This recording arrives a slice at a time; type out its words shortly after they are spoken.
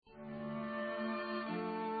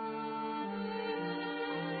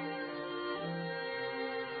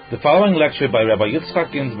The following lecture by Rabbi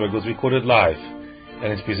Yitzchak Ginsburg was recorded live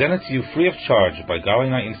and is presented to you free of charge by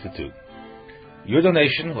Galinai Institute. Your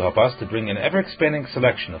donation will help us to bring an ever-expanding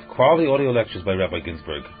selection of quality audio lectures by Rabbi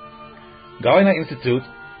Ginsburg. Galinai Institute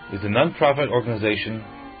is a non-profit organization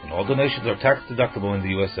and all donations are tax-deductible in the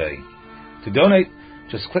USA. To donate,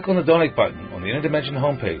 just click on the donate button on the Inner Dimension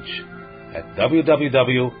homepage at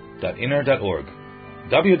www.inner.org,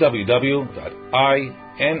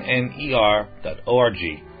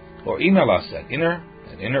 www.inner.org, or email us at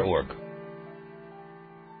inner@inner.org.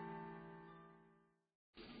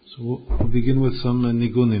 So we'll begin with some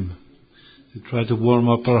nigunim to try to warm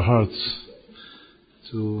up our hearts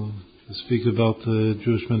to speak about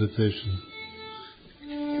Jewish meditation.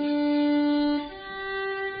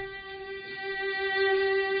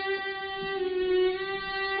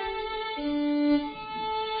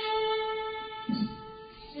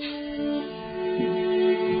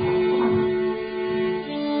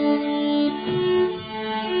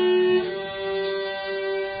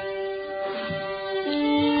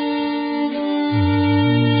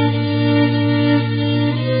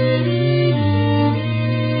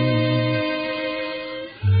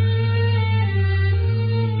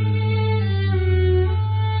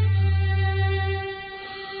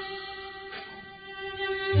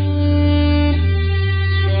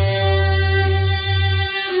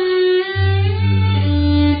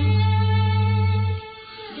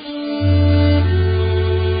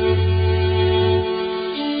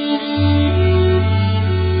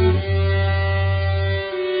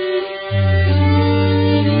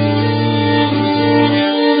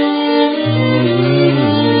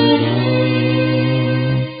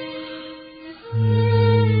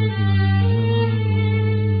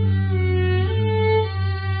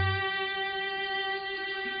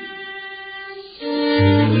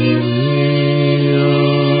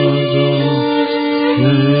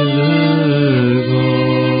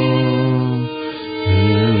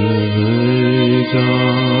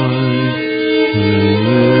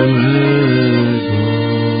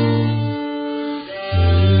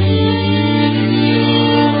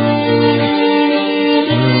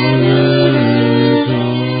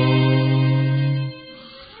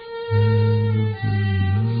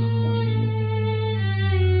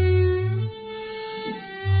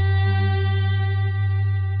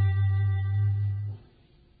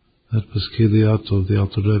 That was Kiliato, the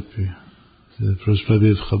Alter Rebbe, the first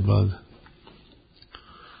Rebbe of Chabad.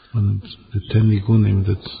 One of the 10 nigunim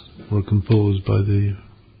that were composed by the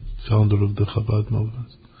founder of the Chabad movement.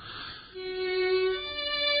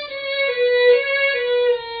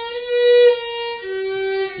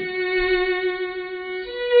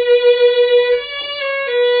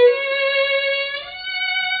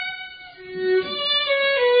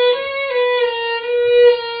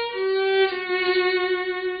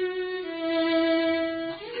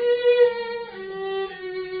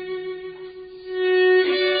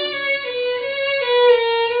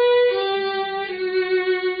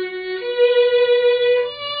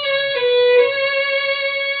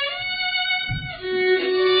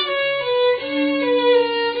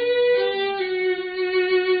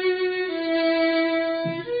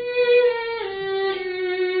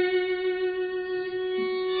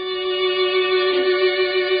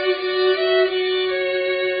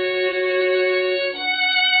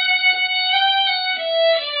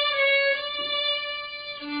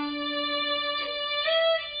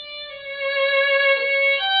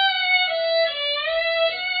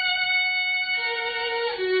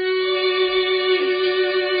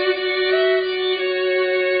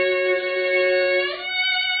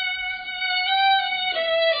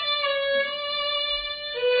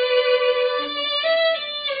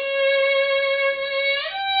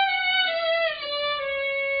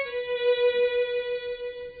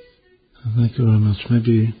 Thank you very much.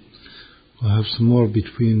 Maybe we'll have some more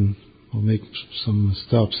between, we'll make some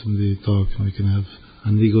stops in the talk, and we can have a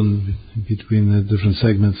nigun between the different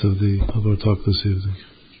segments of our talk this evening.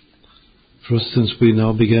 For instance, we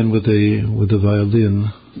now begin with the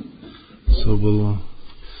violin, so we'll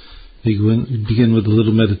begin with a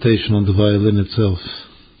little meditation on the violin itself.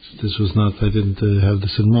 This was not, I didn't have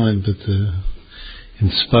this in mind, but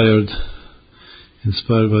inspired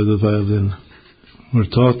by the violin. We're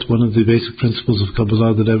taught one of the basic principles of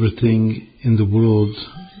Kabbalah that everything in the world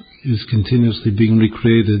is continuously being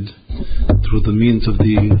recreated through the means of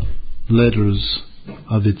the letters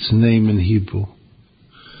of its name in Hebrew.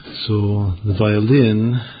 So the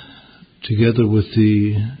violin, together with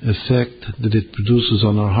the effect that it produces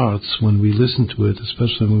on our hearts when we listen to it,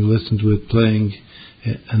 especially when we listen to it playing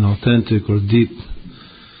an authentic or deep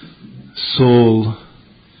soul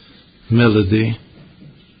melody,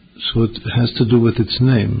 So it has to do with its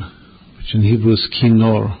name, which in Hebrew is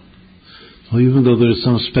Kinor. Now, even though there is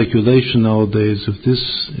some speculation nowadays, if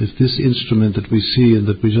this instrument that we see and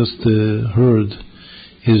that we just heard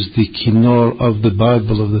is the Kinor of the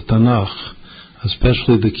Bible, of the Tanakh,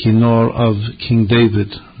 especially the Kinor of King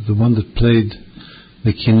David, the one that played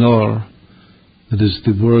the Kinor, that is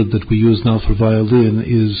the word that we use now for violin,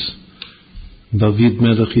 is David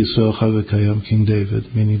Melech Yisrael Chai V'Kayam, King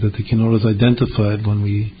David, meaning that the Kinor is identified when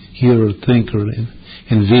we hear or think or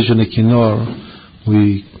envision a Kinor,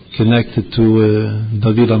 we connect it to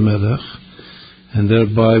David HaMelech, and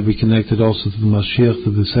thereby we connect it also to the Mashiach,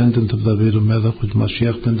 the descendant of David HaMelech, with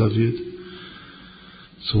Mashiach ben David.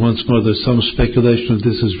 So once more, there's some speculation if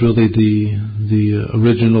this is really the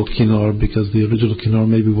original Kinor, because the original Kinor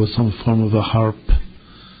maybe was some form of a harp,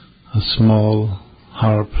 a small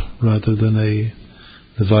harp, rather than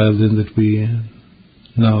the violin that we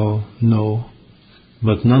now know.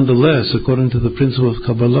 But nonetheless, according to the principle of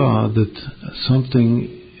Kabbalah, that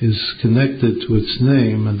something is connected to its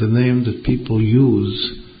name, and the name that people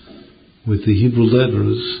use with the Hebrew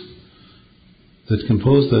letters that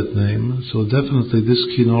compose that name, so definitely this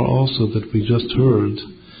Kinor also that we just heard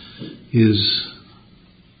is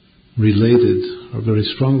related, or very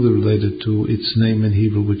strongly related to its name in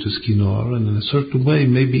Hebrew, which is Kinor, and in a certain way,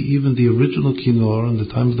 maybe even the original Kinor in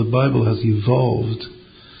the time of the Bible has evolved,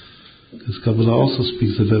 because Kabbalah also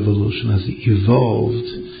speaks of evolution, has evolved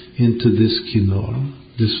into this Kinor,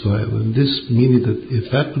 this violin. This meaning that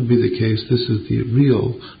if that would be the case, this is the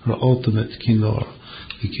real or ultimate Kinor,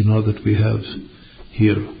 the Kinor that we have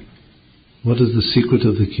here. What is the secret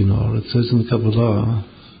of the Kinor? It says in Kabbalah,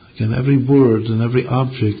 again, every word and every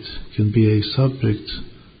object can be a subject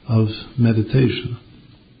of meditation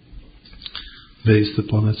based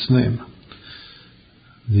upon its name.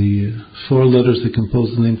 The four letters that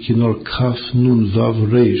compose the name Kinor, Kaf, Nun, Vav,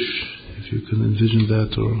 Reish, if you can envision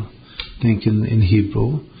that or think in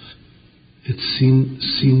Hebrew, it's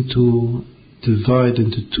seen to divide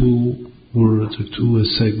into two words or two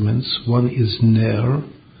segments. One is Ner.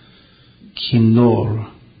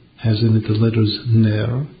 Kinor has in it the letters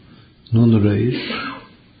Ner, Nun, Reish.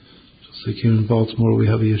 Just like here in Baltimore we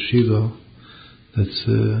have a yeshiva that's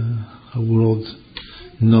a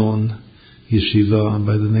world-known yeshiva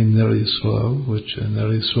by the name Ner Yisrael, which Ner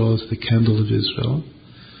Yisrael is the candle of Israel,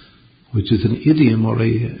 which is an idiom or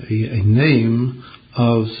a name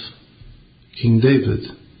of King David.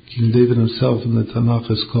 King David himself in the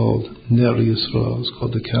Tanakh is called Ner Yisrael, it's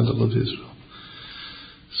called the candle of Israel.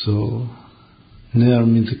 So, Ner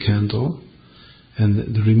means a candle,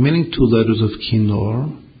 and the remaining two letters of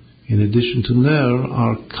Kinor, in addition to Ner,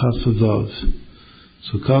 are Kaf Vav.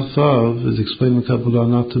 So Kaf Vav is explained in Kabbalah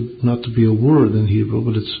not to be a word in Hebrew,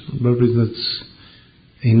 but it's represents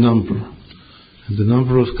a number. And the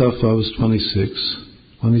number of Kaf Vav is 26.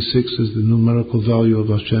 26 is the numerical value of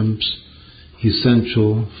Hashem's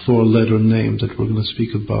essential four-letter name that we're going to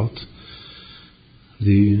speak about.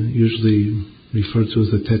 Usually referred to as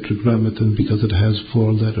the Tetragrammaton because it has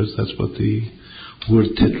four letters. That's what the word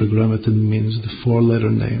Tetragrammaton means, the four-letter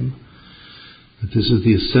name. That this is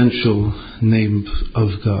the essential name of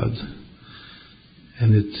God.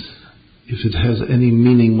 And if it has any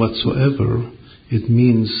meaning whatsoever, it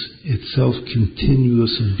means itself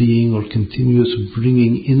continuous being or continuous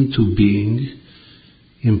bringing into being,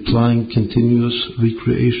 implying continuous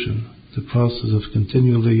recreation, the process of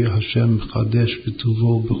continually Hashem Chadesh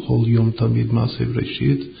B'Tuvo B'Chol Yom Tamid Masev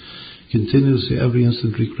Reshit, continuously every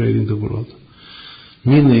instant recreating the world.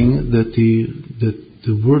 Meaning that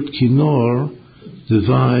the word Kinor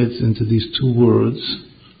divides into these two words,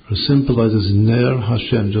 or symbolizes Ner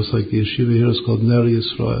Hashem, just like the yeshiva here is called Ner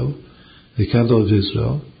Yisrael, the candle of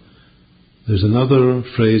Israel. There's another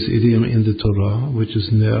phrase, idiom in the Torah, which is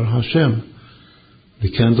Ner Hashem,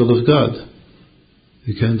 the candle of God,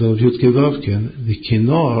 the candle of Yud Kei Vav Ken. The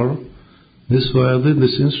Kinor, this violin,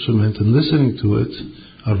 this instrument, and listening to it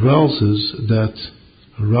arouses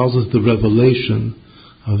the revelation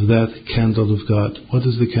of that candle of God. What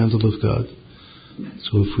is the candle of God?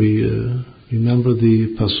 So if we remember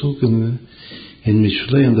the pasuk in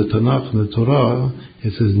Mishlei, in the Tanakh, in the Torah,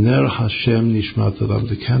 it says, Ner Hashem Nishmat Adam.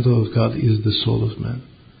 The candle of God is the soul of man.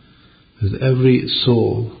 Because every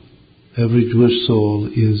soul, every Jewish soul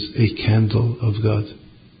is a candle of God.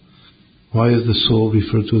 Why is the soul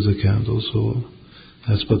referred to as a candle? So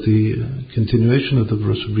that's what the continuation of the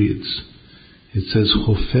verse reads. It says,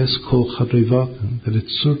 Chofes kol chadrevatim, that it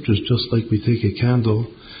searches just like we take a candle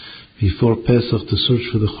before Pesach to search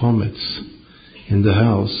for the chometz in the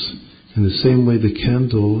house. In the same way, the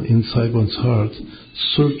candle inside one's heart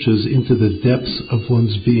searches into the depths of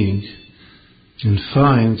one's being and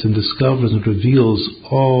finds and discovers and reveals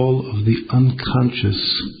all of the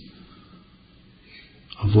unconscious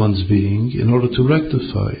of one's being in order to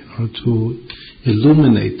rectify, in order to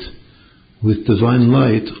illuminate with divine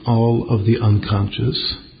light all of the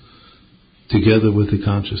unconscious together with the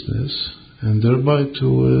consciousness, and thereby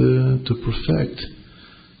to perfect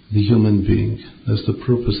the human being. That's the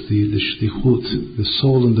purpose. The shlichut, the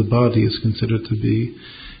soul in the body, is considered to be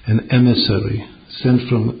an emissary sent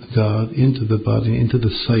from God into the body, into the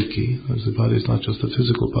psyche, as the body is not just a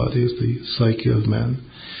physical body, it's the psyche of man,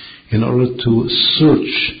 in order to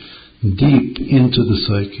search deep into the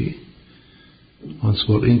psyche, once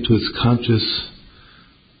more into its conscious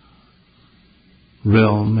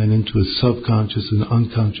realm and into its subconscious and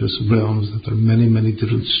unconscious realms. That there are many, many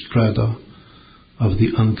different strata of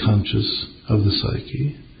the unconscious of the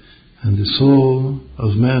psyche. And the soul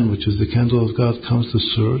of man, which is the candle of God, comes to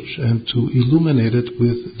search and to illuminate it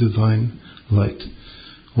with divine light.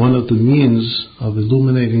 One of the means of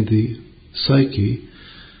illuminating the psyche,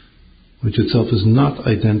 which itself is not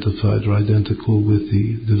identified or identical with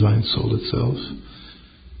the divine soul itself,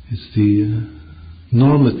 is the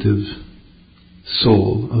normative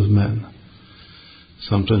soul of man,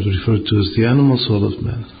 sometimes referred to as the animal soul of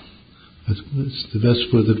man. But it's the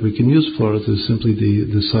best word that we can use for it is simply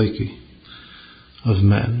the psyche of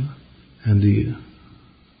man. And the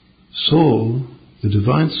soul, the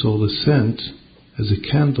divine soul, is sent as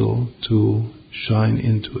a candle to shine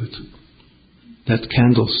into it. That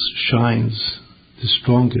candle shines the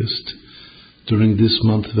strongest during this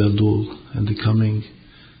month of Elul and the coming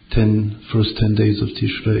first 10 days of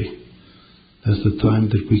Tishrei. That's the time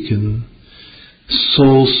that we can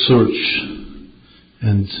soul search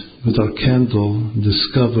and with our candle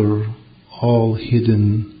discover all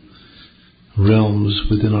hidden realms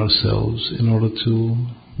within ourselves in order to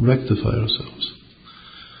rectify ourselves.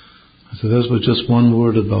 So that's just one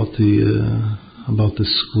word about the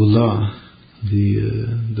skula,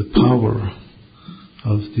 the power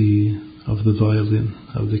of the violin,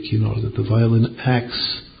 of the kinnor, that the violin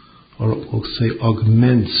acts, or we'll say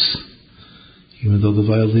augments, even though the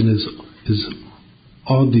violin is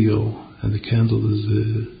audio and the candle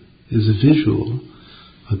is a visual,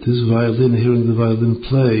 but this violin, hearing the violin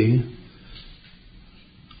play,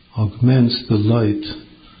 augments the light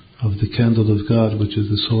of the candle of God, which is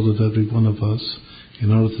the soul of every one of us,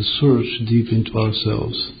 in order to search deep into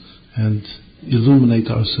ourselves and illuminate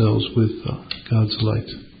ourselves with God's light.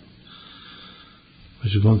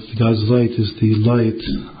 God's light is the light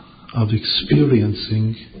of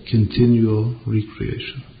experiencing continual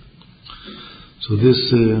recreation. So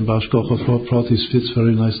this Bashkocha Pratis fits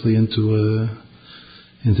very nicely into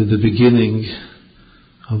the beginning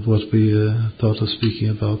of what we thought of speaking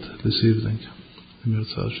about this evening,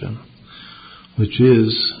 which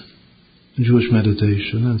is Jewish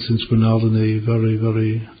meditation. And since we're now in a very,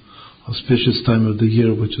 very auspicious time of the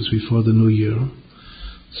year, which is before the New Year,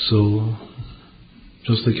 so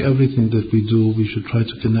just like everything that we do, we should try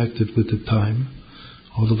to connect it with the time,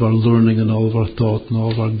 all of our learning and all of our thought and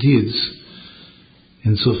all of our deeds,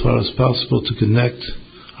 insofar as possible, to connect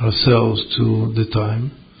ourselves to the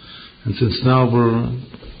time. And since now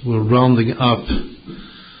we're rounding up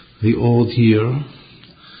the old year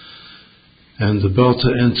and about to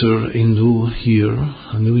enter a new year.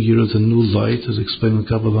 A new year is a new light, as explained in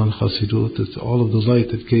Kabbalah and Chassidut, that all of the light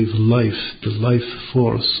that gave life, the life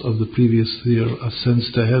force of the previous year,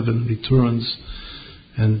 ascends to heaven, returns,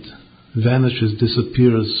 and vanishes,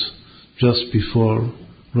 disappears just before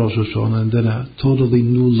Rosh Hashanah, and then a totally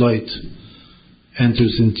new light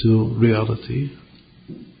enters into reality.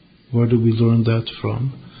 Where do we learn that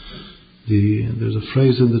from? There's a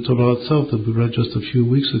phrase in the Torah itself that we read just a few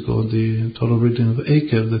weeks ago, the Torah reading of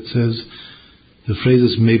Ekev, that says, the phrase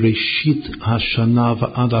is Mereshit Hashana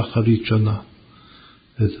va'ad acharit shana.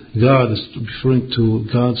 That God is referring to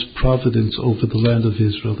God's providence over the land of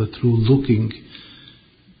Israel, that through looking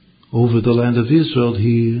over the land of Israel,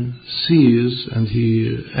 He sees and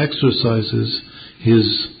He exercises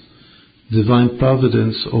His divine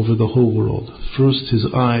providence over the whole world. First, His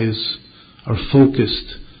eyes are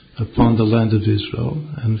focused upon the land of Israel,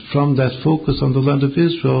 and from that focus on the land of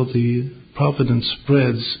Israel, the providence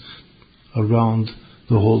spreads around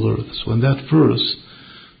the whole earth. So in that verse,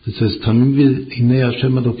 it says, Tamid hinei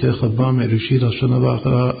Hashem Elokecha ba mereshit hashana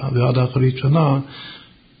v'ad acharit shana.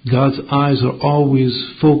 God's eyes are always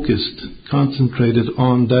focused, concentrated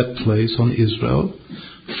on that place, on Israel,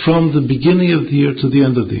 from the beginning of the year to the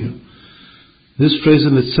end of the year. This phrase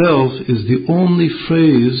in itself is the only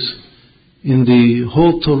phrase in the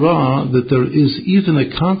whole Torah that there is even a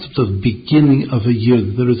concept of beginning of a year,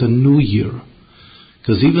 that there is a new year.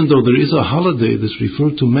 Because even though there is a holiday that's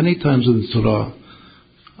referred to many times in the Torah,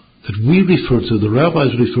 that we refer to, the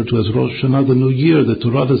rabbis refer to as Rosh Hashanah, the New Year, the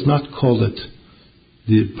Torah does not call it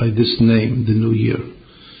by this name, the New Year.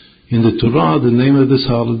 In the Torah, the name of this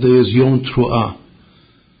holiday is Yom Tru'ah,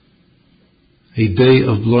 a day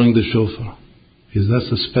of blowing the shofar, because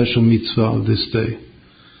that's a special mitzvah of this day.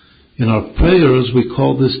 In our prayers, we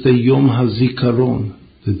call this day Yom HaZikaron,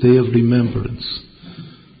 the day of remembrance,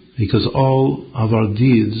 because all of our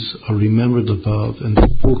deeds are remembered above, and the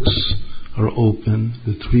books are open,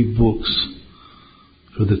 the 3 books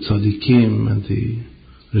for the tzaddikim and the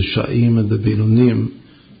Risha'im and the Beinunim,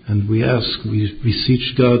 and we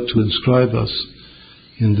beseech God to inscribe us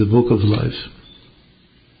in the book of life.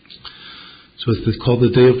 So it's called the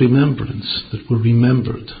Day of Remembrance, that we're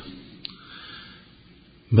remembered.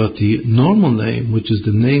 But the normal name, which is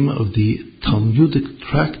the name of the Talmudic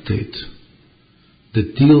tractate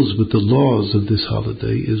that deals with the laws of this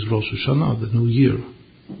holiday, is Rosh Hashanah, the New Year.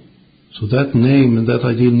 So that name and that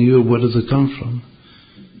idea of New Year, where does it come from?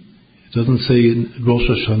 It doesn't say Rosh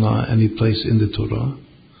Hashanah any place in the Torah,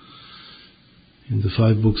 in the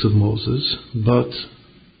 5 books of Moses, but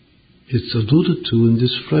it's alluded to in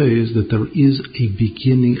this phrase that there is a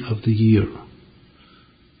beginning of the year,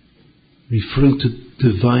 referring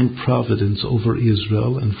to divine providence over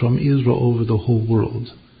Israel and from Israel over the whole world.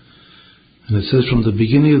 And it says from the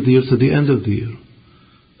beginning of the year to the end of the year.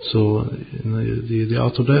 So in the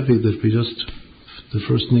Alter Rebbe that the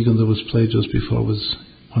first nigun that was played just before was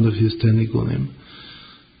one of his 10 nigunim,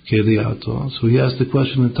 Keliato. So he asked the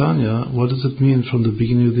question in Tanya, what does it mean from the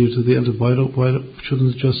beginning of the year to the end? Why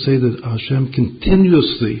shouldn't it just say that Hashem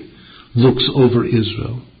continuously looks over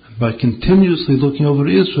Israel? And by continuously looking over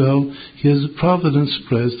Israel, His providence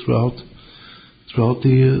spreads throughout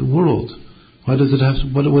the world. Why does it have?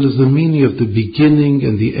 What is the meaning of the beginning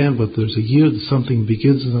and the end? But there's a year that something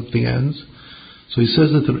begins and something ends. So he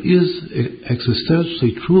says that there is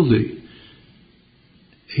existentially, truly,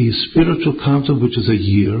 a spiritual concept which is a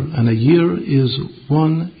year, and a year is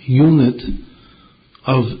one unit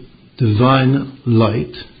of divine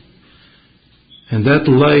light, and that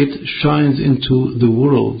light shines into the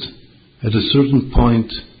world at a certain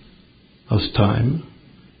point of time,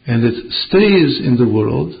 and it stays in the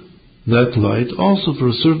world, that light, also for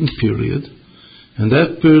a certain period, and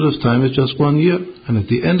that period of time is just 1 year. And at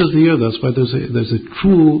the end of the year, that's why there's a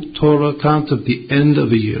true Torah concept, the end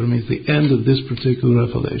of a year. It means the end of this particular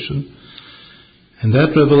revelation. And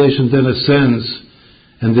that revelation then ascends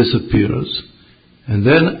and disappears. And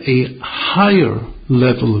then a higher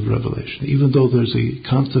level of revelation, even though there's a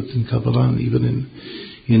concept in Kabbalah and even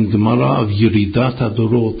in Gemara of Yeridat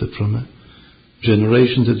HaDorot, that from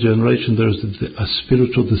generation to generation there's a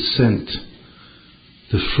spiritual descent.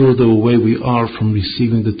 The further away we are from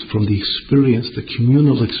receiving from the experience, the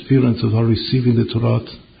communal experience of our receiving the Torah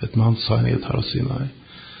at Mount Sinai, at Har Sinai.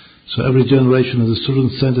 So every generation, in a certain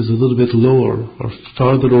sense, is a little bit lower or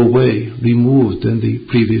farther away, removed than the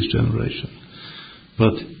previous generation.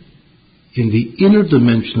 But in the inner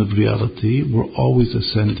dimension of reality, we're always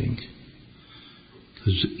ascending.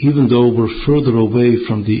 Because even though we're further away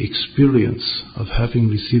from the experience of having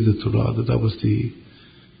received the Torah, that was the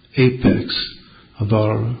apex of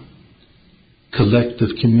our collective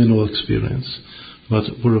communal experience, but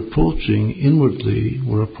we're approaching inwardly,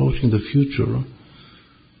 we're approaching the future,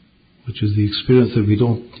 which is the experience that we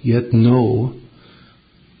don't yet know,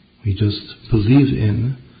 we just believe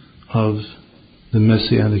in, of the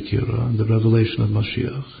Messianic era and the revelation of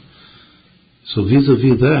Mashiach. So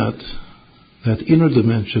vis-a-vis that inner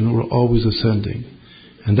dimension, we're always ascending.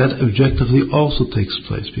 And that objectively also takes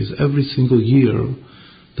place, because every single year,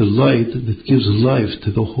 the light that gives life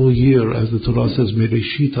to the whole year, as the Torah says,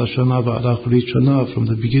 Mereshit Hashana v'ad Acharit Shana, from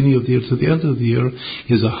the beginning of the year to the end of the year,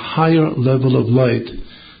 is a higher level of light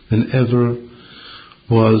than ever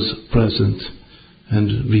was present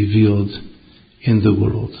and revealed in the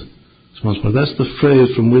world. So once more, that's the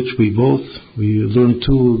phrase from which we learn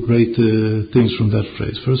 2 great things from that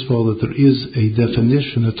phrase. First of all, that there is a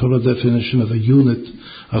definition, a Torah definition of a unit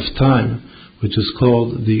of time, which is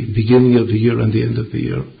called the beginning of the year and the end of the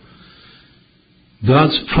year.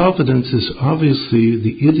 God's providence is obviously,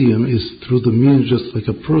 the idiom is through the means, just like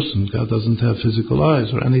a person. God doesn't have physical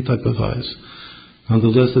eyes or any type of eyes.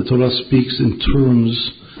 Nonetheless, the Torah speaks in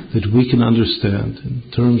terms that we can understand, in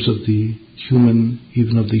terms of the human,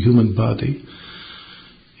 even of the human body,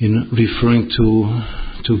 in referring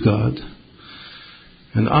to God.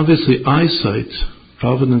 And obviously eyesight,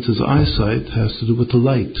 providence's eyesight, has to do with the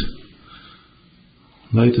light.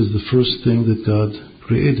 Light is the first thing that God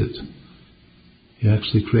created. He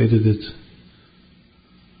actually created it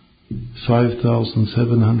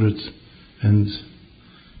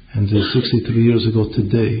 5,763 years ago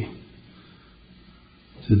today.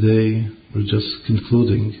 Today we're just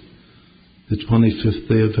concluding the 25th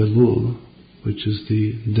day of Elul, which is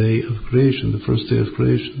the day of creation, the first day of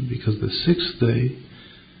creation, because the 6th day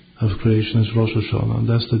of creation is Rosh Hashanah, and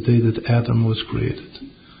that's the day that Adam was created.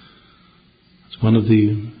 It's one of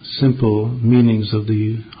the simple meanings of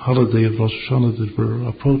the holiday of Rosh Hashanah that we're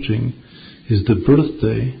approaching, is the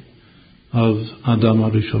birthday of Adam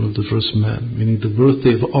HaRishon, of the first man, meaning the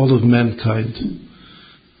birthday of all of mankind.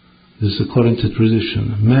 This is according to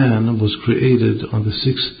tradition. Man was created on the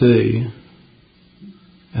 6th day,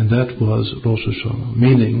 and that was Rosh Hashanah,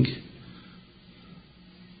 meaning,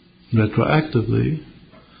 retroactively,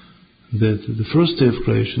 that the first day of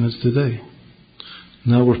creation is today.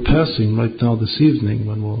 Now we're passing, right now this evening,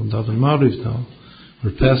 when we'll daven Mariv now,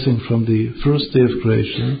 we're passing from the first day of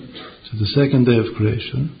creation to the second day of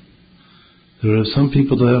creation. There are some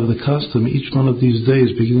people that have the custom, each one of these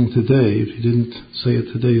days, beginning today, if you didn't say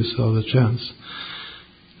it today, you still have a chance,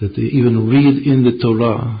 that they even read in the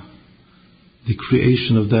Torah the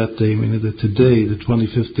creation of that day, meaning that today, the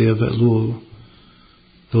 25th day of Elul,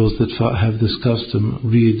 those that have this custom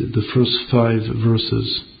read the first 5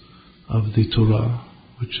 verses of the Torah,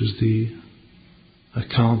 which is the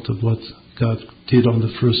account of what God did on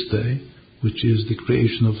the first day, which is the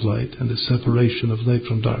creation of light and the separation of light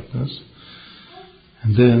from darkness.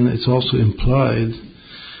 And then it's also implied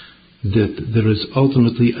that there is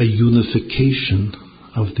ultimately a unification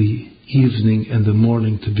of the evening and the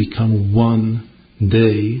morning to become one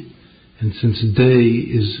day. And since day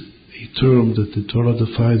is a term that the Torah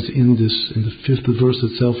defines in the 5th verse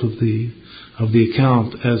itself of the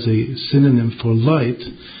account as a synonym for light,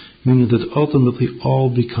 meaning that ultimately all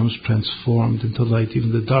becomes transformed into light.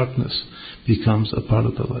 Even the darkness becomes a part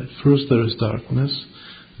of the light. First there is darkness,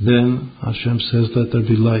 then Hashem says, let there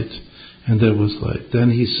be light, and there was light. Then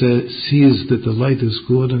He sees that the light is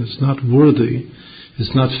good and it's not worthy,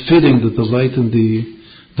 it's not fitting that the light and the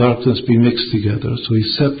darkness be mixed together, so He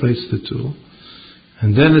separates the two.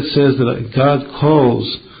 And then it says that God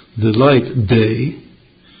calls the light day,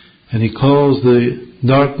 and He calls the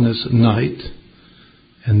darkness night,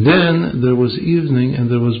 and then there was evening and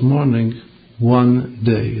there was morning, one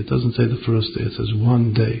day. It doesn't say the first day, it says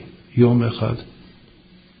one day, Yom Echad.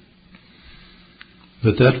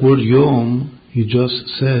 But that word Yom, He just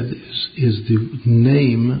said, is the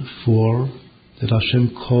name for that Hashem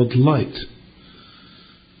called light.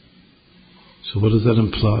 So what does that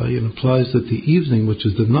imply? It implies that the evening, which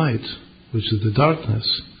is the night, which is the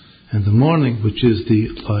darkness, and the morning, which is the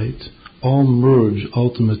light, all merge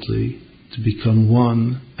ultimately to become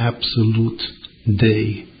one absolute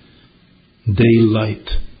day, daylight.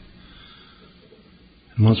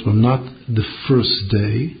 And once we're not the first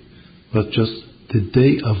day, but just the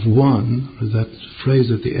day of one, or that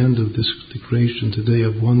phrase at the end of the creation, today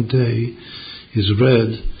of one day, is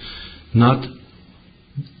read not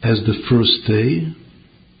as the first day,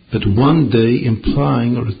 but one day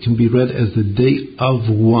implying, or it can be read as the day of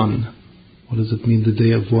one. What does it mean, the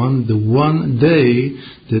day of one? The one day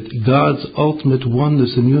that God's ultimate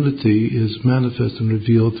oneness and unity is manifest and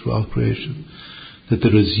revealed throughout creation. That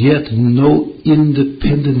there is yet no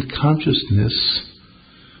independent consciousness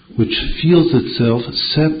which feels itself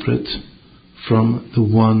separate from the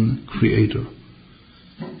one Creator.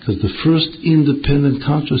 Because the first independent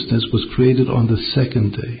consciousness was created on the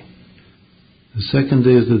second day. The second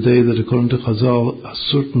day is the day that, according to Chazal, a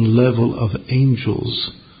certain level of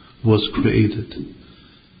angels was created.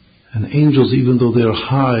 And angels, even though they are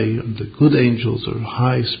high, the good angels are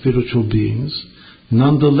high spiritual beings,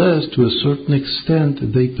 nonetheless, to a certain extent,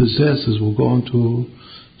 they possess, as we'll go on to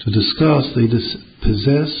discuss, they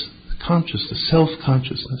possess consciousness,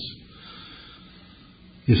 self-consciousness.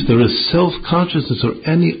 If there is self-consciousness or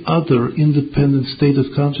any other independent state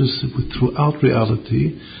of consciousness throughout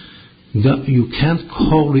reality, you can't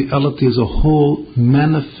call reality as a whole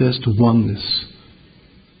manifest oneness.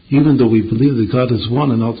 Even though we believe that God is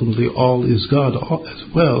one and ultimately all is God as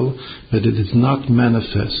well, but it is not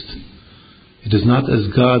manifest. It is not as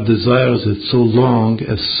God desires it, so long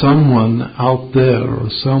as someone out there or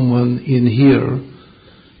someone in here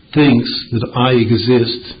thinks that I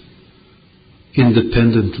exist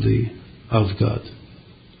independently of God.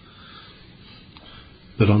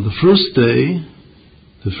 But on the first day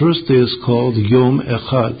is called Yom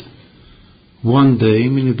Echad, one day,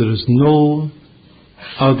 meaning there is no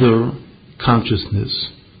other consciousness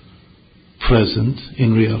present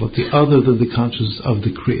in reality other than the consciousness of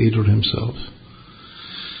the Creator Himself.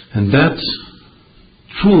 And that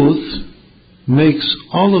truth makes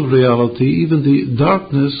all of reality, even the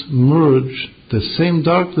darkness, merge, the same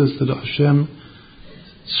darkness that Hashem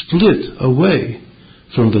split away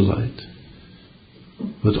from the light.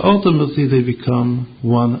 But ultimately they become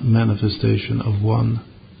one manifestation of one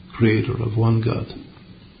Creator, of one God.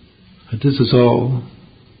 And this is all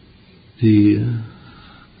the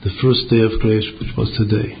first day of creation, which was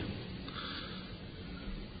today.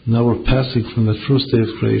 Now we're passing from that first day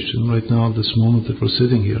of creation, right now, this moment that we're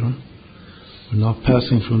sitting here, we're now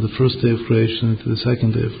passing from the first day of creation into the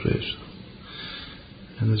second day of creation.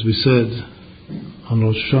 And as we said, on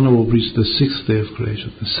Rosh Hashanah we'll reach the sixth day of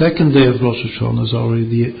creation. The second day of Rosh Hashanah is already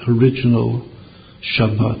the original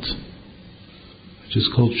Shabbat, which is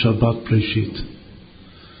called Shabbat Breshit.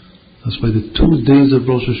 That's why the 2 days of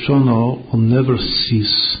Rosh Hashanah will never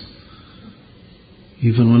cease.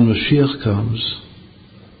 Even when Mashiach comes,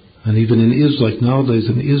 and even in Israel, like nowadays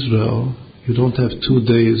in Israel, you don't have 2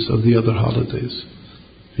 days of the other holidays,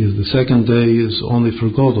 because the second day is only for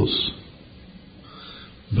Godos.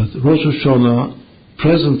 But Rosh Hashanah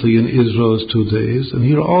presently in Israel is 2 days, and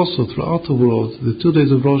here also throughout the world, the 2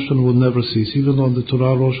 days of Rosh Hashanah will never cease, even though in the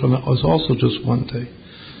Torah Rosh Hashanah is also just 1 day.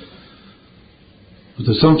 But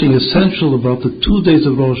there's something essential about the 2 days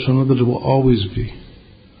of Rosh Hashanah that it will always be.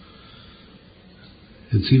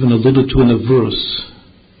 It's even alluded to in a verse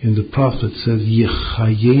in the prophet, says,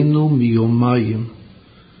 Yechayenu miyomayim,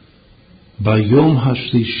 bayom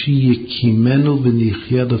hashlishi yekimenu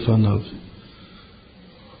v'nichya lefanav.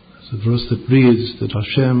 It's a verse that reads that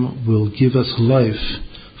Hashem will give us life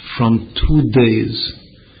from 2 days,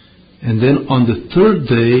 and then on the third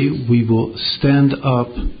day we will stand up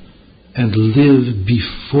and live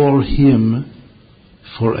before Him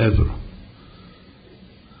forever.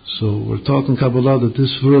 So we're taught in Kabbalah that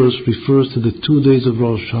this verse refers to the 2 days of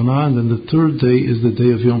Rosh Hashanah, and then the third day is the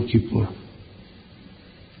day of Yom Kippur.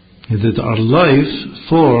 And that our life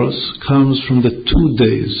force comes from the 2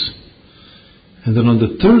 days. And then on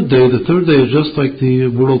the third day is just like the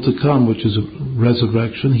world to come, which is a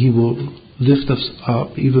resurrection. He will lift us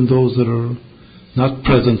up, even those that are not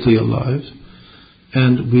presently alive.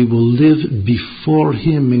 And we will live before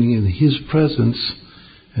Him, meaning in His presence,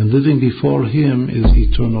 and living before Him is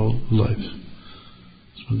eternal life.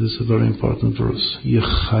 So this is a very important verse.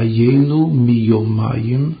 Yechayenu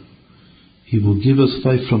miyomayim, He will give us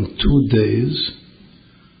life from 2 days.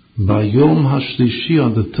 Bayom hashlishi,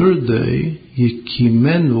 on the third day,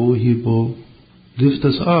 Yekimenu, He will lift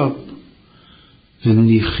us up.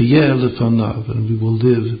 V'nichye lefanav, and we will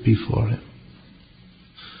live before Him.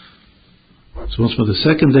 So once more, the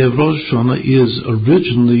second day of Rosh Hashanah is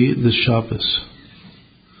originally the Shabbos.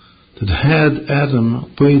 That had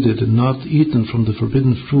Adam waited and not eaten from the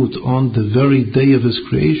forbidden fruit on the very day of his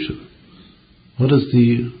creation, what is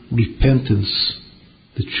the repentance,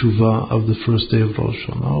 the tshuva of the first day of Rosh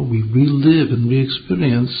Hashanah? We relive and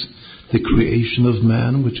re-experience the creation of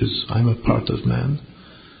man, which is, I'm a part of man,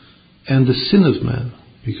 and the sin of man,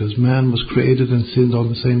 because man was created and sinned on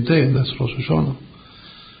the same day, and that's Rosh Hashanah.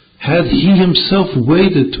 Had he himself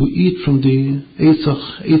waited to eat from the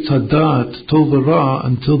Eitz Hadat, Tov Ra,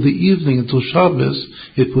 until the evening, until Shabbos,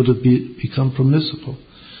 it would have become permissible.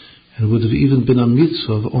 And it would have even been a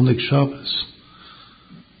mitzvah of Oneg Shabbos.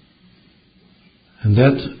 And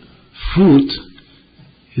that fruit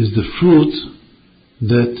is the fruit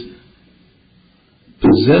that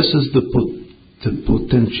possesses the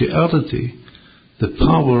potentiality, the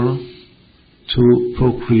power to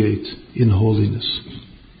procreate in holiness.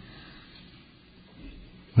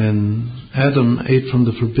 When Adam ate from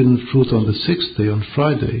the forbidden fruit on the 6th day, on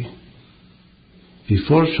Friday,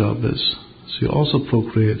 before Shabbos, so he also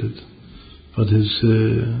procreated. But his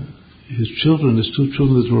children, his 2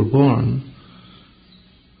 children that were born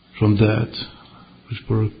from that, which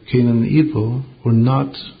were Cain and Abel, were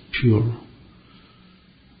not pure.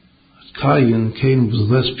 Cain was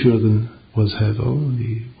less pure than was Hevel.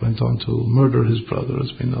 He went on to murder his brother,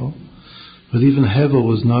 as we know. But even Hevel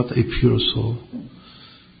was not a pure soul.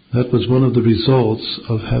 That was one of the results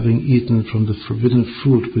of having eaten from the forbidden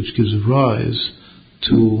fruit, which gives rise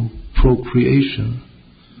to procreation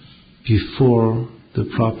before the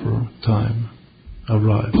proper time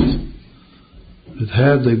arrived. But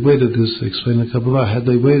had they waited, this explained in Kabbalah, had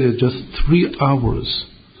they waited just 3 hours,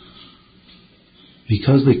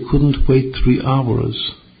 because they couldn't wait 3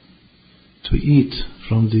 hours to eat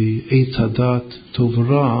from the Eitz Hadat Tov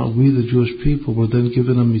Ra, we the Jewish people were then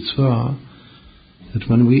given a mitzvah that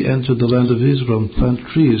when we enter the land of Israel and plant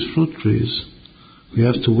trees, fruit trees, we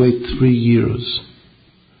have to wait 3 years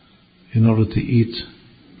in order to eat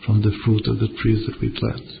from the fruit of the trees that we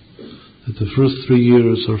plant. That the first 3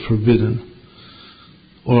 years are forbidden.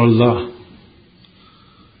 Or Allah,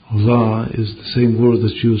 La is the same word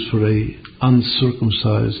that's used for a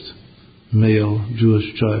uncircumcised male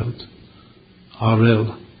Jewish child.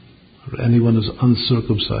 Arel, or anyone who's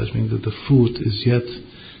uncircumcised, meaning that the fruit is yet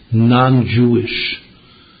non-Jewish.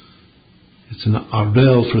 It's an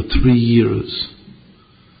Arel for 3 years.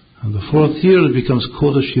 And the 4th year it becomes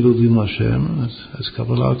Kodesh Yiludim Hashem, as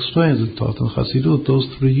Kabbalah explains and taught in Chassidut. Those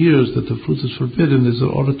 3 years that the fruit is forbidden is in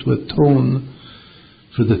order to atone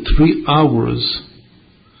for the 3 hours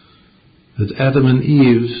that Adam and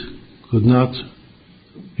Eve could not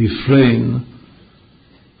refrain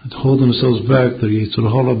and hold themselves back, their Yitzhar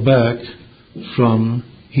Hara back, from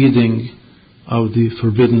eating of the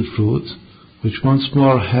forbidden fruit, which once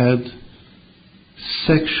more had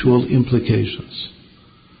sexual implications.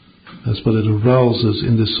 That's what it arouses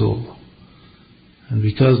in the soul. And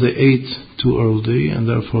because they ate too early, and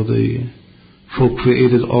therefore they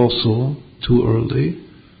procreated also too early,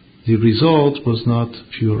 the result was not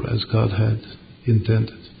pure as God had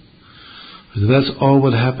intended. But that's all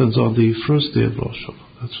what happens on the first day of Rosh Hashanah.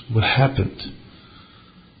 That's what happened.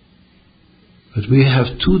 But we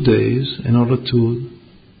have 2 days in order to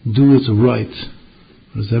do it right.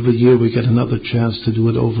 Because every year we get another chance to do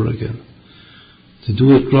it over again. To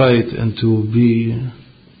do it right and to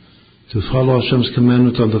follow Hashem's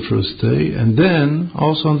commandment on the first day. And then,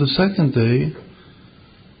 also on the second day,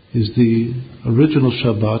 is the original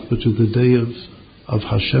Shabbat, which is the day of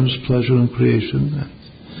Hashem's pleasure in creation. And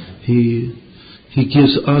He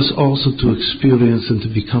gives us also to experience and to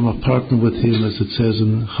become a partner with Him, as it says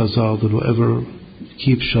in Chazal, that whoever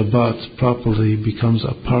keeps Shabbat properly becomes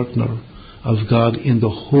a partner of God in the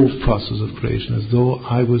whole process of creation, as though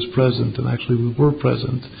I was present, and actually we were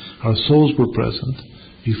present, our souls were present,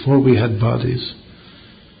 before we had bodies.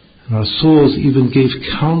 And our souls even gave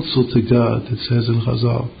counsel to God, it says in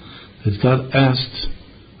Chazal, that God asked,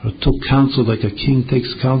 or took counsel like a king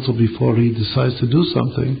takes counsel before he decides to do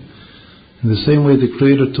something. In the same way the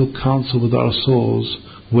Creator took counsel with our souls,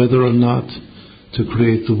 whether or not to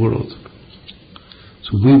create the world.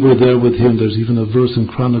 So we were there with Him. There's even a verse in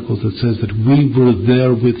Chronicles that says that we were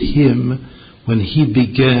there with Him when He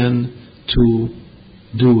began to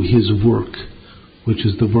do His work, which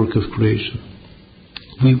is the work of creation.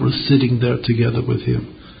 We were sitting there together with Him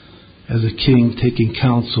as a king taking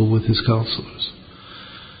counsel with his counselors.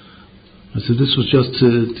 So this was just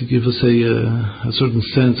to give us a certain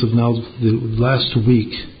sense of now the last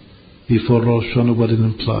week before Rosh Hashanah, what it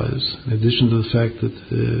implies. In addition to the fact that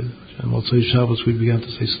on Motzei Shabbos we began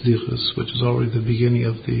to say Slichus, which is already the beginning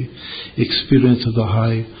of the experience of the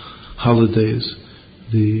high holidays,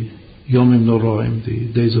 the Yomim Noroim, the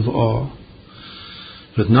days of awe.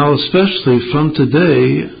 But now especially from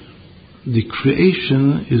today, the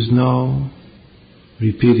creation is now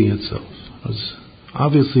repeating itself.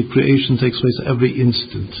 Obviously, creation takes place every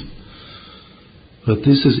instant. But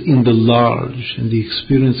this is in the large, in the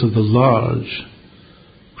experience of the large.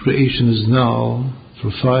 Creation is now,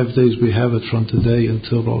 for 5 days we have it from today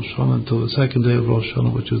until Rosh Hashanah, until the second day of Rosh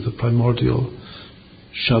Hashanah, which is the primordial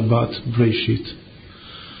Shabbat Breshit.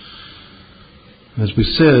 As we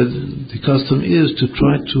said, the custom is to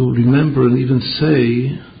try to remember and even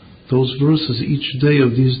say those verses each day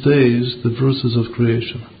of these days, the verses of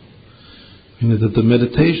creation. Meaning that the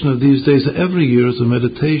meditation of these days, every year, is a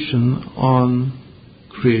meditation on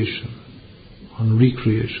creation, on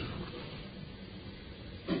recreation.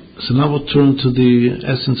 So now we'll turn to the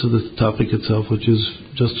essence of the topic itself, which is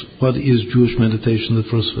just what is Jewish meditation in the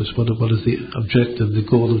first place? What is the objective, the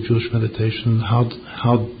goal of Jewish meditation? How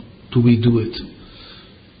do we do it?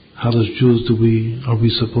 How as Jews are we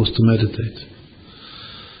supposed to meditate?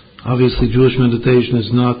 Obviously, Jewish meditation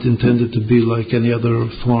is not intended to be like any other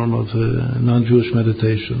form of non-Jewish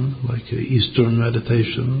meditation, like Eastern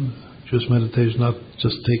meditation. Jewish meditation, not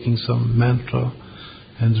just taking some mantra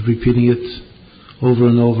and repeating it over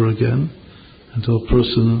and over again until a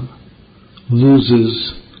person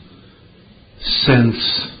loses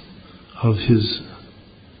sense of his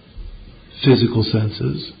physical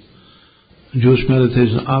senses. Jewish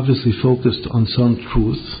meditation obviously focused on some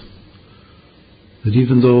truth, that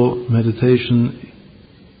even though meditation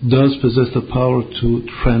does possess the power to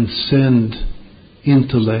transcend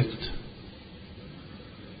intellect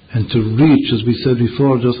and to reach, as we said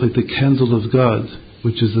before, just like the candle of God,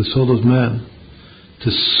 which is the soul of man,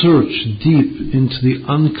 to search deep into the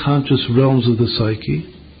unconscious realms of the psyche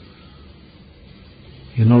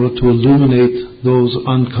in order to illuminate those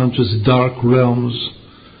unconscious dark realms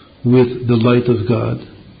with the light of God,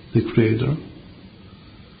 the Creator.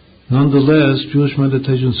 Nonetheless, Jewish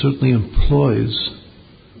meditation certainly employs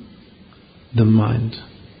the mind.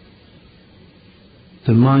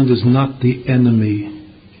 The mind is not the enemy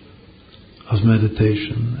of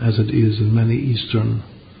meditation as it is in many Eastern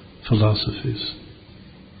philosophies.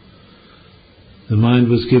 The mind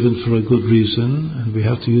was given for a good reason, and we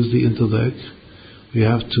have to use the intellect. We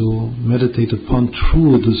have to meditate upon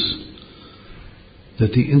truths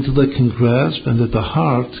that the intellect can grasp and that the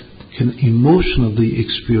heart can emotionally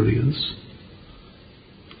experience,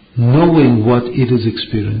 knowing what it is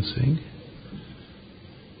experiencing.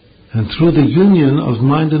 And through the union of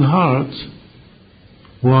mind and heart,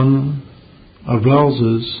 one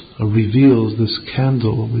arouses or reveals this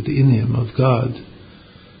candle within him of God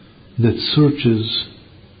that searches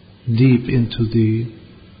deep into the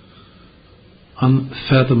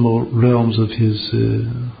unfathomable realms of his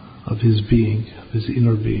being, of his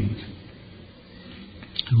inner being,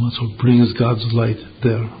 and also brings God's light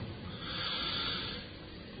there.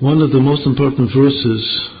 One of the most important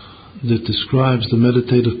verses that describes the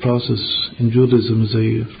meditative process in Judaism is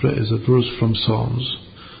a verse from Psalms,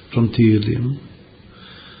 from Tehillim.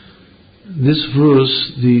 This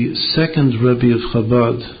verse, the second Rebbe of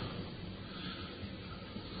Chabad,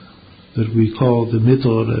 that we call the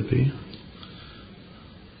Middle Rebbe,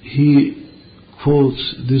 he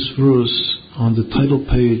quotes this verse on the title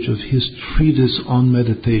page of his treatise on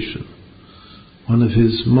meditation. One of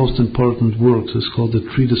his most important works is called the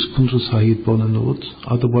Treatise Kuntrus HaHitbonenut,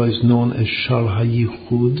 otherwise known as Shar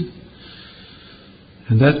HaYichud.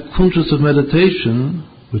 And that Kuntrus of meditation,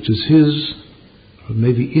 which is his, or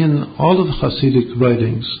maybe in all of Hasidic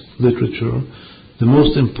writings, literature, the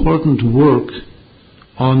most important work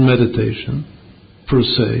on meditation, per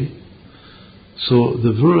se. So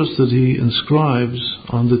the verse that he inscribes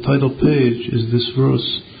on the title page is this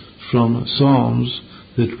verse from Psalms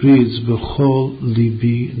that reads, B'chol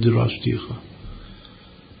libi dirashticha.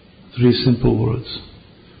 3 simple words.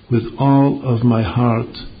 With all of my heart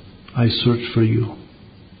I search for you.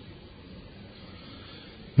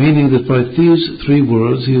 Meaning that by these 3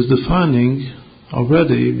 words he is defining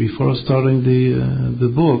already, before starting the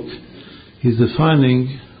book, he's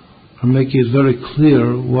defining or making it very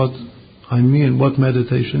clear what I mean, what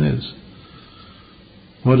meditation is.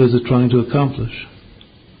 What is it trying to accomplish?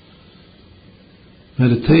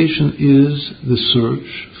 Meditation is the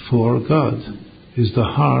search for God, is the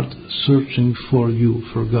heart searching for you,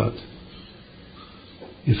 for God.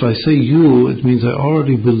 If I say you, it means I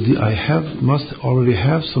already believe, must already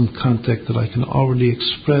have some contact that I can already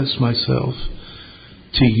express myself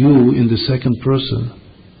to you in the second person.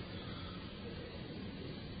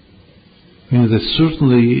 Meaning that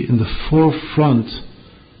certainly in the forefront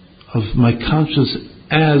of my conscience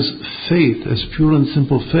as faith, as pure and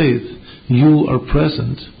simple faith, you are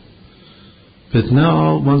present. But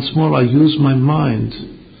now, once more, I use my mind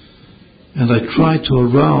and I try to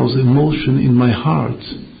arouse emotion in my heart.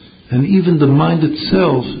 And even the mind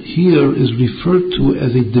itself here is referred to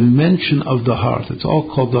as a dimension of the heart. It's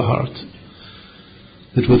all called the heart.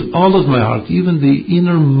 That with all of my heart, even the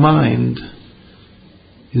inner mind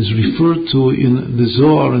is referred to in the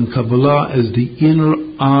Zohar and Kabbalah as the inner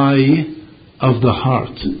eye of the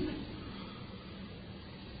heart.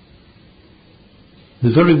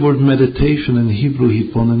 The very word meditation in Hebrew,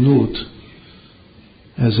 hitbonenut,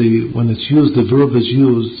 when it's used, the verb is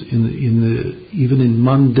used even in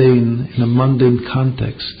a mundane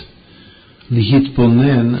context.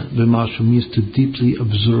 Lihitbonen b'mashu means to deeply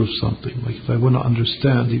observe something. Like if I want to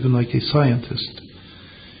understand, even like a scientist.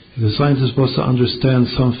 If a scientist wants to understand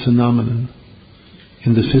some phenomenon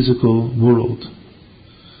in the physical world,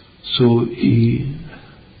 so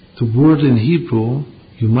the word in Hebrew,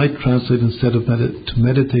 you might translate instead of to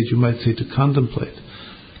meditate, you might say to contemplate,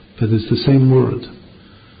 but it's the same word.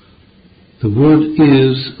 The word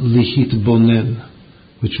is lihitbonen,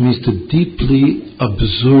 which means to deeply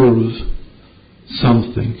observe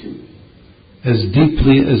something, as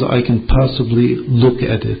deeply as I can possibly look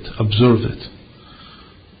at it, observe it.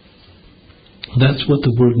 That's what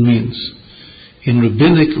the word means. In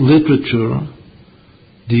rabbinic literature,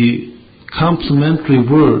 the complementary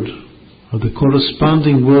word, or the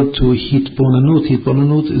corresponding word to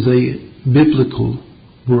hitbonenut is a biblical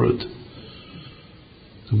word.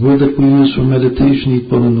 The word that we use for meditation,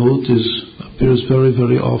 hitbonenut, appears very,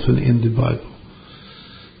 very often in the Bible.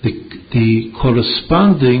 The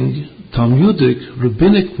corresponding Talmudic,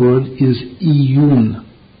 rabbinic word is iyun.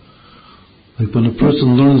 Like when a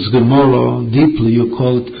person learns Gemara deeply, you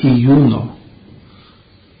call it iyuno.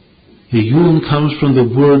 Iyun comes from the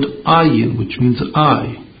word ayin, which means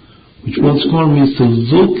eye, which once more means to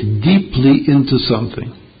look deeply into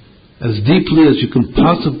something, as deeply as you can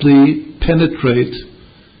possibly penetrate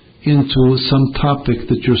into some topic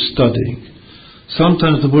that you're studying.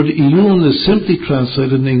 Sometimes the word iyun is simply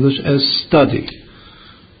translated in English as study.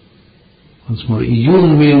 Once more,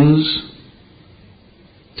 iyun means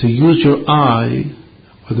to use your eye,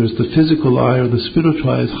 whether it's the physical eye or the spiritual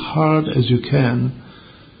eye, as hard as you can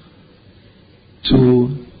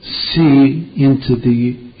to see into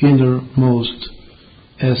the innermost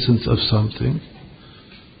essence of something,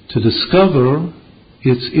 to discover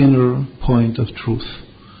its inner point of truth.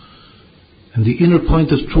 And the inner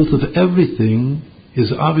point of truth of everything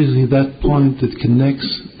is obviously that point that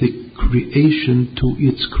connects the creation to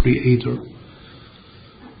its creator.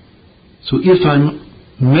 So if I'm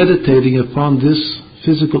meditating upon this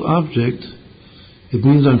physical object, it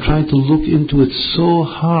means I'm trying to look into it so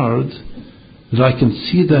hard that I can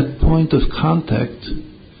see that point of contact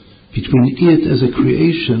between it as a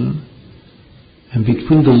creation and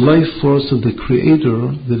between the life force of the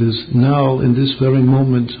Creator that is now in this very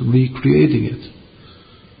moment recreating it.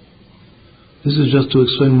 This is just to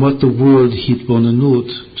explain what the word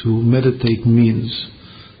hitbonenut, to meditate, means.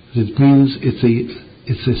 It means it's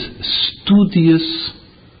a studious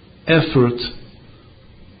effort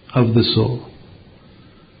of the soul.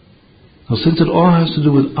 Now, since it all has to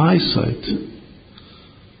do with eyesight,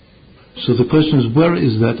 so the question is, where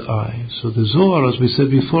is that eye? So the Zohar, as we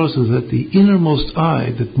said before, says that the innermost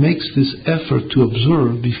eye that makes this effort to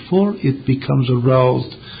observe before it becomes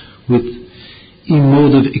aroused with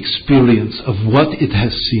emotive experience of what it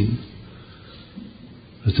has seen.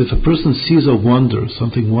 As if a person sees a wonder,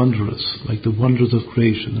 something wondrous, like the wonders of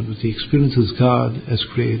creation, and he experiences God as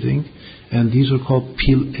creating, and these are called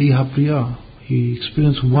pil'ei habriya. He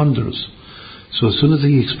experiences wonders. So as soon as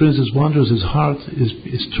he experiences wonders, his heart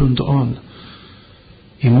is turned on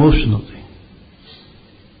emotionally.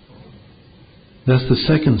 That's the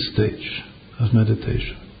second stage of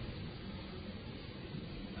meditation.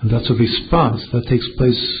 And that's a response that takes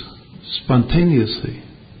place spontaneously.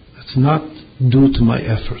 It's not due to my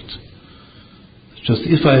effort. It's just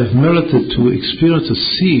if I have merited to experience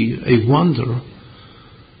a wonder,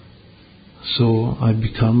 so I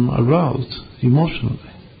become aroused emotionally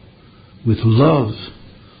with love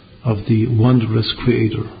of the wondrous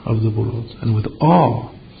Creator of the world, and with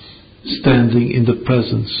awe standing in the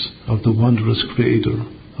presence of the wondrous Creator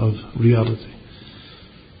of reality.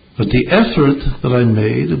 But the effort that I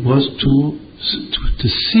made was to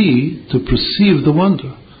perceive the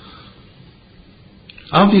wonder.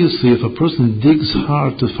 Obviously, if a person digs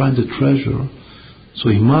hard to find a treasure, so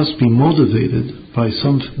he must be motivated by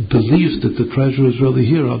some belief that the treasure is really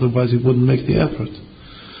here, otherwise he wouldn't make the effort.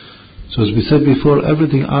 So as we said before,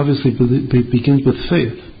 everything obviously begins with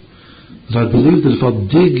faith. That I believe that if I'll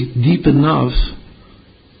dig deep enough,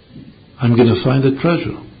 I'm going to find a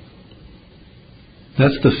treasure.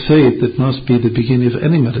 That's the faith that must be the beginning of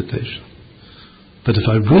any meditation. But if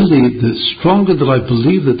the stronger that I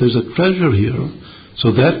believe that there's a treasure here,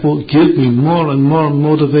 so that will give me more and more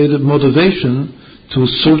motivation to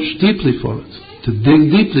search deeply for it, to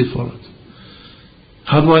dig deeply for it.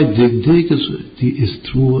 How do I dig? Dig is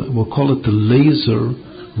through, we'll call it the laser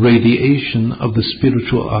radiation of the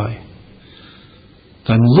spiritual eye.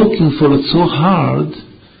 I'm looking for it so hard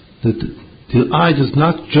that the eye does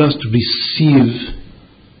not just receive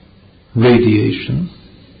radiation,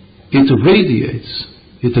 it radiates,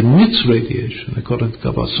 it emits radiation, according to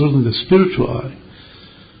Kabbalah, certainly the spiritual eye.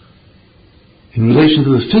 In relation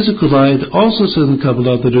to the physical eye, it also says in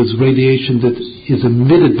Kabbalah that there's radiation that is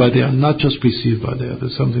emitted by the eye, not just received by the eye.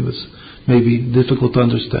 There's something that's maybe difficult to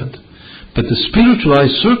understand. But the spiritual eye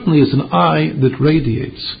certainly is an eye that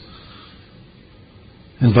radiates.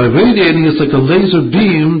 And by radiating, it's like a laser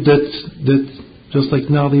beam that just like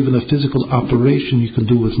now even a physical operation you can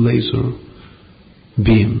do with laser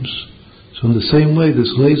beams. So in the same way,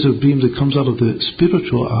 this laser beam that comes out of the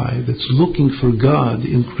spiritual eye, that's looking for God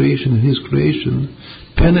in creation, in His creation,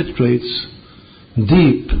 penetrates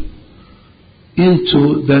deep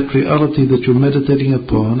into that reality that you're meditating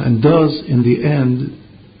upon, and does, in the end,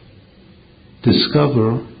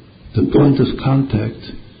 discover the point of contact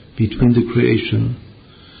between the creation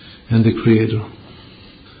and the Creator.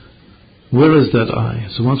 Where is that eye?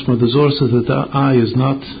 So once more, the Zohar says that that eye is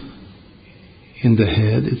not in the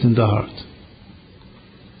head, it's in the heart.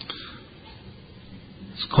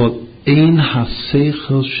 It's called Ein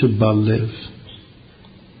HaSeichel Shebalev.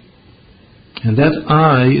 And that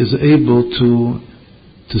eye is able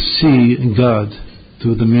to see God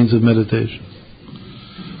through the means of meditation.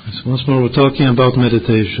 So once more, we're talking about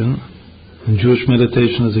meditation, and Jewish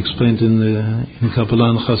meditation is explained in Kabbalah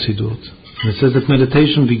and Chassidut. And it says that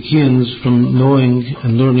meditation begins from knowing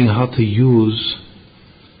and learning how to use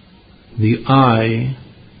the eye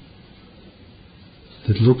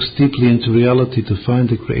that looks deeply into reality to find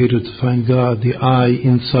the Creator, to find God, the eye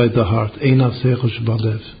inside the heart. Ein HaSeichel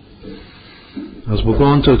Shebalev. As we're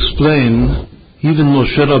going to explain, even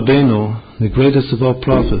Moshe Rabbeinu, the greatest of all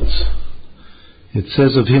prophets, it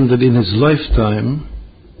says of him that in his lifetime,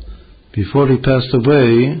 before he passed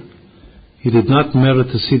away, he did not merit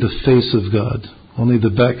to see the face of God, only the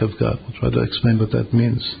back of God. We'll try to explain what that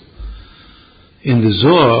means. In the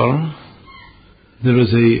Zohar, there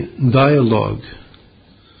is a dialogue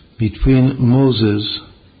between Moses,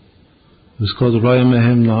 who's called Raya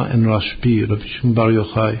Mehemna, and Rashbi, Rabbi Shimon Bar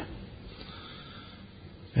Yochai.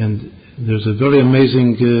 And there's a very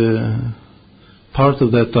amazing part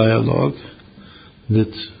of that dialogue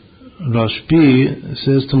that Rashbi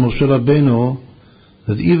says to Moshe Rabbeinu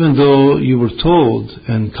that even though you were told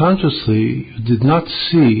and consciously you did not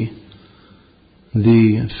see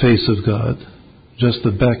the face of God, just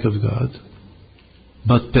the back of God,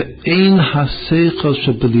 but be'ein haseichel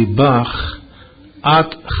shebelibach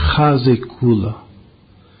at chazekula,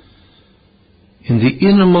 in the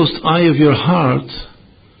innermost eye of your heart,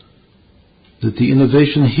 that the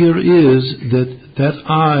innovation here is that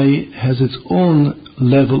eye has its own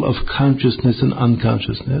level of consciousness and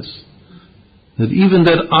unconsciousness. That even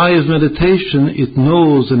that eye of meditation, it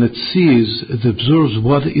knows and it sees, it observes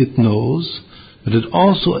what it knows, but it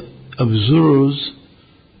also observes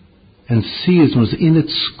and sees within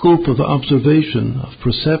its scope of observation, of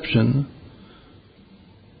perception.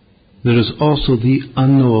 There is also the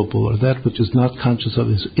unknowable, or that which is not conscious of.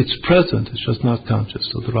 It's present, it's just not conscious.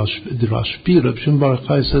 So the Rashbi, Rabbi Shimon Bar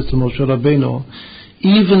Yochai, says to Moshe Rabbeinu,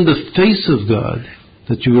 even the face of God,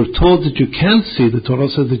 that you were told that you can't see, the Torah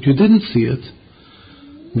said that you didn't see it,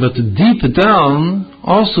 but deep down,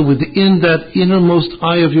 also within that innermost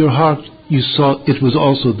eye of your heart, you saw it was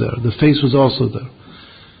also there. The face was also there.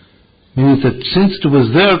 Meaning that since it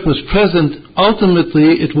was there, it was present,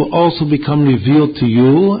 ultimately it will also become revealed to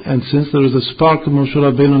you, and since there is a spark of Moshe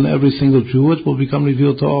Rabbeinu in every single Jew, it will become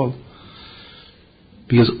revealed to all.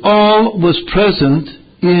 Because all was present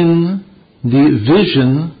in the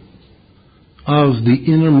vision of the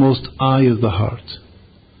innermost eye of the heart.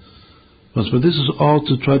 But this is all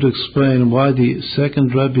to try to explain why the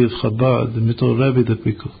second Rebbe of Chabad, the Mittler Rebbe that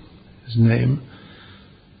we call his name,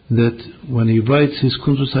 that when he writes his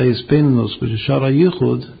Kuntrus HaYespenos, which is Shar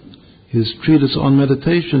HaYichud, his treatise on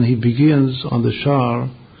meditation, he begins on the Shar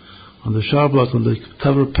block, on the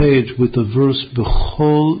cover page, with the verse,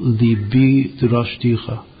 B'chol libi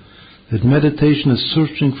dirashticha, that meditation is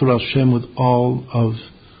searching for Hashem with all of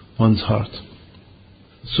one's heart.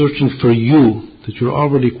 Searching for you, that you're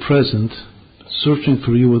already present, searching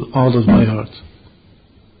for you with all of my heart.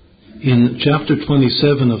 In chapter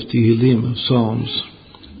 27 of Tehillim, of Psalms,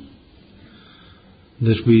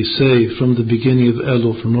 that we say from the beginning of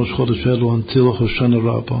Elul, from Rosh Chodesh Elul until Hoshana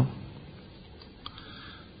Rabbah,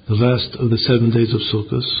 the last of the 7 days of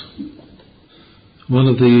Sukkot, one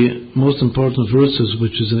of the most important verses,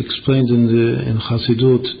 which is explained in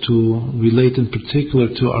Chassidut to relate in particular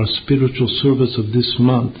to our spiritual service of this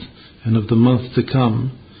month and of the month to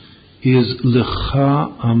come, is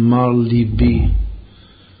Lecha Amar Libi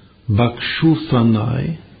Bakshu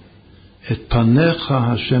Fanai Et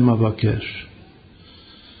Panecha Hashem Avakesh.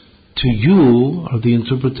 To you, or the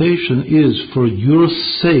interpretation is, for your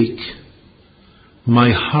sake,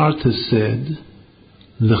 my heart has said,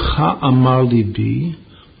 Lecha Amar Libi,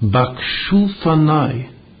 Bakshu Fanai,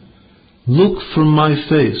 look for my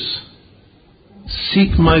face,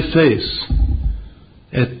 seek my face,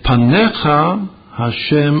 Et Panecha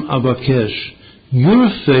Hashem Avakesh, your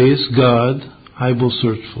face, God, I will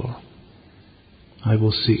search for, I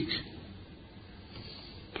will seek.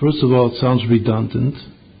 First of all, it sounds redundant.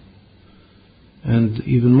 And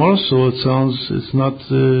even more so, it's not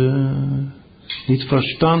nicht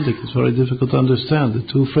verstandig, it's very difficult to understand. The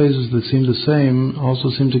two phrases that seem the same also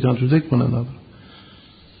seem to contradict one another.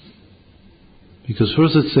 Because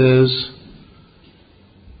first it says,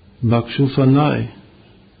 Bakshu Fanai,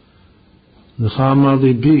 Lecha Amar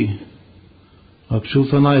Libi, Bakshu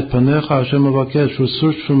Fanai, Et Panecha Hashem Avakesh, will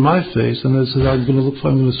search for my face, and then it says, I'm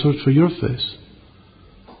going to search for your face.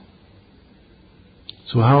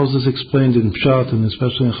 So how is this explained in Pshat and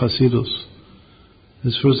especially in Chassidus?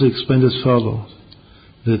 This verse is explained as follows: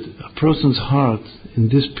 that a person's heart in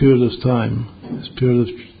this period of time, this period of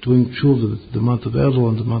doing tshuva, the month of Elul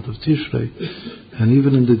and the month of Tishrei, and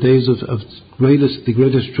even in the days of the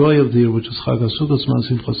greatest joy of the year, which is Chag HaSukkot, Man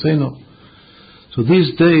Simchaseno. So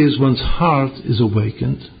these days, one's heart is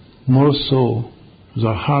awakened more so, as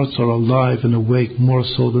our hearts are alive and awake more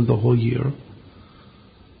so than the whole year.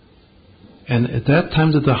 And at that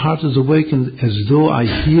time that the heart is awakened, as though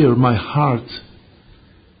I hear my heart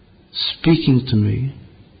speaking to me,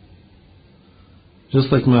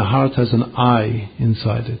 just like my heart has an eye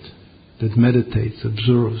inside it that meditates,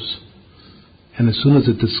 observes, and as soon as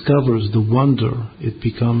it discovers the wonder, it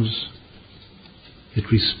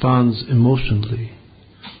responds emotionally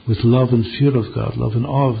with love and fear of God, love and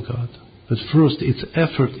awe of God. But first, its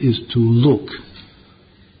effort is to look.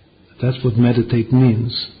 That's what meditate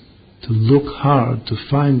means. To look hard, to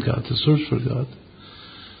find God, to search for God.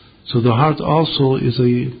 So the heart also is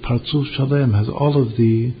a Parzuf Shalem, has all of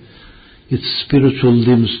its spiritual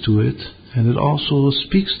limbs to it, and it also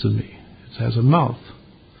speaks to me. It has a mouth.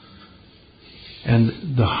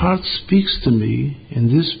 And the heart speaks to me in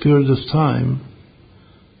this period of time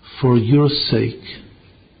for your sake.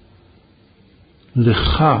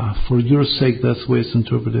 Lecha, for your sake, that's the way it's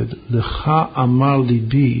interpreted. Lecha amar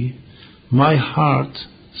libi, my heart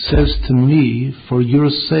says to me, for your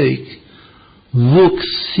sake, look,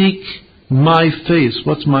 seek my face.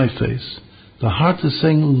 What's my face? The heart is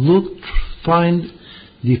saying, look, find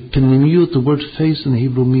the penimiyut. The word face in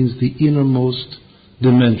Hebrew means the innermost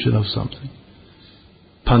dimension of something.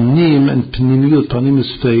 Panim and penimiyut. Panim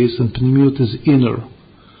is face and penimiyut is inner.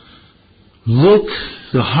 Look,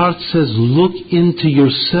 the heart says, look into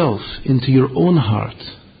yourself, into your own heart,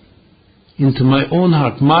 into my own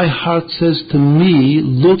heart. My heart says to me,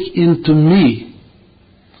 look into me.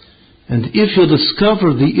 And if you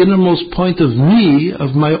discover the innermost point of me,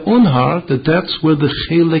 of my own heart, that's where the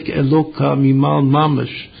Chelek Eloka Mimal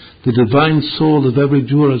Mamish, the divine soul of every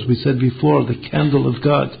Jew, as we said before, the candle of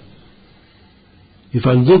God. If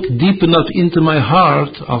I look deep enough into my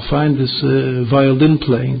heart, I'll find this violin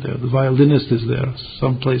playing there. The violinist is there,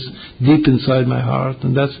 someplace deep inside my heart,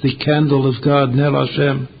 and that's the candle of God, Ner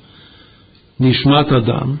Hashem, Nishmat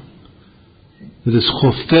Adam, that is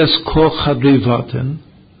Chofes Koch Hadrei Vaten.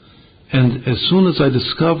 And as soon as I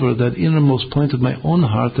discover that innermost point of my own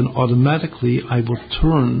heart, then automatically I will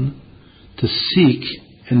turn to seek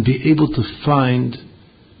and be able to find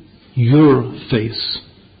your face.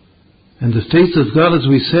 And the face of God, as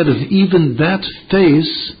we said, is even that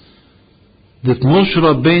face that Moshe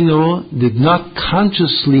Rabbeinu did not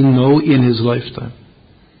consciously know in his lifetime,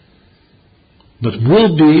 but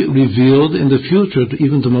will be revealed in the future,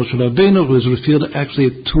 even to Moshe Rabbeinu. It was revealed actually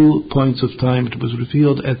at 2 points of time. It was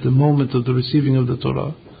revealed at the moment of the receiving of the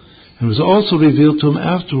Torah, and it was also revealed to him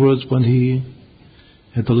afterwards when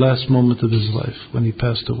at the last moment of his life, when he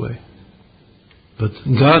passed away. But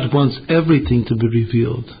God wants everything to be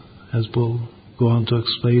revealed, as we'll go on to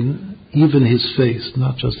explain, even his face,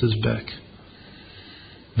 not just his back.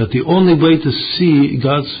 But the only way to see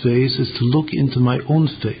God's face is to look into my own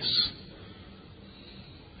face.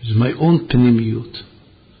 It is my own penimiyut.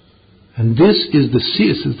 And this is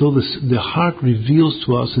it's as though the heart reveals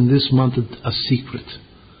to us in this month a secret.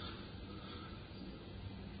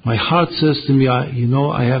 My heart says to me,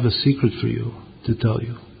 I have a secret for you to tell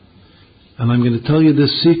you. And I'm going to tell you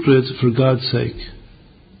this secret for God's sake.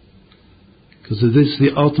 Because this is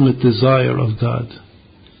the ultimate desire of God.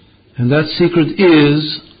 And that secret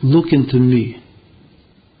is, look into me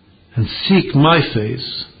and seek my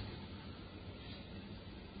face.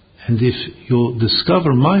 And if you'll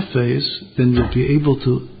discover my face, then you'll be able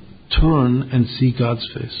to turn and see God's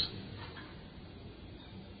face.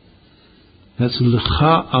 That's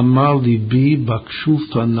Lecha Amar Libi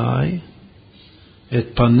Bakshu Fanai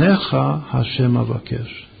Et Panecha Hashem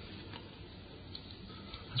Avakesh.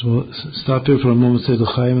 So we'll stop here for a moment, say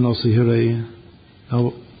L'chaim, and also hear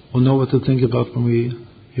now we'll know what to think about when we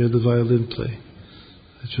hear the violin play.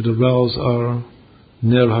 It should arouse our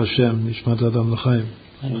Ner Hashem, Nishmat Adam L'chaim.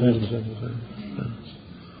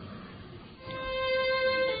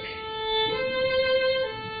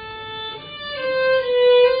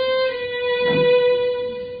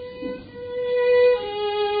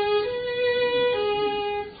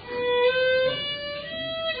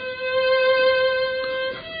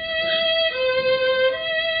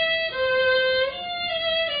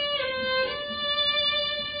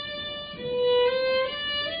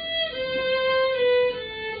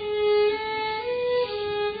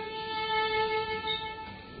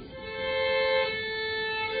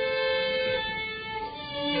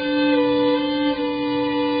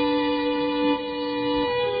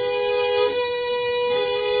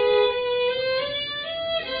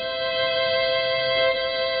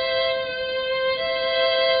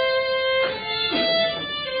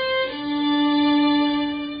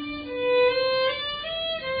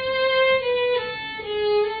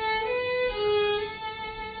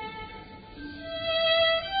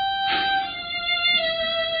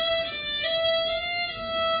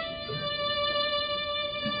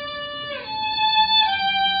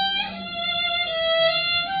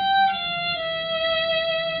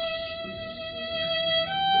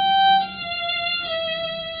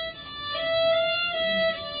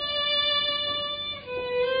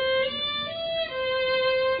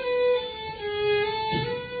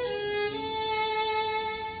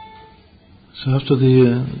 So after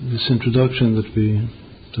this introduction that we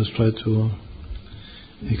just tried to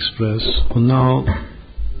express, we'll now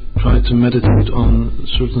try to meditate on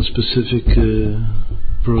certain specific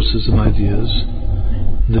verses and ideas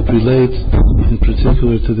that relate in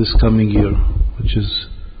particular to this coming year, which is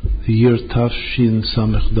the year Tafshin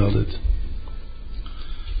Samech Dalet.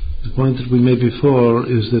 The point that we made before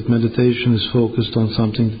is that meditation is focused on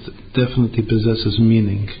something that definitely possesses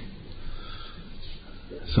meaning.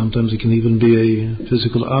 Sometimes it can even be a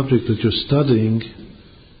physical object that you're studying,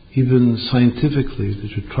 even scientifically, that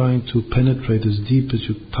you're trying to penetrate as deep as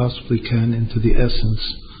you possibly can into the essence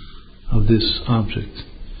of this object.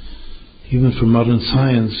 Even for modern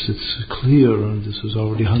science, it's clear, and this is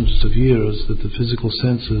already hundreds of years, that the physical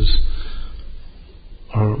senses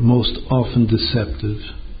are most often deceptive.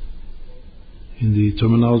 In the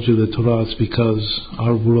terminology of the Torah, it's because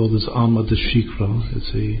our world is Alma de Shikra,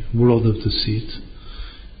 it's a world of deceit.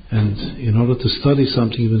 And in order to study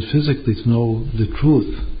something, even physically, to know the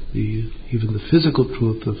truth, even the physical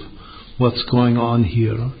truth of what's going on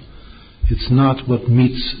here, it's not what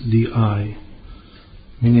meets the eye.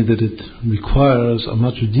 Meaning that it requires a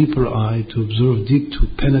much deeper eye to observe deep, to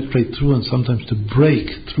penetrate through, and sometimes to break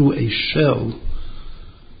through a shell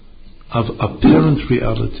of apparent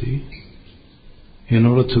reality in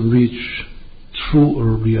order to reach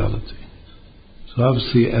truer reality. So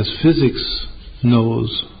obviously, as physics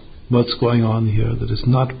knows what's going on here, that is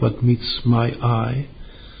not what meets my eye,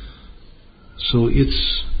 so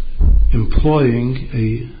it's employing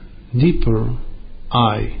a deeper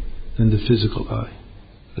eye than the physical eye.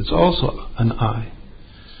 It's also an eye.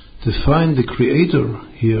 To find the Creator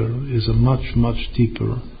here is a much, much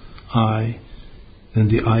deeper eye than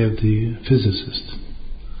the eye of the physicist.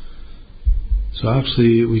 So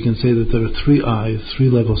actually we can say that there are three eyes, three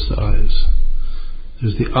levels to eyes.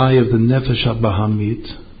 There's the eye of the Nefesh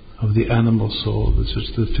HaBahamit, of the animal soul, that's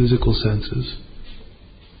just the physical senses,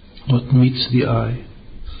 what meets the eye.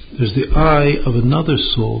 There's the eye of another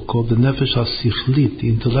soul called the Nefesh HaSichlit, the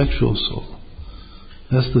intellectual soul.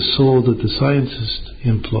 That's the soul that the scientist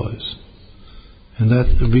employs. And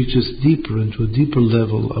that reaches deeper into a deeper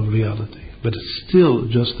level of reality. But it's still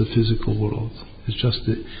just the physical world. It's just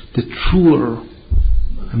the truer.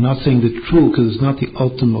 I'm not saying the true because it's not the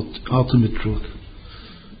ultimate truth.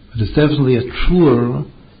 But it's definitely a truer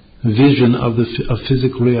vision of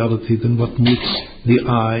physical reality than what meets the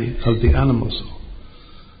eye of the animal soul.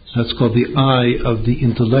 That's called the eye of the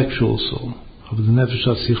intellectual soul, of the Nefesh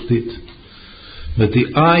HaSichlit. But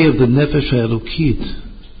the eye of the Nefesh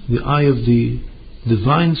HaElokit, the eye of the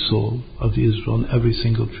divine soul of Israel, and every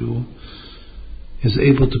single Jew, is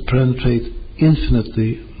able to penetrate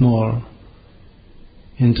infinitely more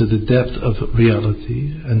into the depth of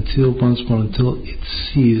reality until it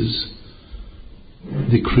sees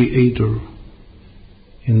the Creator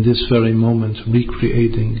in this very moment,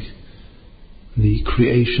 recreating the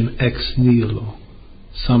creation ex nihilo,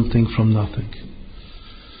 something from nothing.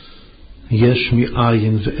 Yesh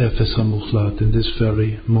mi'ayin ve'efes hamuchlat, in this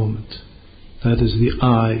very moment. That is the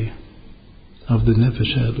eye of the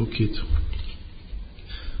Nefesh HaElokit.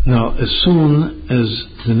 Now, as soon as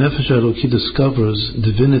the Nefesh HaElokit discovers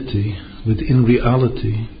divinity within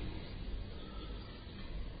reality,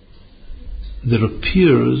 there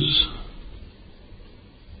appears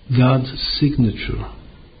God's signature.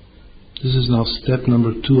 This is now step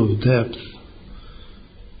number 2 of depth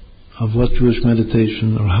of what Jewish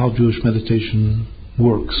meditation, or how Jewish meditation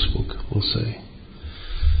works, we'll say.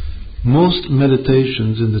 Most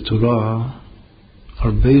meditations in the Torah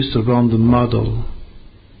are based around the model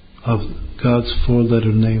of God's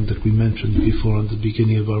 4-letter name that we mentioned before in the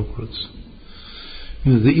beginning of our words.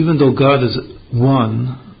 Even though God is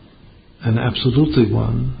one, and absolutely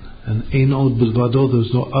one, and Ein Od Bilvado,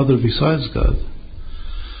 there's no other besides God,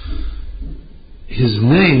 His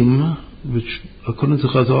name, which according to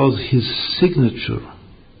Chazal is His signature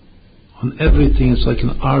on everything, it's like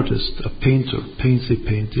an artist, a painter paints a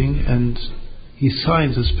painting and he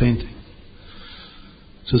signs his painting.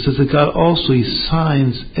 So it says that God also, He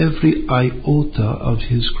signs every iota of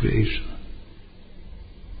His creation.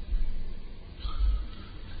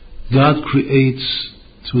 God creates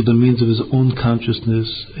through the means of His own consciousness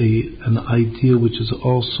an idea which is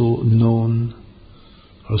also known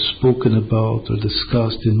or spoken about or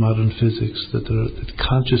discussed in modern physics, that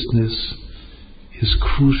consciousness is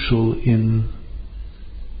crucial in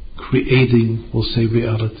creating, we'll say,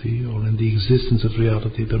 reality, or in the existence of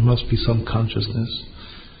reality. There must be some consciousness.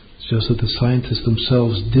 It's just that the scientists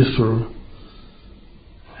themselves differ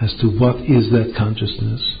as to what is that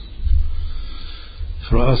consciousness.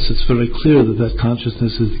 For us, it's very clear that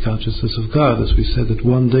consciousness is the consciousness of God. As we said, that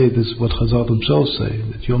one day, this is what Chazal themselves say,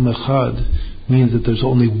 that Yom Echad means that there's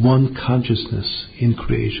only one consciousness in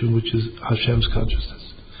creation, which is Hashem's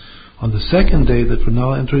consciousness. On the second day, that we're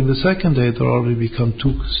now entering the second day, there already become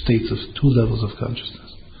two states, two levels of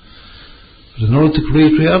consciousness. But in order to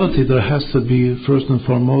create reality, there has to be, first and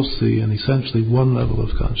foremostly, and essentially, one level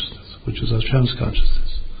of consciousness, which is Hashem's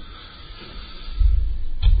consciousness.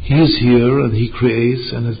 He is here and He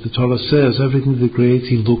creates, and as the Torah says, everything that He creates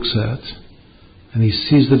He looks at, and He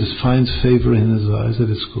sees that it finds favor in His eyes, that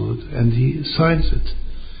it's good, and He signs it.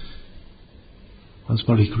 Once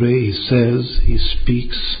more He creates, He says, He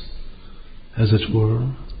speaks, as it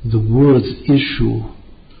were. The words issue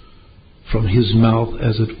from His mouth,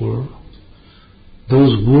 as it were.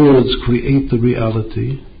 Those words create the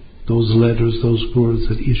reality, those letters, those words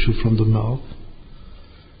that issue from the mouth.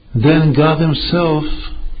 Then God Himself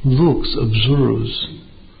looks, observes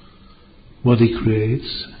what He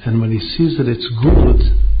creates, and when He sees that it's good,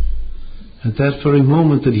 at that very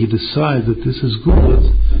moment that He decides that this is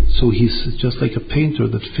good, so He's just like a painter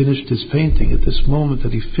that finished his painting. At this moment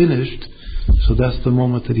that He finished, so that's the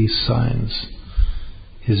moment that He signs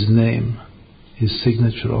His name, His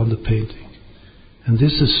signature on the painting. And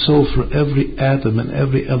this is so for every atom and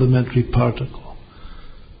every elementary particle.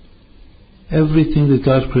 Everything that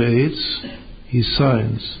God creates, He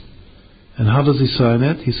signs. And how does He sign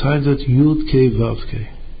it? He signs it Yud Kei Vav Kei.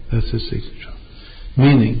 That's His signature.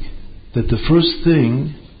 Meaning that the first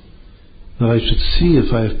thing that I should see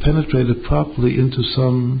if I have penetrated properly into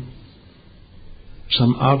some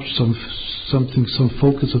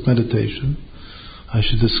focus of meditation, I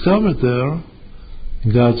should discover there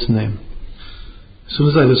God's name. As soon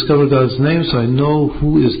as I discover God's name, so I know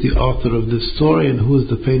who is the author of this story and who is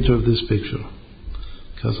the painter of this picture.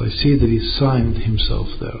 Because I see that He signed Himself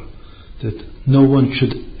there. That no one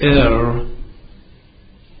should err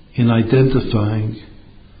in identifying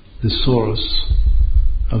the source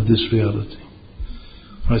of this reality.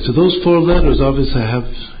 Right, so those four letters obviously have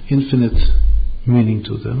infinite meaning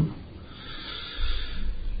to them.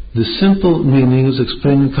 The simple meaning, as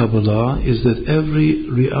explained in Kabbalah, is that every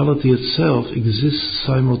reality itself exists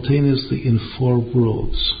simultaneously in four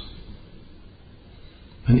worlds.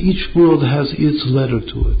 And each world has its letter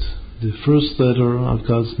to it. The first letter of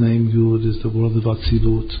God's name, Yud, is the world of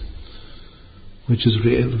Atzilut, which is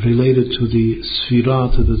related to the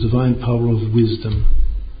Sphira, to the divine power of wisdom.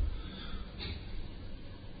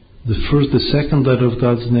 The second letter of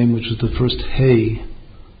God's name, which is the first Hey,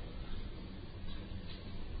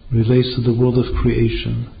 relates to the world of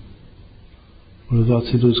creation. The world of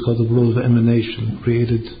Atzilut is called the world of emanation,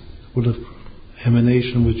 created world of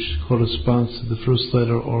emanation, which corresponds to the first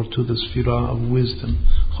letter or to the Sphira of wisdom,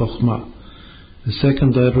 Chokhmah. The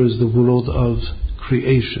second letter is the world of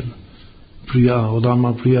creation, Priya,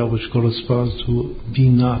 Olama Priya, which corresponds to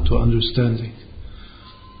Bina, to understanding.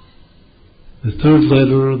 The third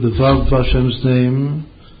letter, the Vav of Hashem's name,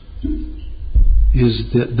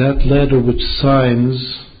 is that letter which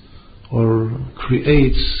signs or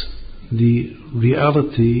creates the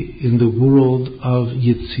reality in the world of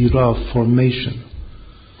Yetzirah, formation,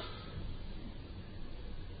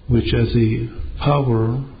 which as a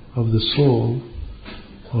power of the soul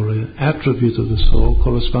or an attribute of the soul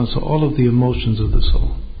corresponds to all of the emotions of the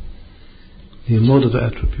soul. The emotive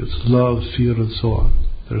attributes, love, fear, and so on.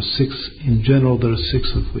 There are six, in general there are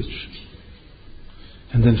six of which.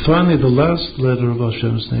 And then finally the last letter of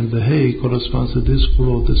Hashem's name, the Hey, corresponds to this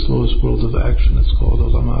world, this lowest world of action. It's called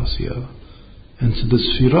Olam Asiyah. And to the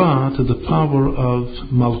Sphira, to the power of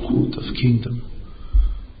Malchut, of kingdom,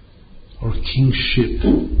 or kingship.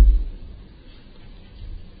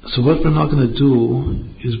 So what we're now going to do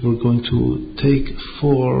is we're going to take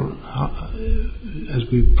four, as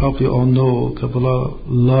we probably all know, Kabbalah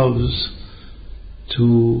loves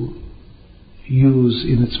to use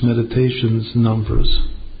in its meditations numbers.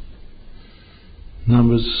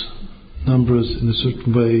 Numbers in a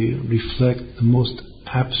certain way reflect the most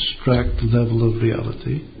abstract level of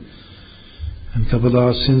reality. And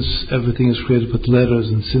Kabbalah, since everything is created with letters,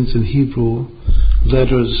 and since in Hebrew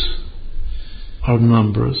letters are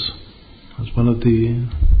numbers, as one of the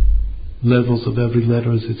levels of every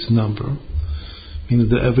letter is its number, meaning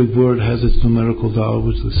that every word has its numerical value,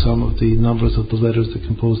 which is the sum of the numbers of the letters that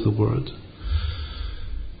compose the word.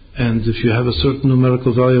 And if you have a certain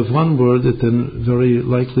numerical value of one word, it then very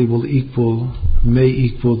likely may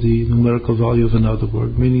equal the numerical value of another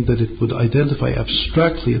word, meaning that it would identify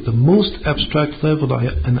abstractly, at the most abstract level,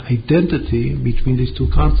 an identity between these two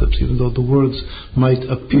concepts, even though the words might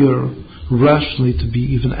appear rationally to be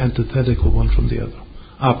even antithetical one from the other,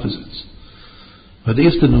 opposites. But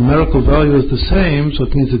if the numerical value is the same, so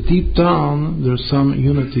it means that deep down there's some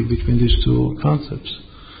unity between these two concepts.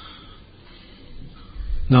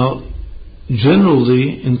 Now,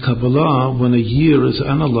 generally in Kabbalah, when a year is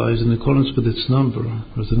analyzed in accordance with its number,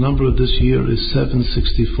 or the number of this year is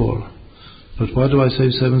 764. But why do I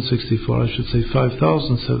say 764? I should say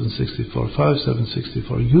 5,764,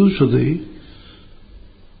 5,764. Usually,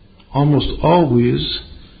 almost always,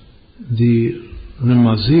 the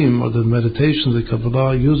Remazim, or the meditation the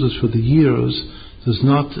Kabbalah uses for the years, does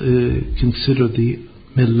not consider the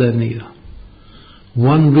millennia.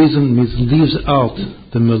 One reason leaves out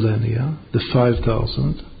the millennia, the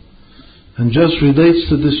 5,000, and just relates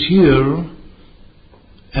to this year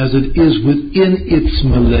as it is within its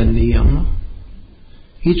millennium.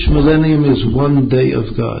 Each millennium is one day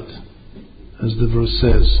of God, as the verse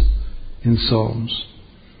says in Psalms,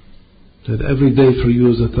 that every day for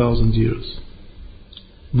you is 1,000 years.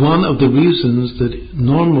 One of the reasons that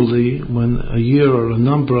normally when a year or a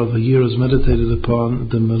number of a year is meditated upon,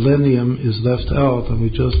 the millennium is left out, and we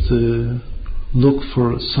just look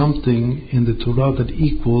for something in the Torah that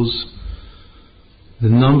equals the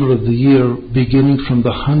number of the year beginning from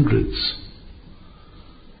the hundreds.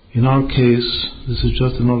 In our case, this is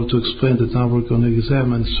just in order to explain that now we're going to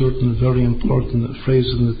examine certain very important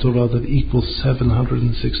phrases in the Torah that equals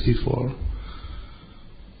 764.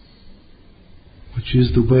 Which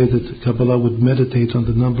is the way that Kabbalah would meditate on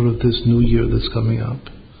the number of this new year that's coming up.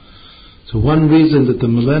 So one reason that the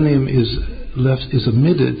millennium is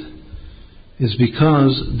omitted is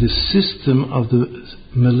because the system of the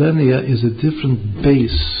millennia is a different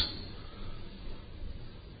base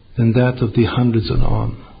than that of the hundreds and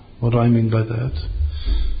on. What do I mean by that?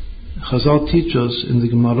 Chazal teach us in the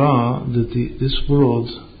Gemara that this world,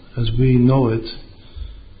 as we know it,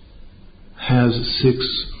 has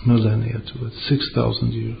 6 millennia to it,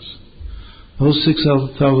 6,000 years. Those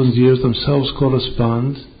 6,000 years themselves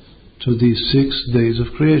correspond to the 6 days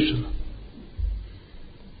of creation.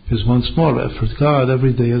 Because once more, for God,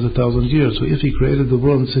 every day is 1,000 years. So if He created the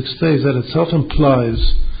world in 6 days, that itself implies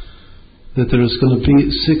that there is going to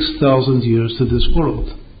be 6,000 years to this world.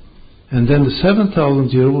 And then the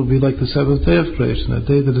 7,000th year will be like the 7th day of creation, a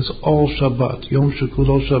day that is all Shabbat, Yom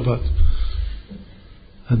Shekulo Shabbat.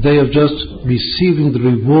 A day of just receiving the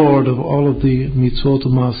reward of all of the mitzvot,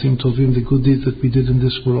 ma'asim tovim, the good deeds that we did in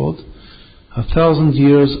this world. 1,000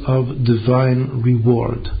 years of divine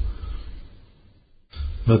reward.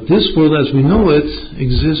 But this world as we know it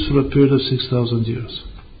exists for a period of 6,000 years.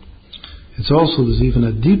 It's also, there's even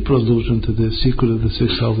a deeper allusion to the secret of the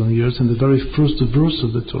 6,000 years in the very first verse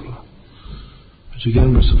of the Torah. Which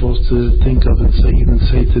again we're supposed to think of and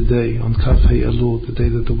say today, on Kaf Hei Elul, the day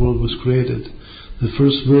that the world was created. The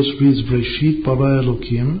first verse reads, Breshit bara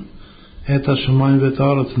Elokim et hashamayim vet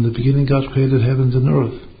haaretz. In the beginning God created heavens and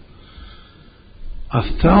earth.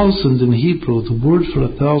 1,000 in Hebrew, the word for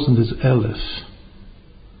 1,000 is Elef.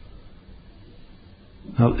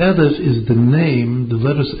 Now Elef is the name, the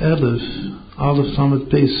letters Elef, Aleph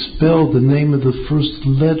Lamed Beis, spell the name of the first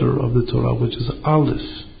letter of the Torah, which is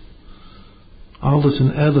Aleph. Aleph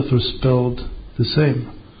and Elef are spelled the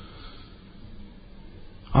same.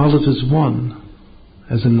 Aleph is 1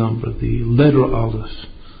 as a number, the letter Aleph.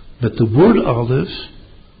 But the word Aleph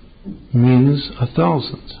means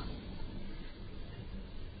 1,000.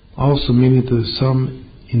 Also meaning there's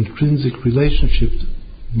some intrinsic relationship,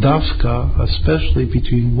 dafka, especially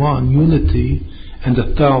between one, unity, and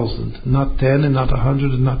 1,000. Not 10 and not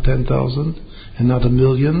 100 and not 10,000 and not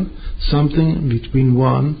 1,000,000. Something between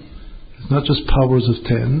one. It's not just powers of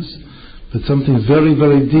tens, but something very,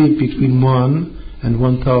 very deep between 1 and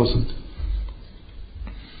 1,000.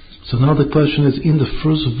 So now the question is, in the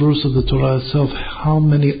first verse of the Torah itself, how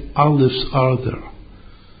many Alephs are there?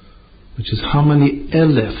 Which is, how many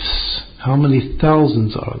Elefs, how many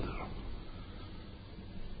thousands are there?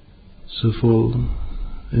 So if we'll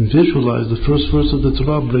visualize the first verse of the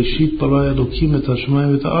Torah, Breshit bara Elokim et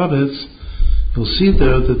hashamayim vet haaretz, you'll see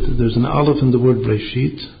there that there's an Aleph in the word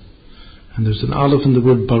Breshit, and there's an Aleph in the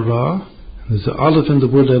word bara, and there's an Aleph in the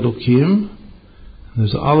word Elokim, and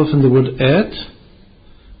there's an Aleph in the word et,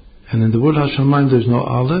 and in the word Hashamayim there's no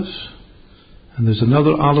Aleph, and there's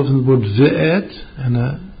another Aleph in the word ve'et, and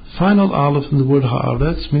a final Aleph in the word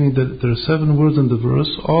haaretz, meaning that there are 7 words in the verse,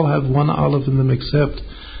 all have one Aleph in them except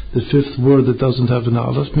the 5th word that doesn't have an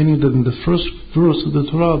Aleph, meaning that in the first verse of the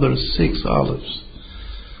Torah there are 6 Alephs.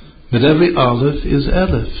 But every Aleph is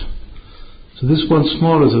Elef. So this once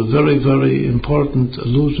more is a very, very important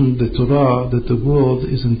allusion to the Torah, that the world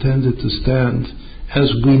is intended to stand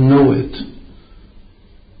as we know it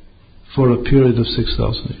for a period of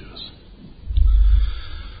 6,000 years.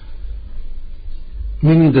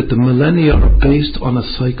 meaning that the millennia are based on a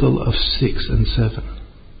cycle of 6 and 7.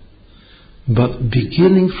 But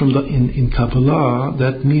beginning from in Kabbalah,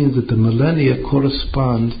 that means that the millennia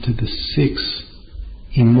correspond to the 6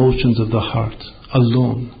 emotions of the heart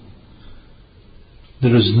alone.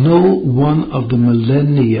 There is no one of the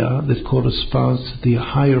millennia that corresponds to the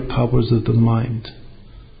higher powers of the mind.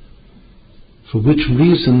 For which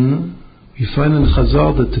reason, we find in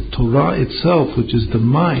Chazal that the Torah itself, which is the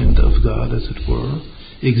mind of God, as it were,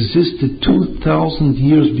 existed 2,000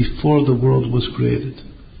 years before the world was created.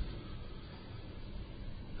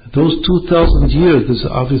 Those 2,000 years is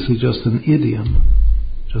obviously just an idiom,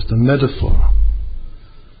 just a metaphor.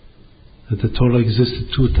 That the Torah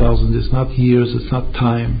existed 2,000 is not years, it's not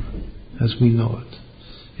time as we know it.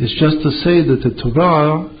 It's just to say that the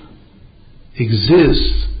Torah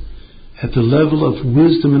exists at the level of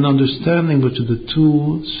wisdom and understanding, which are the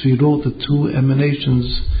two sfirot, the two emanations,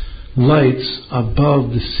 lights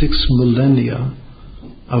above the 6 millennia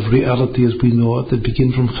of reality as we know it, that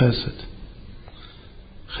begin from Chesed.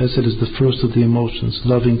 Chesed is the first of the emotions,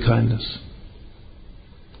 loving kindness.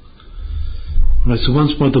 Right, so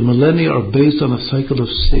once more, the millennia are based on a cycle of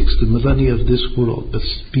 6, the millennia of this world. But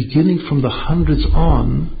beginning from the hundreds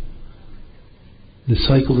on, the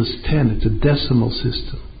cycle is 10. It's a decimal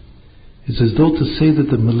system. It's as though to say that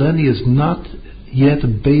the millennia is not yet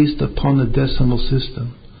based upon a decimal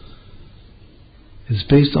system. It's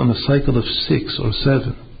based on a cycle of 6 or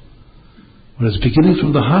 7. Whereas beginning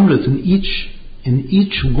from the hundreds, in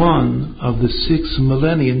each one of the 6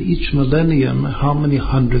 millennia, in each millennium, how many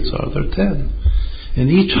hundreds are there? 10. In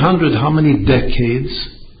each 100, how many decades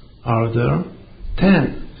are there?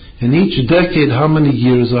 10. In each decade, how many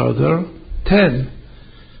years are there? 10.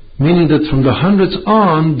 Meaning that from the hundreds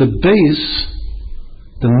on, the base,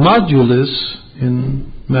 the modulus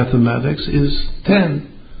in mathematics is 10.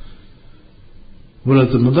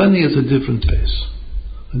 Whereas the millennia is a different base.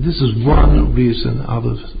 And this is one reason out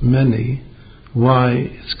of many why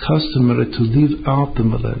it's customary to leave out the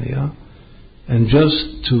millennia and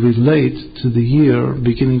just to relate to the year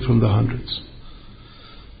beginning from the hundreds.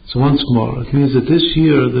 So once more, it means that this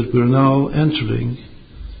year that we're now entering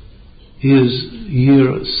is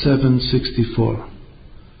year 764.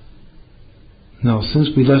 Now, since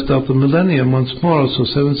we left out the millennium once more, so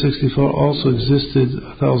 764 also existed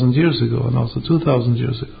 1,000 years ago and also 2,000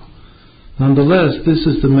 years ago. Nonetheless, this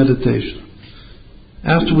is the meditation.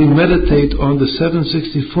 After we meditate on the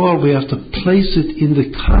 764, we have to place it in the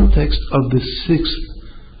context of the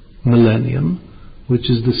 6th millennium, which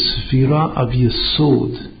is the Sefirah of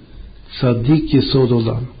Yesod, Tzaddik Yesod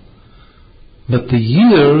Olam. But the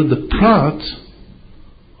year, the Prat,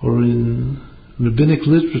 or in rabbinic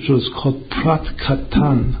literature, is called Prat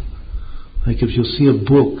Katan. Like if you see a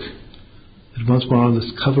book, it once more on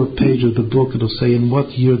this cover page of the book, it'll say in what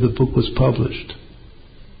year the book was published.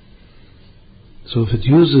 So if it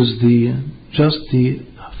uses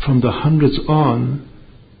from the hundreds on,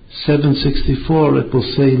 764, it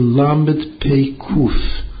will say Lamed Pei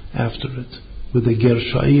Kuf after it, with a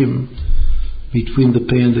Gershaim between the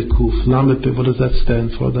Pei and the Kuf. Lamed Pei, what does that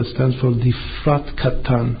stand for? That stands for the Prat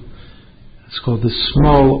Katan. It's called the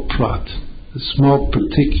small Prat, the small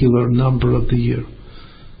particular number of the year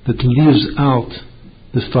that leaves out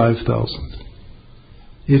the 5,000.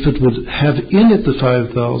 If it would have in it the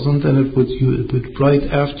 5,000, then it would write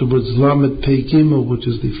afterwards Lamed Pei Gimel, which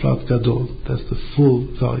is the Prat Gadol. That's the full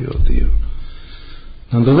value of the year.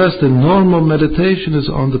 Nonetheless, the normal meditation is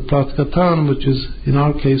on the Prat Katan, which is, in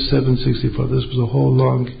our case, 764. This was a whole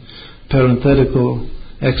long parenthetical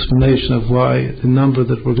explanation of why the number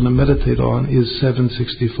that we're going to meditate on is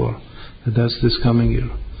 764. And that's this coming year.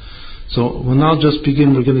 So we'll now just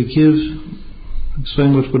begin. We're going to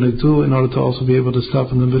explain what we're going to do in order to also be able to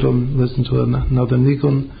stop in the middle and listen to another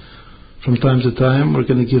Nikon from time to time. We're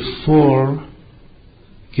going to give 4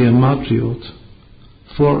 Gematriot,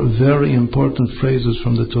 4 very important phrases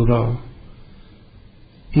from the Torah,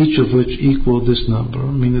 each of which equal this number,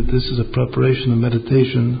 meaning that this is a preparation and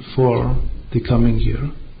meditation for the coming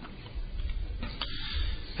year.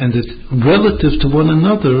 And that relative to one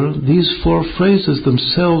another, these 4 phrases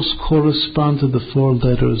themselves correspond to the 4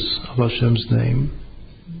 letters of Hashem's name.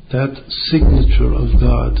 That signature of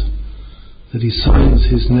God, that He signs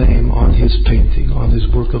His name on His painting, on His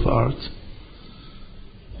work of art.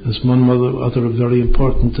 There's one other very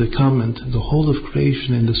important comment. The whole of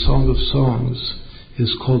creation in the Song of Songs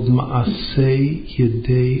is called Ma'aseh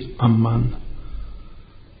Yedei Aman.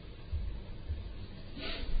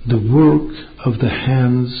 The work of the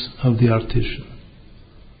hands of the artisan,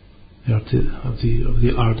 of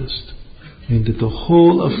the artist. meaning that the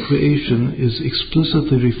whole of creation is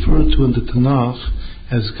explicitly referred to in the Tanakh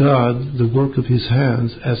as God, the work of His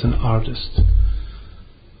hands, as an artist.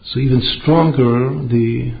 So even stronger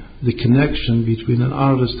the connection between an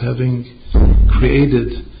artist having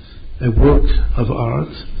created a work of art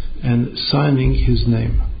and signing his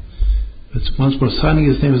name. But once more, signing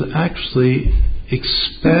his name is actually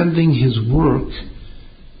expanding his work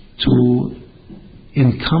to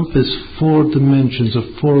encompass 4 dimensions or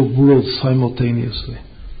 4 worlds simultaneously.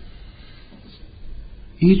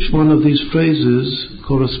 Each one of these phrases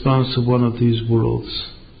corresponds to one of these worlds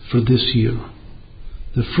for this year.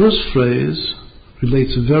 The first phrase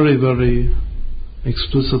relates very, very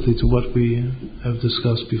explicitly to what we have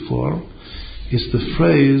discussed before. It's the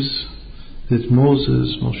phrase that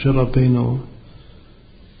Moshe Rabbeinu,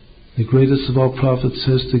 the greatest of all prophets,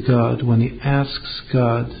 says to God when he asks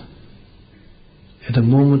God at a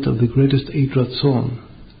moment of the greatest Eid Ratzon.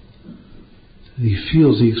 He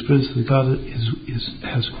experiences that God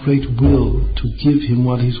has great will to give him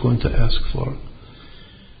what he's going to ask for.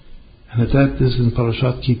 And that is in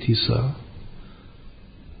Parashat Ki Tisa,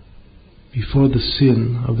 before the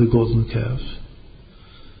sin of the golden calf.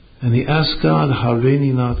 And he asked God,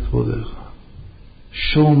 Hareini na et kvodecha,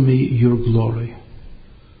 show me your glory,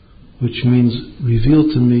 which means reveal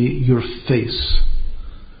to me your face.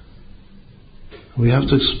 We have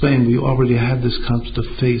to explain, we already had this concept of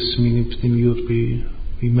face, meaning pnimiyut,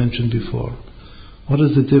 we mentioned before. What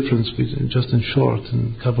is the difference, just in short,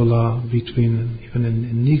 in Kabbalah, between, even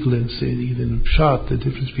in Nigla, even in Pshat, the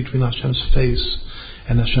difference between Hashem's face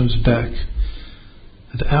and Hashem's back?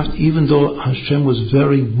 That even though Hashem was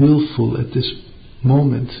very willful at this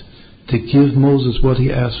moment to give Moses what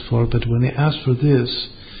he asked for, but when he asked for this,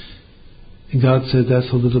 God said,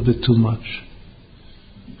 that's a little bit too much.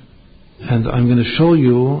 And I'm going to show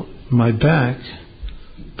you my back,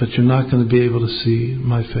 but you're not going to be able to see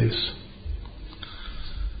my face.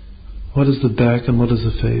 What is the back and what is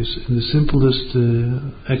the face? In the simplest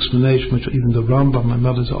explanation, which even the Rambam, my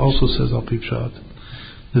mother, also says Al Pi Pshat,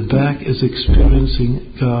 the back is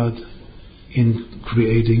experiencing God in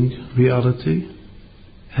creating reality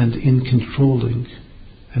and in controlling,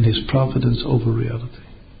 and His providence over reality.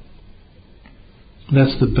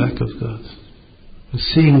 That's the back of God.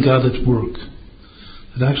 Seeing God at work.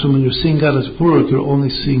 That actually when you're seeing God at work, you're only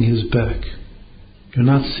seeing His back. You're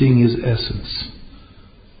not seeing His essence.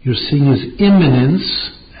 You're seeing His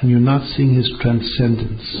immanence, and you're not seeing His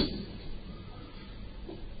transcendence.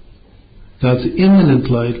 God's immanent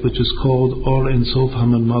light, which is called Or Ein Sof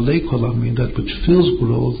HaMalei Kol Amin, that which fills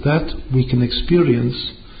worlds, that we can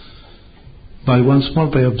experience by once more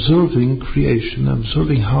by observing creation,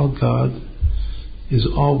 observing how God is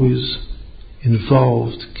always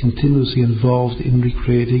involved, continuously involved in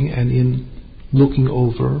recreating and in looking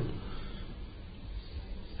over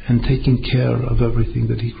and taking care of everything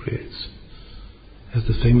that He creates. As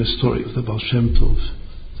the famous story of the Baal Shem Tov,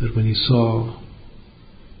 that when he saw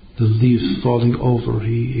the leaf falling over,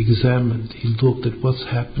 he examined, he looked at what's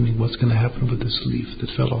happening, what's going to happen with this leaf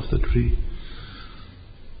that fell off the tree,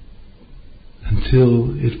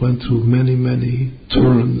 until it went through many, many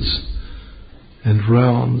turns and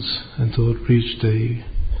rounds until it reached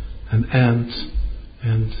an ant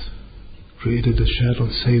and created a shadow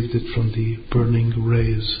and saved it from the burning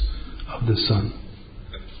rays of the sun.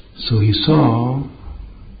 So he saw,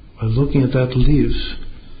 by looking at that leaf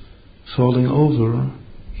falling over,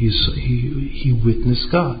 he witnessed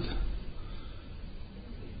God.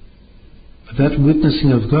 But that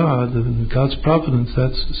witnessing of God, and God's providence,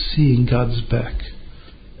 that's seeing God's back.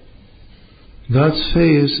 God's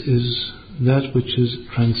face is that which is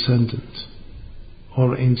transcendent,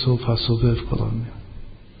 or Ein Sof HaSovev Kol Amin.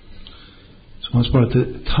 So once more, at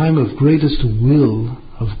the time of greatest will,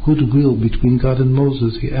 of goodwill between God and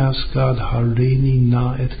Moses, he asked God, Hareini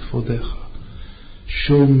na et kvodecha,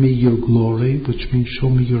 show me your glory, which means show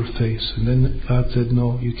me your face. And then God said,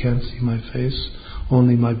 no, you can't see my face,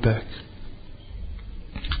 only my back.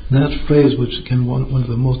 That phrase, which again one of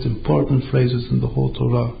the most important phrases in the whole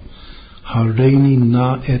Torah, Hareini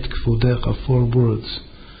na et kvodecha, 4 words,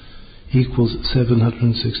 equals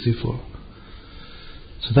 764.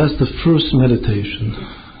 So that's the first meditation.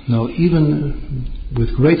 Now, even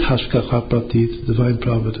with great hashgacha pratit, divine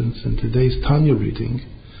providence, in today's Tanya reading,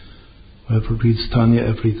 whoever reads Tanya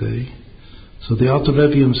every day, so the Alter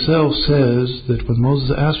Rebbe himself says that when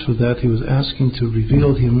Moses asked for that, he was asking to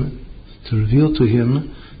reveal to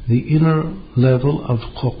him the inner level of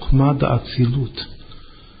Chokhmah Da'atzilut,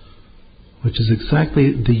 which is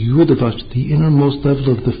exactly the Yud of Hashem, the innermost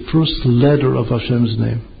level of the first letter of Hashem's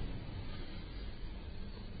name.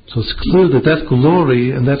 So it's clear that that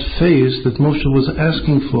glory and that phase that Moshe was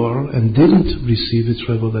asking for and didn't receive its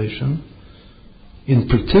revelation, in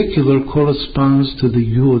particular corresponds to the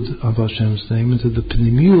Yud of Hashem's name and to the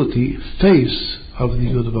Pnimiuti face of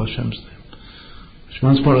the Yud of Hashem's name. Which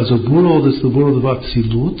once more, as a world, is the world of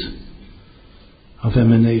Atzilut, of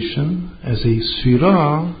emanation, as a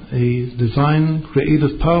Sphira, a divine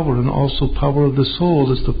creative power, and also power of the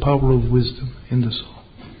soul is the power of wisdom in the soul.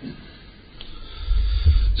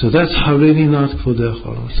 So that's Hareini Na'at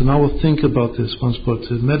Kvodecha. So now we'll think about this once more.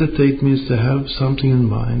 To meditate means to have something in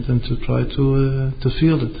mind and to try to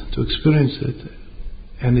feel it, to experience it.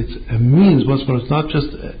 And it's a means, once more, it's not just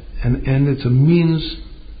an end, it's a means.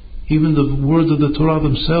 Even the words of the Torah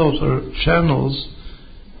themselves are channels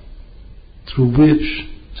through which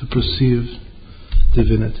to perceive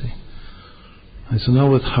divinity. And so now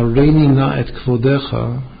with Hareini Na'at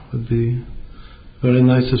Kvodecha would be very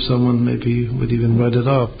nice if someone maybe would even write it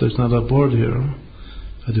up. There's not a board here,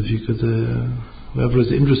 but if you could, whoever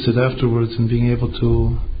is interested afterwards in being able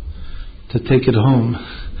to take it home,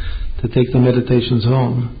 to take the meditations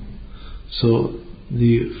home. So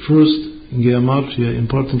the first gematria,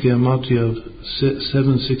 important gematria of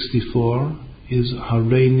 764 is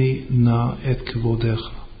Hareini Na'at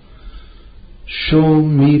Kvodecha. Show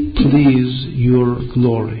me, please, your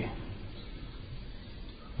glory.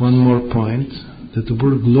 One more point, that the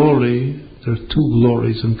word glory, there are two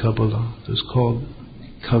glories in Kabbalah. There's called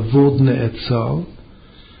Kavod Ne'etzal,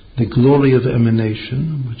 the glory of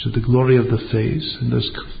emanation, which is the glory of the face, and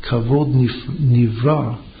there's Kavod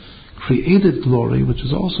Nivra, created glory, which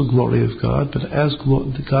is also glory of God, but as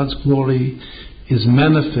God's glory is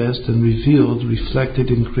manifest and revealed, reflected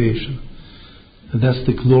in creation. And that's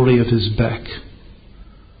the glory of His back.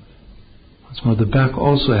 That's why the back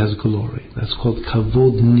also has glory. That's called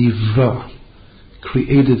Kavod Nivra,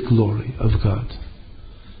 created glory of God.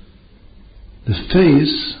 The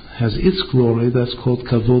face has its glory, that's called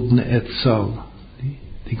Kavod Ne'etzal,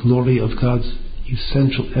 the glory of God's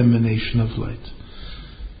essential emanation of light,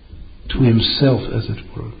 to Himself, as it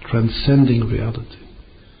were, transcending reality.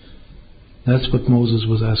 That's what Moses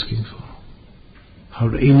was asking for.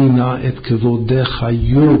 Hareini Na'at Kvodecha,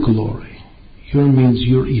 your glory. Your means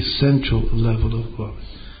your essential level of glory.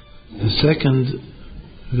 The second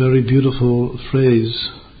very beautiful phrase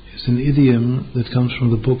is an idiom that comes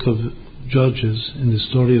from the book of Judges in the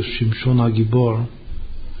story of Shimshon HaGibor.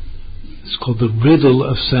 It's called the riddle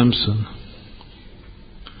of Samson.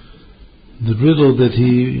 The riddle that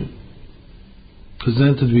he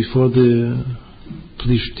presented before the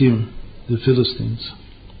Plishtim, the Philistines.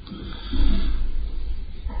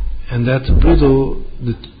 And that riddle,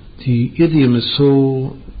 the idiom is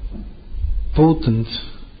so potent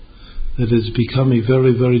that it's become a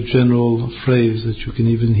very, very general phrase that you can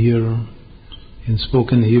even hear in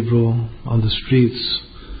spoken Hebrew on the streets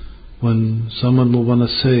when someone will want to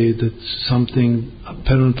say that something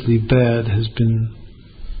apparently bad has been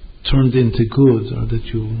turned into good, or that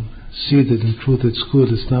you see that in truth it's good,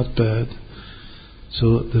 it's not bad.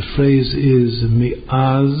 So the phrase is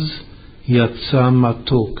Me'az Yatsa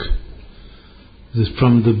Matok. This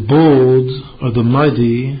from the bold or the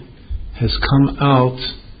mighty has come out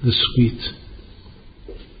the sweet.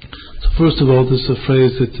 So first of all, this is a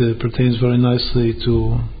phrase that pertains very nicely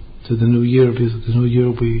to the new year, because the new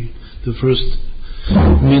year the first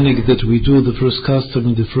minig that we do, the first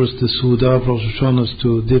custom, the first Suda of Rosh Hashanah is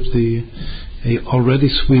to dip a already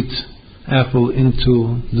sweet apple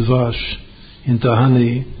into dvash, into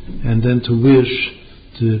honey, and then to wish,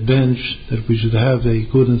 to bench that we should have a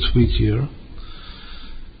good and sweet year.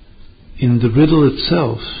 In the riddle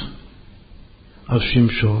itself of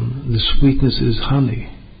Shimshon, the sweetness is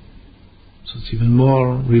honey. So it's even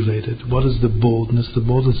more related. What is the boldness? The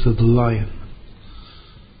boldness of the lion.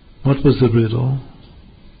 What was the riddle?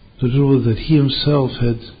 The riddle was that he himself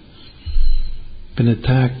had been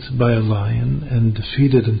attacked by a lion and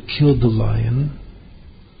defeated and killed the lion.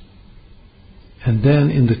 And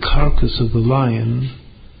then in the carcass of the lion,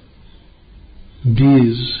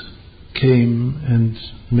 bees came and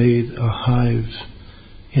made a hive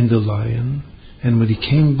in the lion. And when he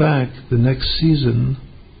came back the next season,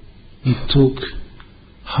 he took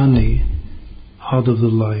honey out of the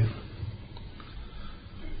lion.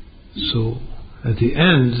 So at the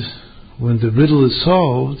end, when the riddle is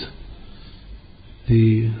solved,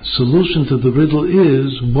 the solution to the riddle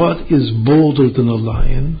is, what is bolder than a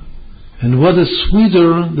lion and what is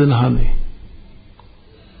sweeter than honey?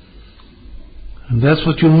 And that's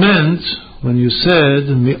what you meant when you said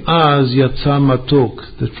Me'az Yatsa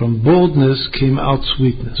Matok, that from boldness came out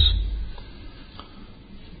sweetness.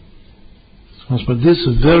 But this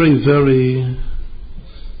very, very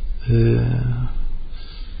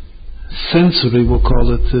sensory, we'll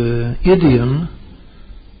call it, idiom,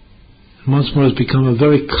 once more has become a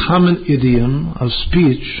very common idiom of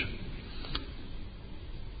speech,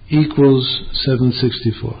 equals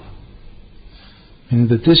 764. Meaning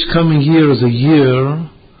that this coming year is a year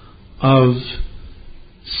of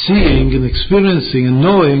seeing and experiencing and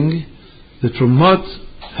knowing that from what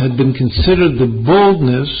had been considered the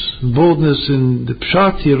boldness in the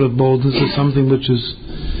pshat here of boldness is something which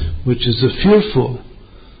is a fearful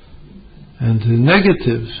and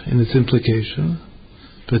negative in its implication,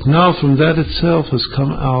 but now from that itself has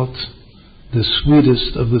come out the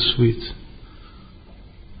sweetest of the sweet,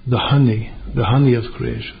 the honey of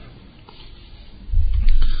creation.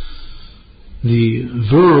 The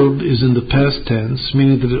verb is in the past tense,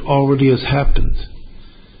 meaning that it already has happened,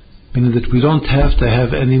 meaning that we don't have to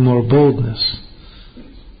have any more boldness.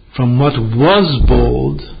 From what was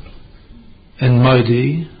bold and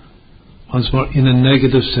mighty, once more in a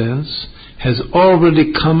negative sense, has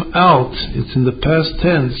already come out. It's in the past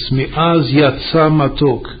tense. Mi'az yatsa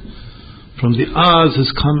matuk. From the az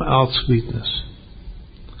has come out sweetness.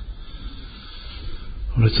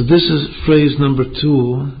 Alright, so this is phrase number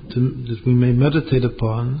 2 that we may meditate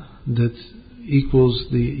upon, that equals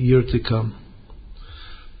the year to come.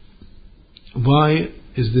 Why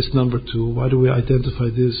is this number 2? Why do we identify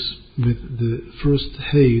this with the first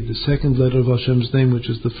Hey, the second letter of Hashem's name, which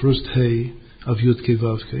is the first Hey of Yud Kei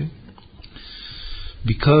Vav Kei?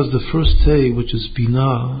 Because the first Hey, which is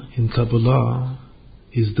Binah in Kabbalah,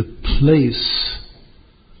 is the place,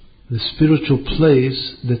 the spiritual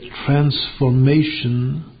place that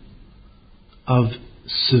transformation of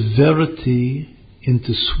severity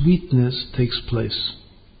into sweetness takes place.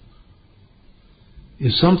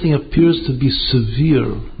 If something appears to be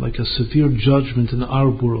severe, like a severe judgment in our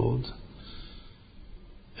world,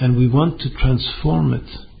 and we want to transform it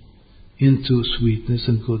into sweetness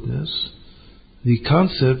and goodness, the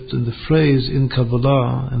concept and the phrase in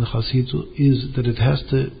Kabbalah and Chassidut is that it has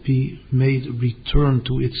to be made return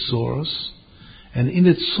to its source, and in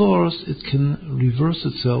its source it can reverse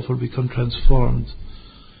itself or become transformed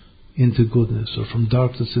into goodness, or from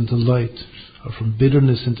darkness into light, or from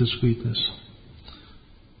bitterness into sweetness.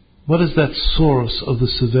 What is that source of the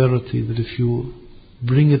severity that if you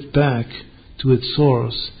bring it back to its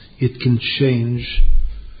source, it can change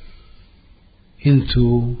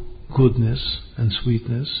into goodness and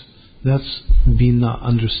sweetness? That's Bina,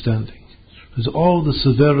 understanding. Because all the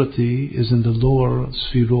severity is in the lower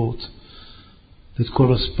sfirot that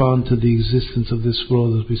correspond to the existence of this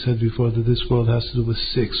world, as we said before, that this world has to do with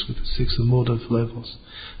the 6 emotive levels.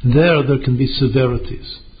 There can be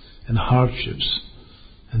severities and hardships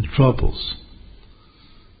and troubles.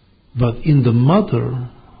 But in the mother,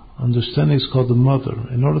 understanding is called the mother.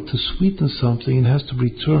 In order to sweeten something, it has to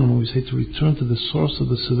return. When we say to return to the source of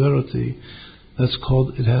the severity, that's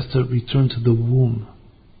called, it has to return to the womb.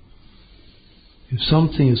 If some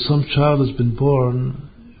child has been born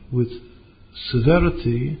with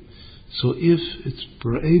severity, so if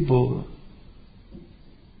we're able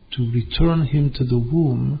to return him to the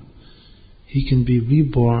womb, he can be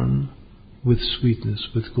reborn with sweetness,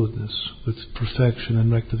 with goodness, with perfection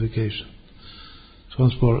and rectification. So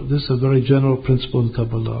once more, this is a very general principle in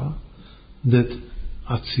Kabbalah, that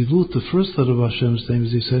Atzilut, the first letter of Hashem's name,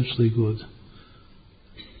 is essentially good.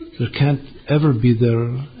 There can't ever be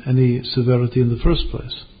there any severity in the first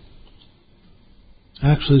place.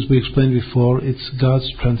 Actually, as we explained before, it's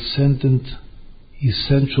God's transcendent,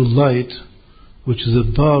 essential light, which is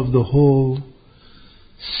above the whole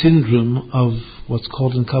syndrome of what's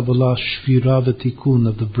called in Kabbalah Shvira v'Tikun,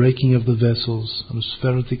 of the breaking of the vessels. And the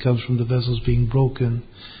severity comes from the vessels being broken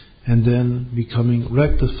and then becoming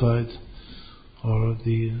rectified, or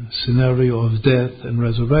the scenario of death and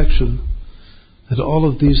resurrection. That all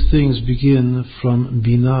of these things begin from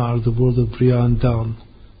Binar, the world of Briah, and down,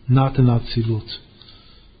 not in Atzilut,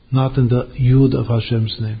 not in the Yud of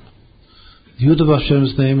Hashem's name. The Yud of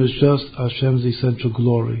Hashem's name is just Hashem's essential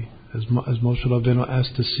glory, as Moshe Rabbeinu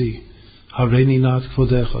asked to see. Hareini nat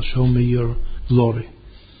kvodecha, show me your glory.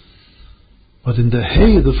 But in the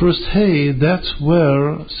Hey, the first Hey, that's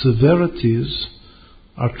where severities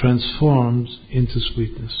are transformed into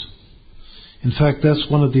sweetness. In fact, that's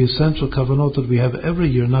one of the essential kavanot that we have every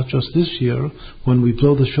year, not just this year, when we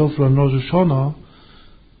blow the shofar on Rosh Hashanah,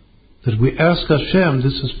 that we ask Hashem,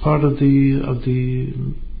 this is part of the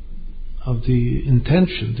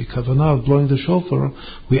intention, the kavanah of blowing the shofar,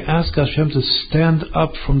 we ask Hashem to stand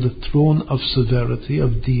up from the throne of severity,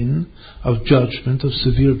 of din, of judgment, of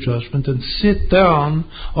severe judgment, and sit down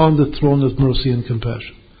on the throne of mercy and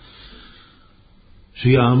compassion.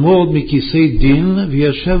 שיעמוד מכיסא דין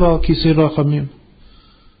וישב על כיסא רחמים.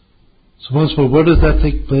 So once more, where does that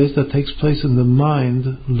take place? That takes place in the mind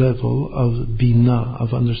level of Bina,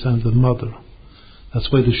 of understanding the mother. That's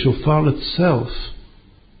why the shofar itself,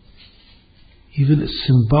 even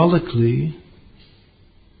symbolically,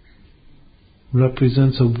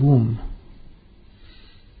 represents a womb.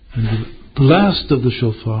 And the blast of the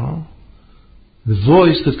shofar, the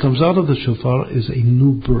voice that comes out of the shofar, is a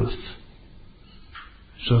new birth.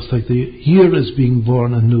 Just like the year is being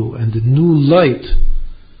born anew, and the new light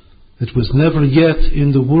that was never yet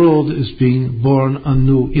in the world is being born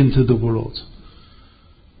anew into the world.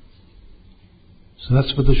 So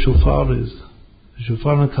that's what the shofar is. The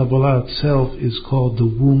shofar in Kabbalah itself is called the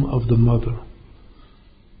womb of the mother.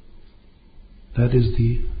 That is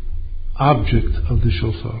the object of the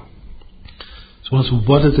shofar. So once,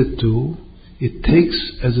 what does it do? It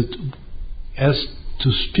takes as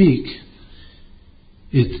to speak,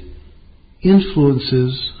 it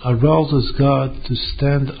influences, arouses God to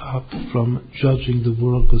stand up from judging the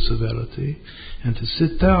world with severity, and to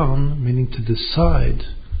sit down, meaning to decide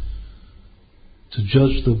to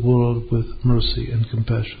judge the world with mercy and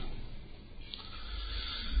compassion.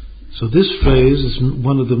 So this phrase is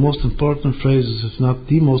one of the most important phrases, if not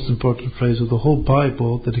the most important phrase of the whole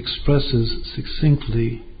Bible, that expresses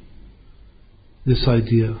succinctly this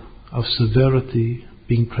idea of severity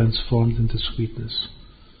being transformed into sweetness.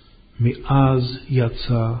 Me'az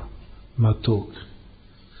yatsa matok.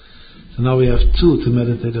 So now we have two to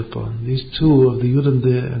meditate upon. These two of the Yud and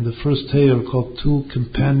the first Hey are called two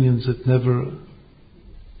companions that never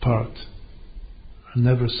part, are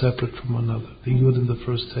never separate from one another. The Yud and the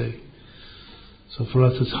first Hey. So for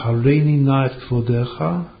us it's Hareini na'et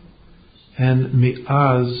kvodecha and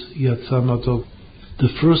Me'az yatsa matok. The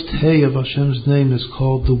first Hey of Hashem's name is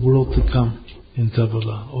called the world to come in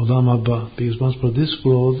Kabbalah, Olam Haba, because once for this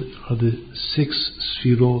world are the 6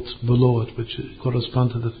 Sfirot below it, which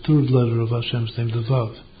correspond to the third letter of Hashem's name, the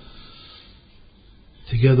Vav,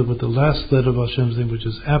 together with the last letter of Hashem's name, which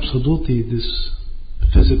is absolutely this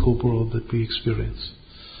physical world that we experience.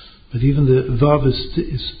 But even the Vav is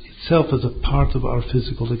itself as a part of our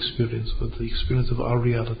physical experience, of the experience of our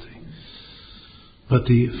reality. But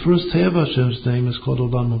the first Hey of Hashem's name is called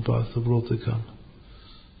Olam Haba, the world to come.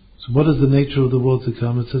 So what is the nature of the world to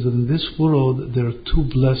come? It says that in this world there are two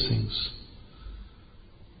blessings.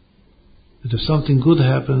 That if something good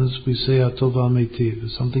happens, we say Atov Ha'Meitiv.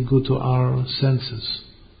 If something good to our senses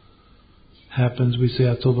happens, we say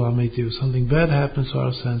Atov Ha'Meitiv. If something bad happens to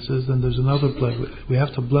our senses, then there's another blessing. We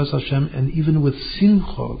have to bless Hashem, and even with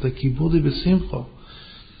Simcha, the Kibudi B'Simcha,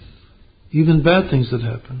 even bad things that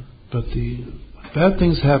happen. But the bad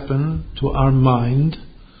things happen to our mind.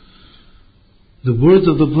 The words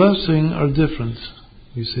of the blessing are different.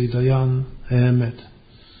 We say Dayan Emet.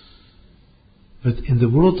 But in the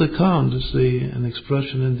world to come, to say an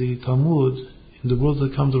expression in the Talmud, in the world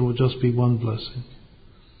to come there will just be one blessing.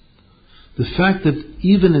 The fact that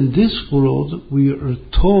even in this world we are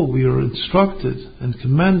told, we are instructed and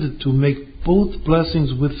commanded to make both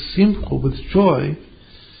blessings with simcha, with joy,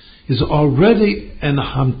 is already an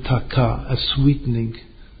hamtaka, a sweetening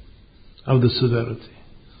of the severity.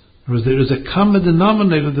 Whereas there is a common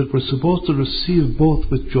denominator that we're supposed to receive both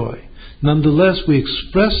with joy. Nonetheless, we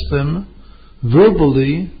express them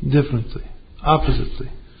verbally differently,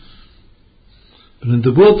 oppositely. But in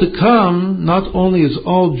the world to come, not only is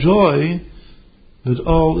all joy, but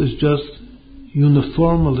all is just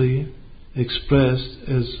uniformly expressed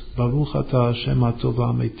as Baruch Atah Hashem Hatov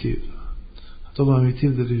Ha'Meitiv. Hatov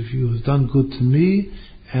Ha'Meitiv, that if you have done good to me,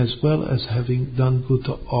 as well as having done good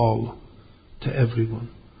to all, to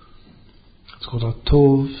everyone. It's called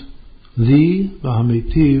Atov Li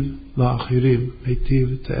V'Ha'Meitiv La'achirim,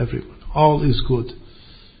 Meitiv to everyone. All is good.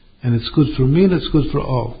 And it's good for me and it's good for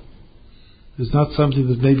all. It's not something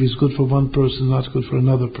that maybe is good for one person, not good for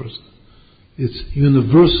another person. It's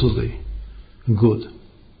universally good.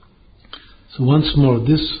 So once more,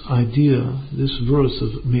 this idea, this verse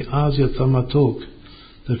of Me'az Yatsa Matok,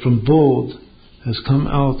 that from bold has come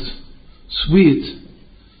out sweet,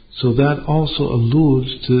 so that also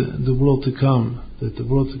alludes to the world to come, that the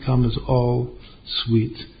world to come is all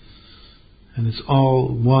sweet. And it's all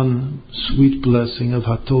one sweet blessing of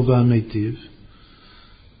Hatov Ha'Meitiv.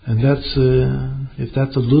 And that's, if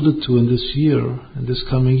that's alluded to in this year, in this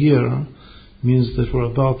coming year, means that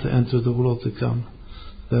we're about to enter the world to come.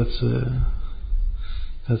 That's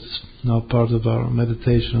now part of our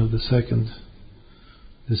meditation of the second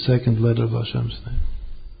letter of Hashem's name.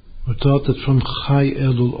 We're taught that from Chai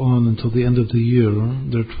Elul on until the end of the year,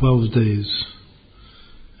 there are 12 days.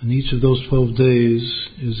 And each of those 12 days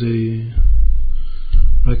is a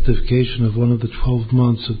rectification of one of the 12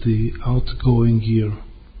 months of the outgoing year.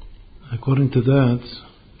 According to that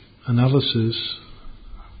analysis,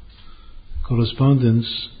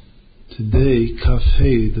 correspondence, today, Kaf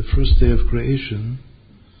Hey, the first day of creation,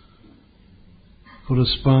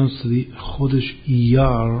 corresponds to the Chodesh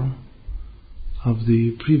Iyar of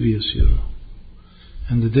the previous year.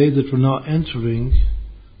 And the day that we're now entering,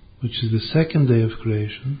 which is the second day of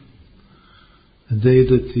creation, the day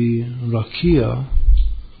that the Rakia,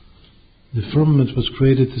 the firmament, was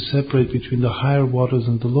created to separate between the higher waters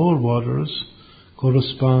and the lower waters,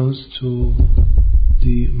 corresponds to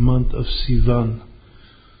the month of Sivan.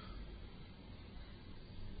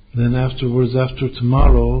 Then afterwards, after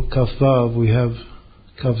tomorrow, Kaf Vav, we have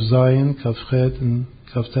Kaf Zayin, Kaf Chet, and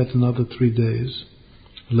Kaf Tet, another 3 days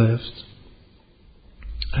left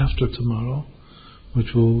after tomorrow,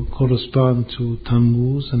 which will correspond to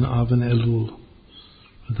Tammuz and Av and Elul.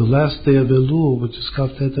 The last day of Elul, which is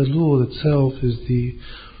Kaf Tet Elul itself, is the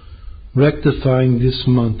rectifying this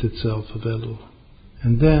month itself of Elul.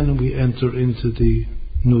 And then we enter into the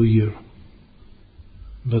new year.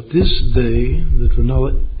 But this day that we're now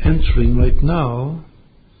entering right now,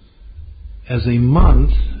 as a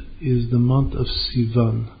month, is the month of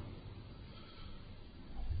Sivan,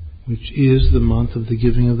 which is the month of the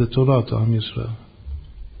giving of the Torah to Am Yisrael.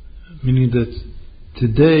 Meaning that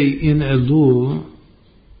today in Elul,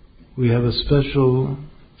 we have a special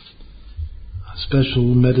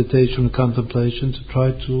meditation and contemplation to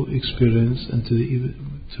try to experience and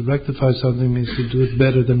to rectify something means to do it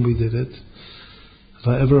better than we did it.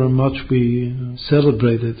 However much we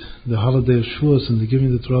celebrated the holiday of Shavuos and the giving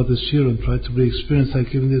of the Torah this year and tried to re-experience that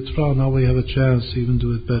giving the Torah, now we have a chance to even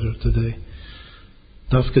do it better today.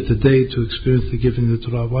 Dafka today to experience the giving of the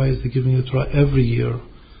Torah. Why is the giving of the Torah every year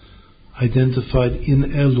identified in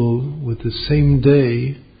Elul with the same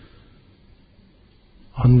day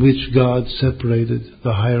on which God separated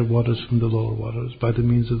the higher waters from the lower waters by the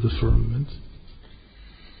means of the firmament?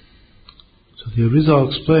 So the Arizal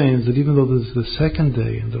explains that even though this is the second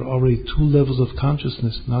day and there are already 2 levels of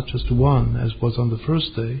consciousness, not just one as was on the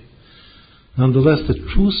first day, nonetheless the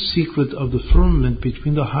true secret of the firmament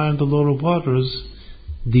between the higher and the lower waters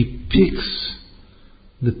depicts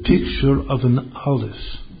the picture of an Aleph.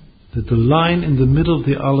 That the line in the middle of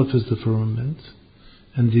the Aleph is the firmament,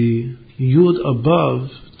 and the Yud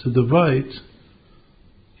above to the right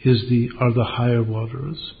are the higher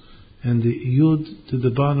waters, and the Yud to the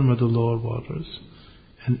bottom are the lower waters.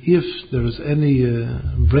 And if there is any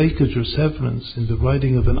breakage or severance in the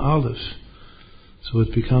writing of an Aleph, so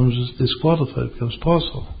it becomes disqualified, it becomes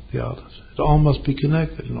possible, the Aleph. It all must be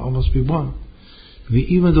connected, it all must be one.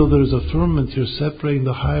 Even though there is a firmament here separating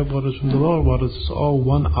the higher waters from the lower waters, it's all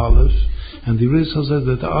one Aleph. And the Rizal says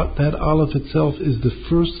that that Aleph itself is the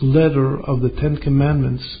first letter of the 10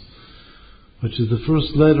 Commandments, which is the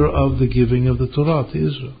first letter of the giving of the Torah to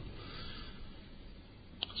Israel.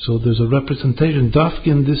 So there's a representation, Dafka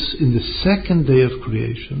in the second day of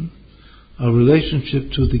creation, a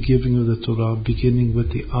relationship to the giving of the Torah, beginning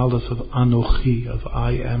with the Aleph of Anochi, of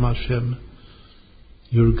I am Hashem,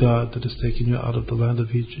 your God that has taken you out of the land of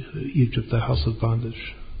Egypt, the house of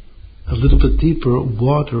bondage. A little bit deeper,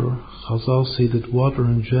 water, Chazal say that water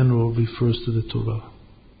in general refers to the Torah.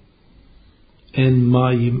 En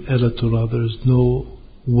mayim ela Torah, there is no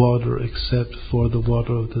water except for the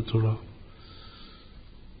water of the Torah.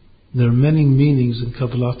 There are many meanings in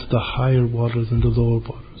Kabbalah to the higher waters and the lower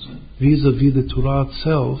waters. Vis-a-vis the Torah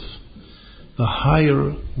itself, the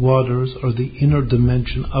higher waters are the inner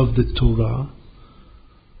dimension of the Torah.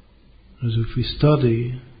 As if we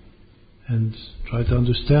study and try to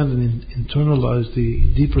understand and internalize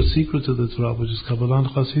the deeper secrets of the Torah, which is Kabbalah and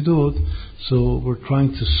Chassidut, so we're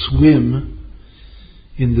trying to swim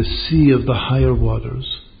in the sea of the higher waters.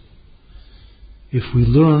 If we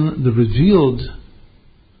learn the revealed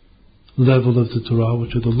level of the Torah,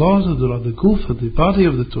 which are the laws of the Torah, the gufa, the body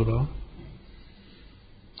of the Torah,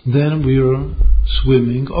 then we are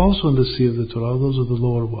swimming also in the sea of the Torah. Those are the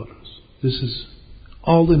lower waters. This is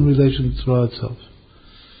all in relation to the Torah itself.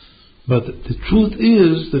 But the truth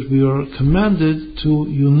is that we are commanded to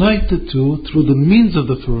unite the two through the means of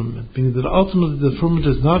the firmament, meaning that ultimately the firmament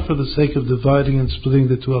is not for the sake of dividing and splitting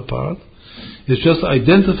the two apart. It's just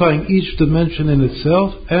identifying each dimension in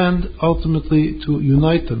itself and ultimately to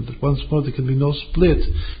unite them. That once more there can be no split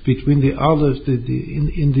between the Aleph,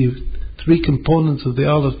 in the 3 components of the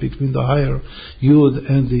Aleph, between the higher Yud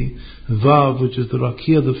and the Vav, which is the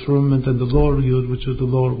Rakia, the firmament, and the lower Yud, which are the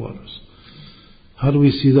lower waters. How do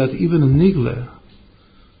we see that? Even in Nigle,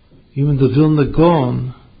 even the Vilna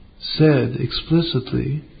Gaon said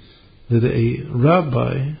explicitly that a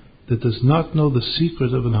rabbi that does not know the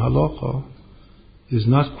secret of an halacha is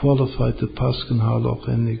not qualified to paskin halacha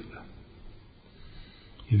and nigla.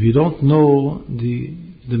 If you don't know the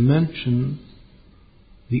dimension,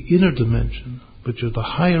 the inner dimension, which are the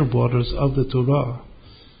higher waters of the Torah,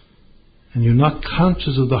 and you're not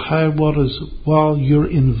conscious of the higher waters while you're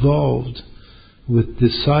involved with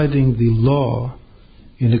deciding the law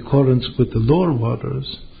in accordance with the lower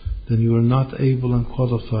waters, then you are not able and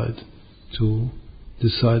qualified to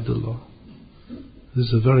decide the law. This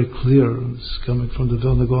is a very clear, this is coming from the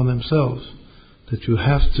Vilna Gaon himself, that you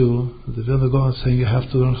have to, the Vilna Gaon is saying you have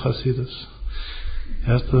to learn Chassidus.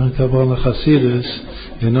 You have to learn Kabbalah and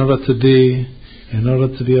Chassidus in order to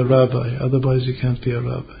be a rabbi. Otherwise you can't be a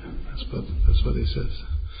rabbi. That's what he says.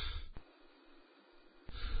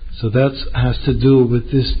 So that has to do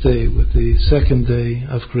with this day, with the second day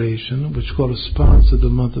of creation, which corresponds to the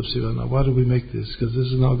month of Sivan. Now, why do we make this? Because this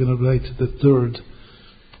is now going to relate to the third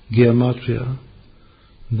gematria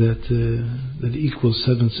that equals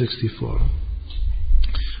 764.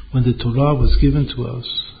 When the Torah was given to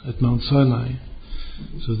us at Mount Sinai,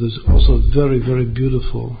 so there's also a very, very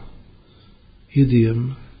beautiful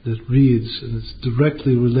idiom that reads, and it's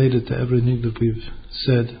directly related to everything that we've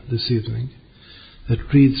said this evening, that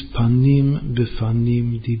reads, Panim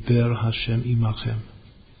befanim diber Hashem imachem.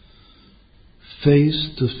 Face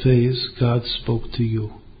to face, God spoke to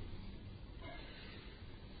you.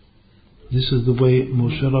 This is the way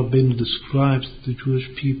Moshe Rabbeinu describes to the Jewish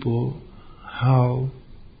people how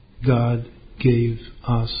God gave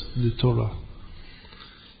us the Torah.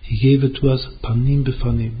 He gave it to us panim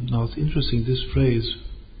befanim. Now it's interesting, this phrase,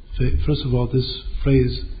 first of all, this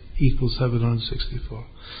phrase equals 764.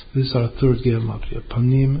 This is our third gematria.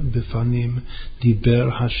 Panim befanim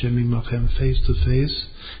diber Hashem imachem. Face to face,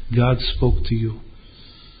 God spoke to you.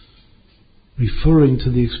 Referring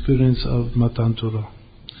to the experience of Matan Torah.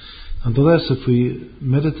 Nonetheless, if we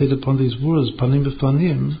meditate upon these words, panim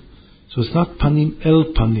befanim, so it's not panim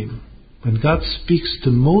el panim. When God speaks to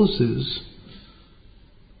Moses,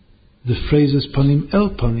 the phrase is panim el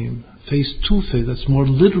panim, face to face. That's more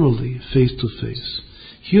literally face to face.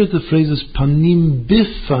 Here the phrase is panim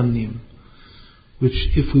bifanim, which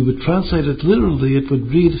if we would translate it literally, it would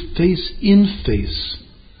read face in face,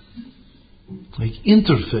 like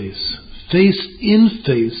interface. Face in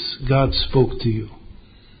face, God spoke to you.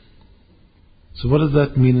 So what does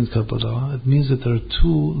that mean in Kabbalah? It means that there are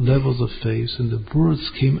two levels of face, and the words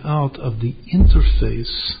came out of the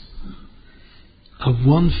interface of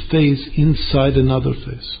one face inside another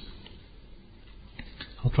face.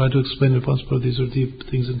 I'll try to explain it once, but these are deep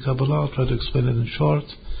things in Kabbalah. I'll try to explain it in short.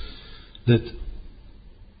 That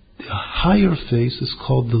the higher face is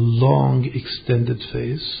called the long extended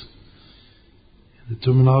face. In the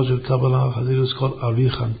terminology of Kabbalah, Chazal is called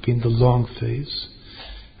Arich Anpin, the long face.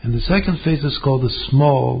 And the second face is called the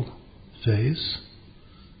small face,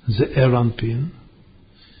 Ze'er Anpin.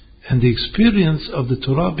 And the experience of the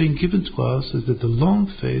Torah being given to us is that the long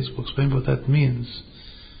face, we'll explain what that means,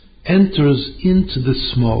 enters into the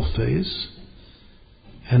small face,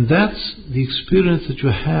 and that's the experience that you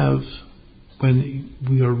have when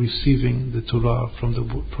we are receiving the Torah from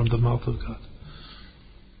the mouth of God.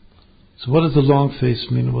 So what does the long face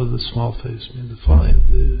mean? What does the small face mean?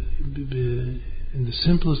 In the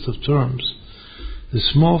simplest of terms, the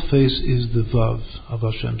small face is the Vav of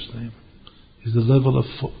Hashem's name, is the level of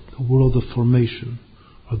the world of formation,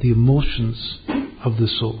 or the emotions of the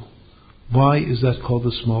soul. Why is that called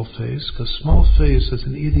the small face? Because small face, as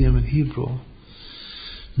an idiom in Hebrew,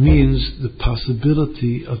 means the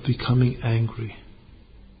possibility of becoming angry.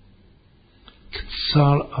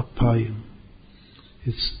 Ktsar apayim.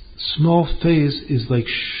 Its small face is like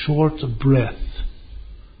short breath.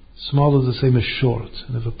 Small is the same as short.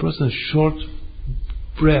 And if a person is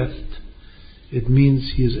short-breathed, it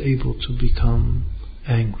means he is able to become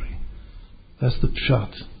angry. That's the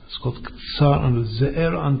pshat. It's called ktsar and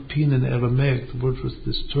ze'er anpin in Aramaic. The word for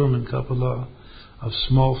this term in Kabbalah of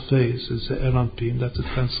small face is ze'er anpin. That's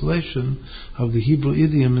a translation of the Hebrew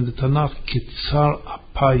idiom in the Tanakh, ktsar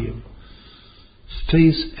apayim.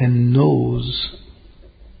 Face and nose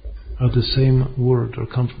are the same word, or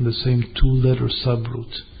come from the same two-letter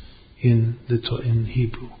subroot in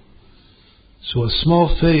Hebrew. So a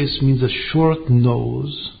small face means a short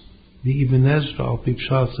nose. The Ibn Ezra al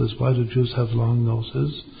Pipshat says, why do Jews have long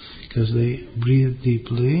noses? Because they breathe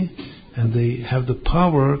deeply and they have the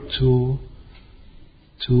power to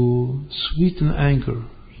sweeten anger,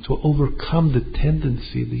 to overcome the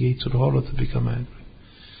tendency, the Yetzer Hara, to become angry.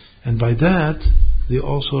 And by that, they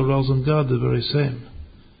also arouse in God the very same.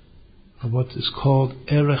 What is called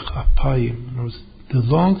Erech Apayim. In other words, the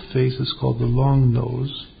long face is called the long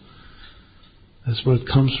nose, That's where it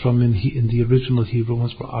comes from in the original Hebrew.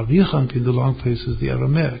 Once more, Arich in the long face is the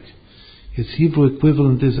Aramaic. Its Hebrew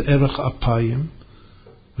equivalent is Erech Apayim,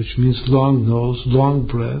 which means long nose, long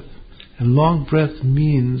breath. And long breath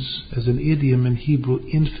means, as an idiom in Hebrew,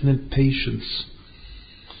 infinite patience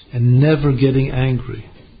and never getting angry.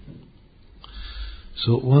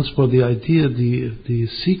 So once more, the idea, the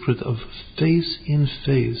secret of face in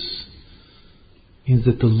face means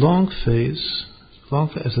that the long face,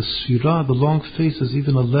 as a sphira, the long face is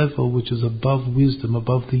even a level which is above wisdom,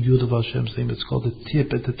 above the Yud of Hashem's name. It's called the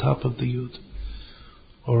tip at the top of the Yud.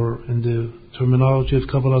 Or in the terminology of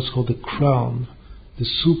Kabbalah, it's called the crown, the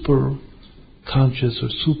super conscious or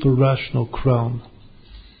super rational crown.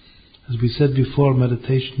 As we said before,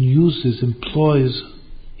 meditation employs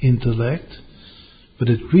intellect, but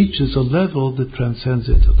it reaches a level that transcends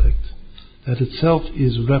intellect. That itself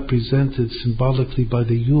is represented symbolically by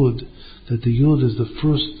the Yud, that the Yud is the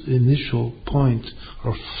first initial point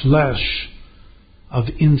or flash of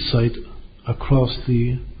insight across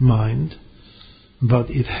the mind, but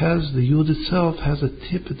the Yud itself has a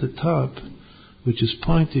tip at the top which is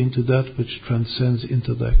pointing to that which transcends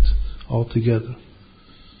intellect altogether.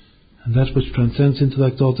 And that which transcends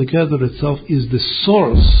intellect altogether itself is the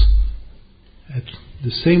source. At the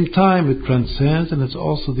same time it transcends, and it's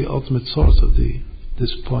also the ultimate source of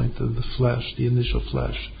this point of the flash, the initial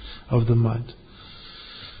flash of the mind.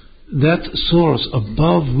 That source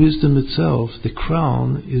above wisdom itself, the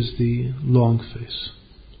crown, is the long face.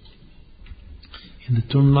 In the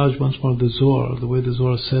terminology once more of the Zohar, the way the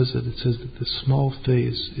Zohar says it says that the small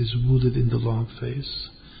face is rooted in the long face.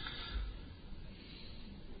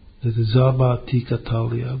 That the Zaba Tika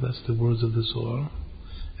Talia, that's the words of the Zohar.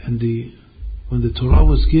 And when the Torah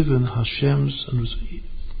was given,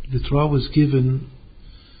 the Torah was given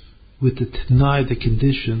with the T'nai, the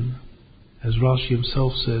condition, as Rashi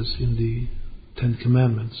himself says in the Ten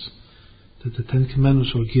Commandments, that the Ten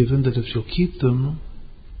Commandments were given, that if you'll keep them,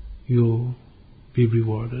 you'll be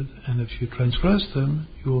rewarded, and if you transgress them,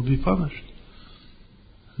 you will be punished.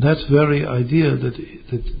 That very idea that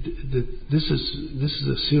this is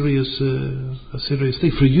a serious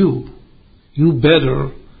thing for you. You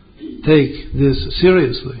better take this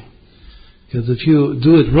seriously, because if you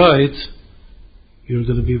do it right, you're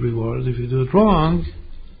going to be rewarded. If you do it wrong,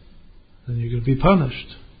 then you're going to be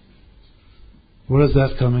punished. Where is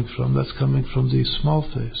that coming from? That's coming from the small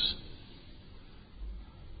face.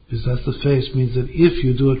 Because that's the face, means that if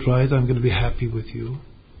you do it right, I'm going to be happy with you,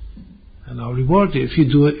 and I'll reward you. If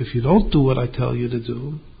you don't do what I tell you to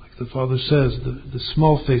do, like the father says, the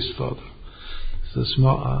small-faced father,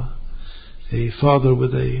 a father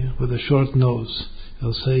with a short nose,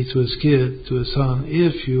 he'll say to his kid, to his son,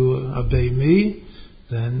 if you obey me,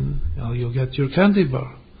 then you'll get your candy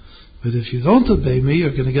bar. But if you don't obey me,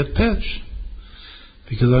 you're going to get pitch,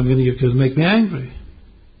 because you're going to make me angry.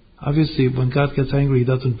 Obviously, when God gets angry, He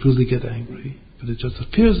doesn't really get angry, but it just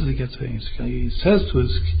appears that He gets angry. He says to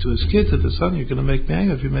his kid, to the son, "You're going to make me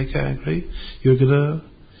angry. If you make me angry, you're going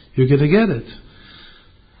to get it."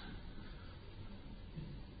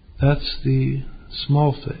 That's the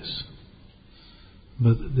small face.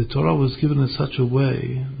 But the Torah was given in such a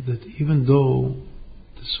way that even though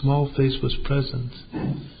the small face was present,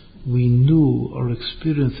 we knew or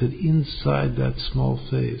experienced that inside that small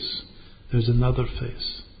face there's another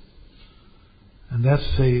face. And that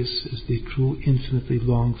face is the true infinitely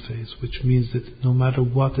long face, which means that no matter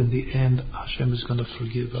what, in the end, Hashem is going to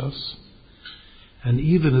forgive us. And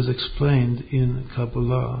even as explained in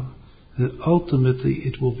Kabbalah, that ultimately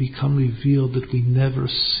it will become revealed that we never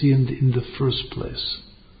sinned in the first place,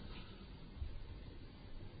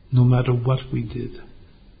 no matter what we did.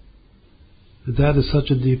 That is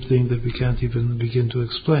such a deep thing that we can't even begin to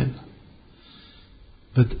explain.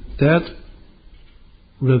 But that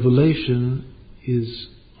revelation is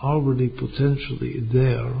already potentially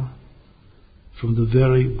there from the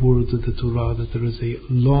very words of the Torah, that there is a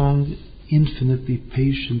long, infinitely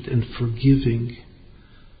patient and forgiving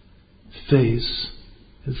face.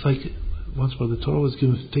 It's like, once more, the Torah was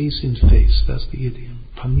given face in face. That's the idiom.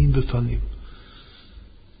 Panim befanim.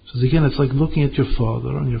 So again, it's like looking at your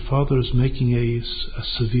father, and your father is making a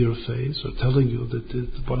severe face, or telling you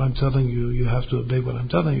that what I'm telling you, you have to obey what I'm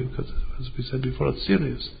telling you, because, as we said before, it's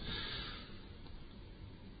serious.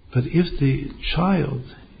 But if the child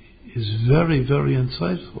is very, very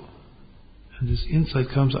insightful, and this insight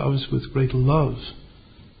comes obviously with great love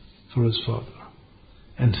for his father,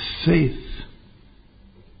 and faith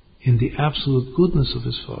in the absolute goodness of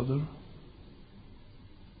his father,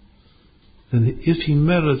 then if he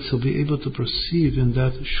merits, he'll be able to perceive in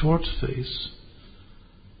that short face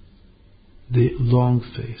the long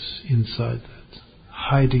face inside that.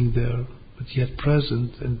 hiding there, but yet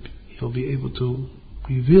present, and He'll be able to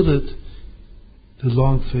reveal it, the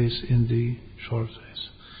long face in the short face.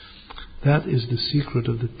 That is the secret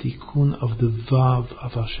of the tikkun of the Vav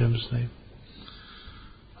of Hashem's name.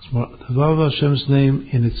 The Vav of Hashem's name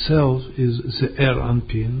in itself is Ze'er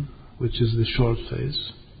Anpin, which is the short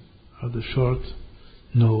face, or the short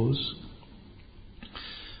nose,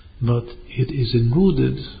 but it is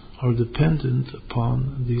enrooted or dependent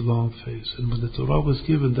upon the long face. And when the Torah was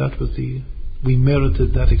given, we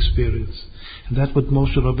merited that experience. And that's what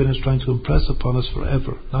Moshe Rabbeinu is trying to impress upon us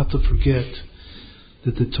forever, not to forget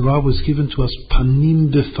that the Torah was given to us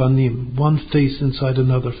panim befanim, one face inside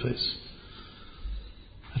another face.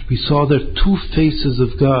 That we saw there two faces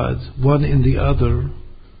of God, one in the other,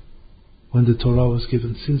 when the Torah was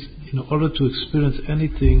given. Since in order to experience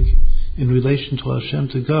anything in relation to Hashem,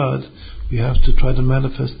 to God, we have to try to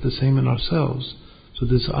manifest the same in ourselves. So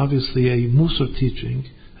there's obviously a Musar teaching,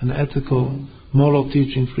 an ethical, moral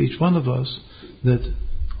teaching for each one of us, that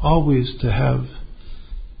always to have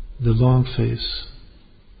the long face.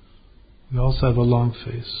 We also have a long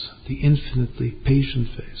face, the infinitely patient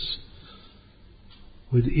face,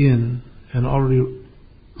 within and already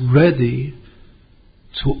ready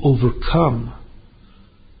to overcome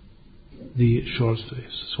the short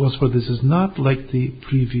face. So as for this is not like the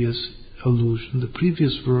previous allusion. The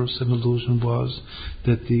previous verse and allusion was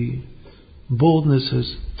that the boldness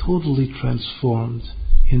has totally transformed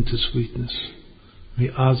into sweetness.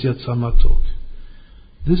 Me'az yatsa matok.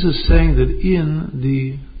 This is saying that in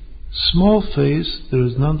the small face there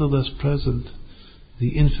is nonetheless present the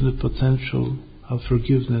infinite potential of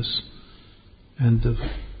forgiveness and of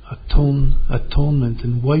atonement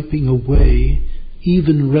and wiping away,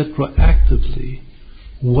 even retroactively,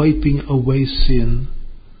 wiping away sin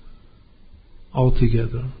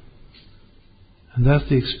altogether. And that's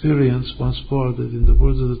the experience, once more, that in the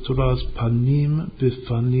words of the Torah is panim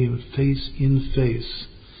bifanim, face in face,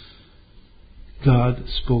 God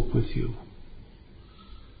spoke with you.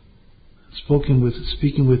 Speaking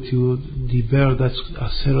with you, diber, that's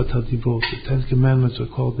Aseret HaDibrot. The 10 Commandments are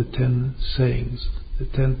called the 10 sayings, the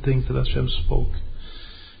 10 things that Hashem spoke.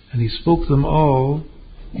 And He spoke them all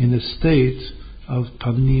in a state of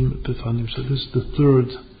panim bifanim. So this is the third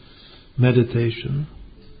meditation,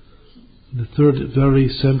 the third very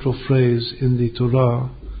central phrase in the Torah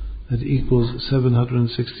that equals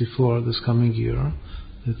 764 this coming year.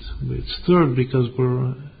 It's third because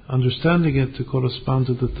we're understanding it to correspond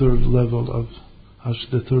to the third level of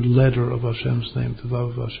the third letter of Hashem's name, the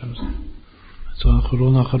Vav of Hashem's name. So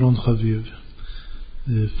Acharon Chaviv,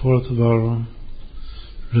 the fourth of our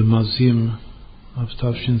Remazim of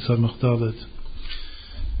Tafshin Samach Dalet,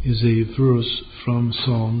 is a verse from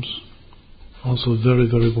Psalms, also a very,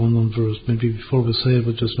 very well-known verse. Maybe before we say it,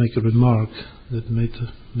 we'll just make a remark that may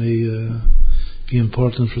be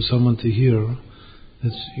important for someone to hear.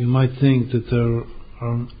 That you might think that there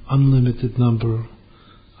are an unlimited number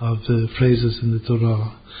of phrases in the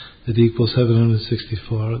Torah that equal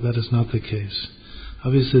 764. That is not the case.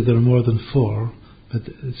 Obviously there are more than 4, but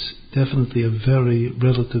it's definitely a very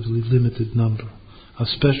relatively limited number,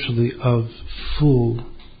 especially of full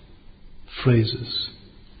phrases.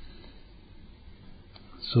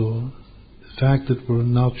 So the fact that we're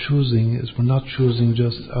now choosing is we're not choosing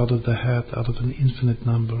just out of the hat, out of an infinite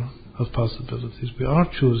number of possibilities. We are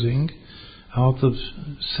choosing out of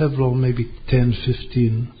several, maybe 10,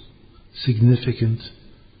 15 significant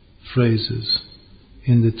phrases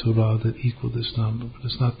in the Torah that equal this number, but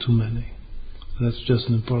it's not too many. That's just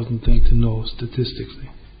an important thing to know statistically.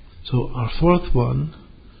 So our fourth one,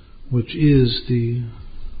 which is the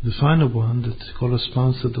final one that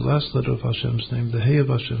corresponds to the last letter of Hashem's name, the Hey of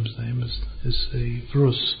Hashem's name, is a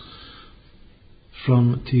verse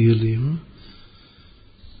from Tehillim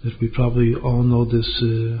that we probably all know this,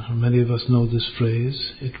 or many of us know this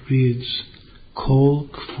phrase. It reads, Kol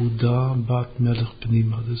Kfuda Bat Melech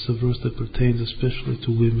Pnima. This is a verse that pertains especially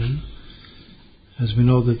to women, as we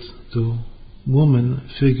know that the woman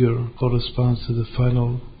figure corresponds to the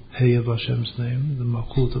final Hey of Hashem's name, the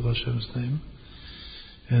Malchut of Hashem's name.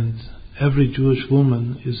 And every Jewish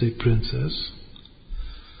woman is a princess.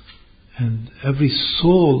 And every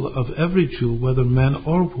soul of every Jew, whether man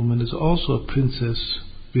or woman, is also a princess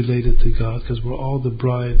related to God, because we're all the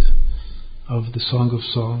bride of the Song of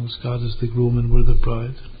Songs. God is the groom and we're the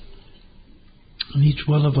bride. And each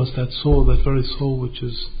one of us, that soul, that very soul which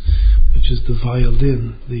is the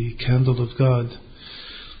violin, the candle of God,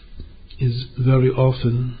 is very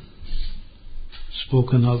often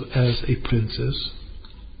spoken of as a princess.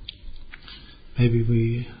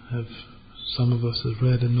 Maybe some of us have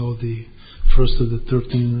read and know the first of the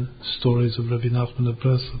 13 stories of Rabbi Nachman of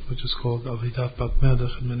Breslov, which is called Avidat Bat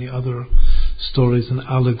Melech, and many other stories and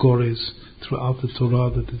allegories throughout the Torah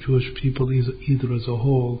that the Jewish people, either as a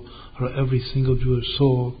whole or every single Jewish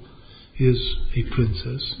soul, is a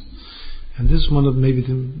princess. And this is one of maybe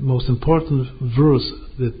the most important verse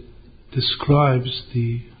that describes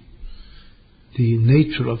the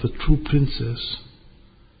nature of a true princess.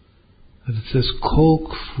 And it says,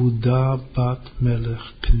 Kol Kfuda Bat Melech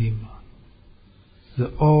Pnima.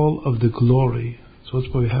 That all of the glory, so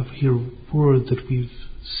that's why we have here a word that we've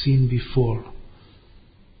seen before.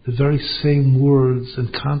 The very same words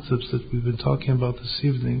and concepts that we've been talking about this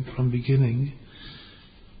evening from beginning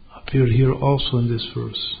appear here also in this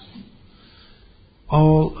verse.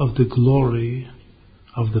 All of the glory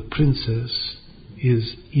of the princess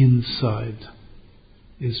is inside,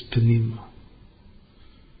 is Pnima.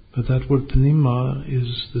 But that word Pnima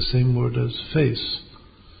is the same word as face.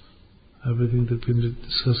 Everything that we've been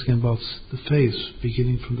discussing about the face,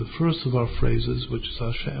 beginning from the first of our phrases, which is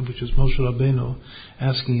Hashem, which is Moshe Rabbeinu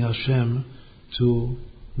asking Hashem to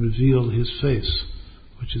reveal His face,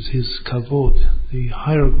 which is His kavod, the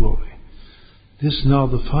higher glory. This now,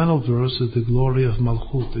 the final verse, is the glory of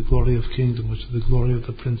Malchut, the glory of kingdom, which is the glory of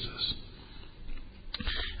the princess.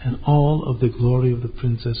 And all of the glory of the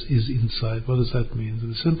princess is inside. What does that mean?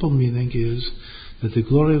 The simple meaning is that the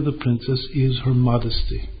glory of the princess is her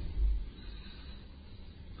modesty,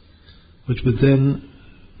 which would then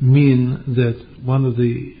mean that one of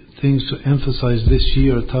the things to emphasize this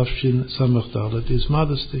year, Tafshin Samach Dalet, is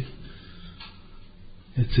modesty.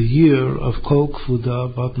 It's a year of Kol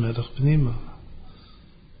Kfuda Bat Melech Pnima.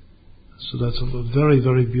 So that's a very,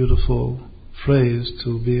 very beautiful phrase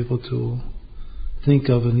to be able to think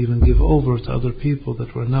of and even give over to other people,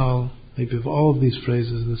 that we're now, maybe of all of these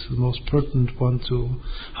phrases, this is the most pertinent one to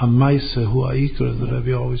Hamaise Hu Ha'ikar, that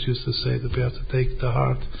Rabbi always used to say, that we have to take to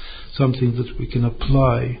heart something that we can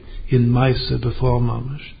apply in Maise before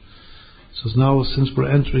Mamash. So now, since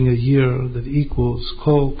we're entering a year that equals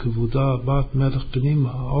Kol Kevuda Bat Melech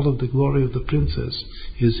Pnima, all of the glory of the princess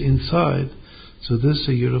is inside, so this is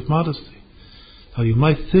a year of modesty. Now you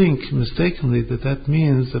might think mistakenly that that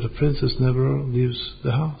means that a princess never leaves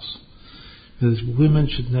the house, that women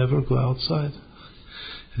should never go outside.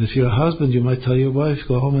 And if you're a husband, you might tell your wife,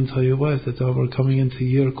 go home and tell your wife that we're coming into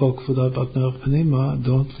year Kol Kfuda Bat Melech Pnima,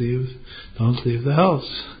 don't leave the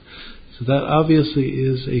house. So that obviously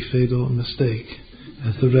is a fatal mistake.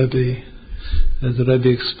 As the Rebbe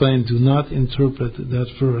explained, do not interpret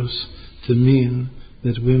that verse to mean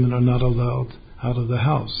that women are not allowed out of the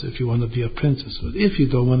house if you want to be a princess. But if you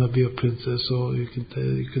don't want to be a princess, so you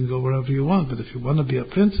can go wherever you want. But if you want to be a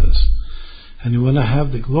princess and you want to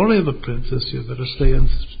have the glory of a princess, you better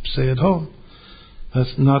stay at home.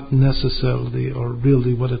 That's not necessarily or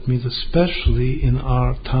really what it means, especially in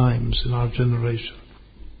our times, in our generation.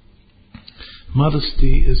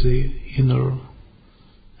 Modesty is an inner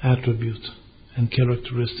attribute and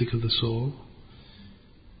characteristic of the soul.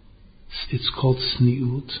 It's called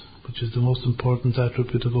sniut, which is the most important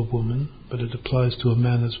attribute of a woman, but it applies to a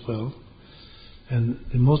man as well. And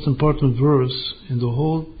the most important verse in the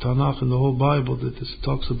whole Tanakh, in the whole Bible, that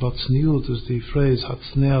talks about sniut is the phrase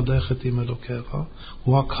Hatznei alechet im Elokecha,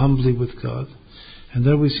 walk humbly with God. And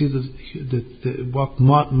there we see that walk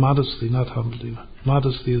modestly, not humbly.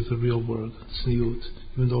 Modesty is the real word, sniut,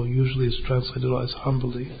 even though usually it's translated as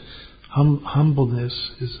humbly.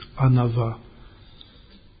 Humbleness is anava.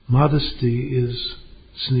 Modesty is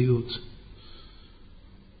sniut.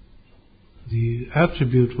 The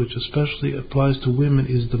attribute which especially applies to women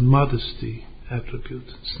is the modesty attribute,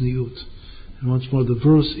 sniut. And once more, the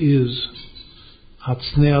verse is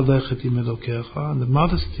Hatznei alechet im Elokecha, and the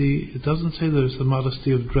modesty, it doesn't say there's the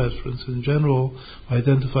modesty of dress. For instance, in general, we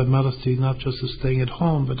identify modesty not just as staying at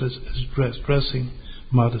home, but as dressing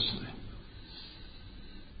modestly.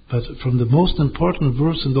 But from the most important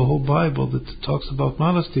verse in the whole Bible that talks about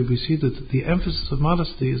modesty, we see that the emphasis of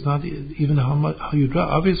modesty is not even how you dress.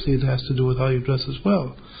 Obviously, it has to do with how you dress as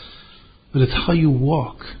well, but it's how you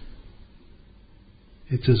walk.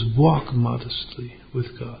 It says walk modestly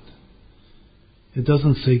with God. It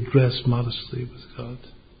doesn't say dress modestly with God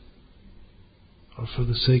or for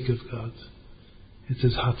the sake of God. It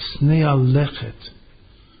says Hatznei alechet.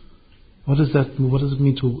 What does that mean? What does it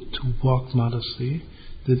mean to walk modestly?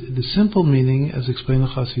 The simple meaning, as explained in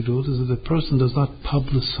Chassidut, is that the person does not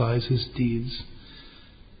publicize his deeds.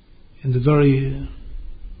 In the very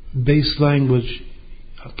base language,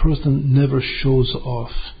 a person never shows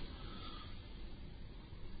off.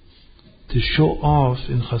 To show off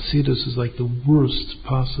in Chassidus is like the worst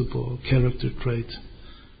possible character trait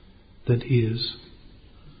that is.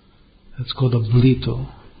 That's called a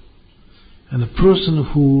blito. And a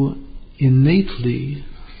person who innately,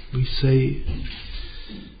 we say,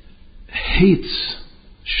 hates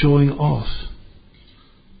showing off,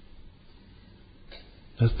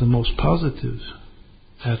 that's the most positive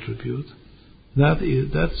attribute.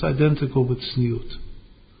 That's identical with sniut.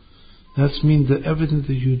 That means that everything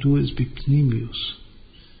that you do is bipnimius.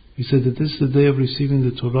 He said that this is the day of receiving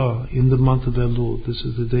the Torah in the month of Elul. This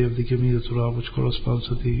is the day of the giving of the Torah, which corresponds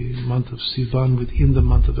to the month of Sivan within the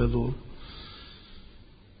month of Elul.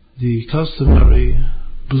 The customary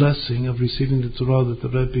blessing of receiving the Torah that the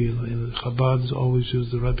Rebbe in Chabad always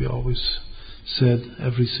used, the Rebbe always said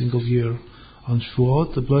every single year on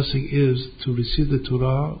Shavuot, the blessing is to receive the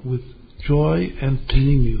Torah with joy and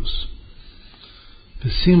pnimius.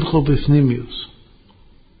 Besimcho b'pnimius.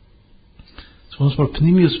 So once more,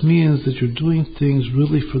 pnimius means that you're doing things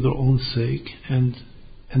really for their own sake, and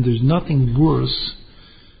there's nothing worse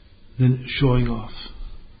than showing off.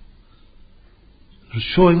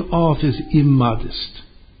 Showing off is immodest.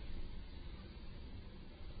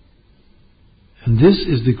 And this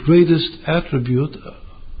is the greatest attribute, a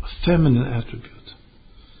feminine attribute.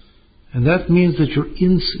 And that means that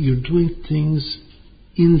you're doing things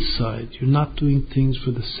inside. You're not doing things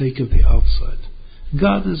for the sake of the outside.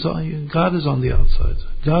 God is on the outside.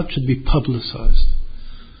 God should be publicized.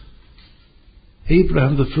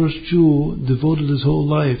 Abraham, the first Jew, devoted his whole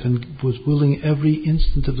life and was willing every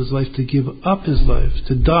instant of his life to give up his life,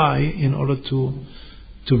 to die in order to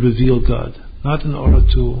reveal God, not in order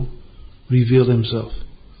to reveal himself.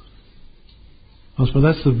 So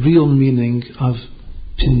that's the real meaning of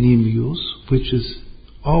pnimius, which is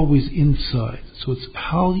always inside. So it's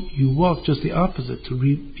how you walk, just the opposite. To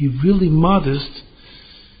be really modest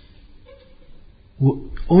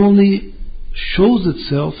only shows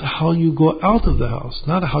itself how you go out of the house,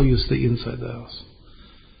 not how you stay inside the house.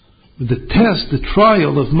 The test, the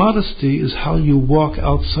trial of modesty is how you walk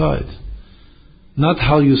outside, not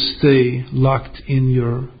how you stay locked in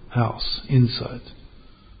your house, inside.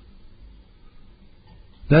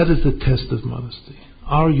 That is the test of modesty.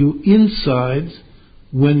 Are you inside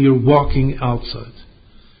when you're walking outside?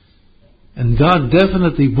 And God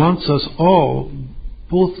definitely wants us all,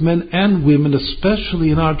 both men and women,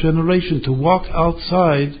 especially in our generation, to walk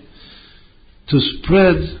outside to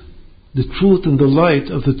spread the truth and the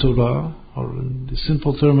light of the Torah, or in the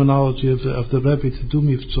simple terminology of the Rebbe, to do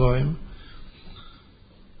mivtzoim.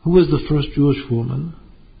 Who was the first Jewish woman?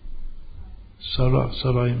 Sarah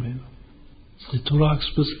Imenu. The Torah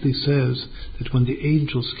explicitly says that when the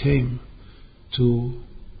angels came to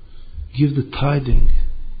give the tiding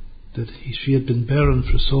that she had been barren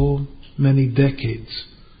for so many decades,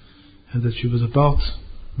 and that she was about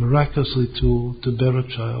miraculously to bear a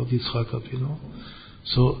child, Yitzchak Avinu.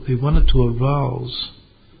 So they wanted to arouse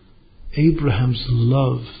Abraham's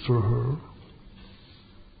love for her.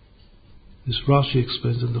 This Rashi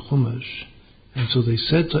explains in the Chumash. And so they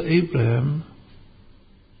said to Abraham,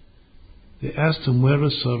 they asked him, where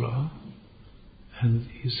is Sarah? And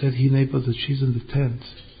he said he enabled that she's in the tent.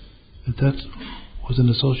 And that was an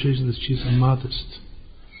association that she's immodest.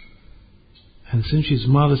 And since she's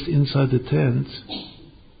modest inside the tent,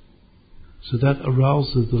 so that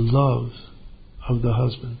arouses the love of the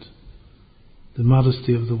husband, the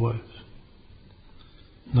modesty of the wife.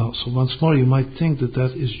 Now, so once more, you might think that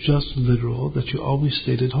that is just literal, that you always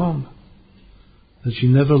stayed at home, that you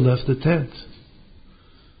never left the tent.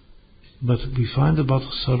 But we find about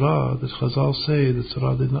Sarah that Chazal say that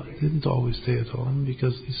Sarah didn't always stay at home,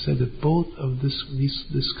 because he said that both of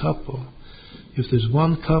this couple, if there's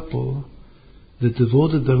one couple that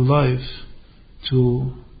devoted their life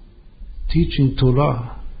to teaching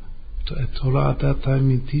Torah, Torah at that time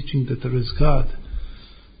means teaching that there is God,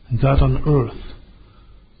 and God on earth,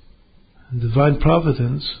 and divine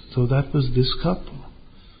providence, so that was this couple.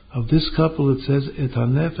 Of this couple, it says, Et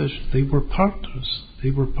HaNefesh, they were partners. They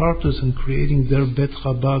were partners in creating their Bet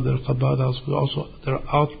Chabad, their Chabad house, but also their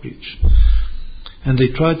outreach. And they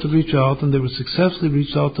tried to reach out, and they were successfully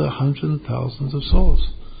reached out to hundreds and thousands of souls.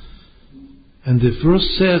 And the verse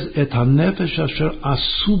says, Et HaNefesh Asher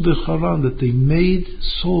Asu B'Charan, that they made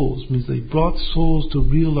souls, means they brought souls to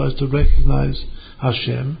realize, to recognize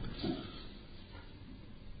Hashem.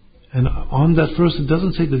 And on that verse, it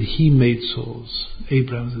doesn't say that he made souls.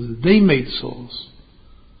 Abraham says that they made souls.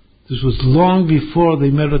 This was long before they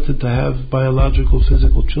merited to have biological,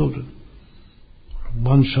 physical children.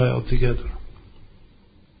 One child together.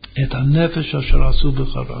 Et HaNefesh Asher Asu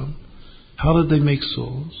B'Charan. How did they make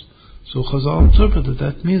souls? So Chazal interpreted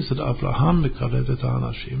that means that Abraham Mekarev et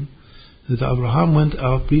HaAnashim, that Abraham went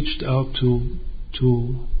out, reached out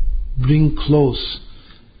to bring close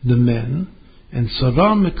the men, and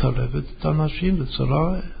Sarah mekarevet tanashim, that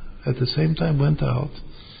Sarah at the same time went out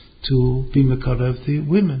to be mekarev the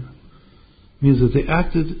women. Means that they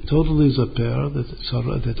acted totally as a pair,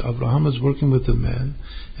 that Abraham is working with the man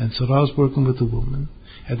and Sarah is working with the woman.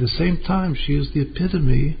 At the same time, she is the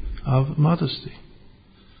epitome of modesty.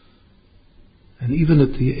 And even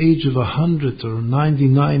at the age of 100 or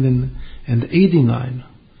 99 and 89,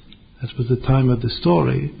 that was the time of the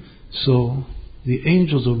story, so the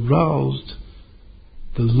angels aroused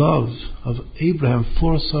the love of Abraham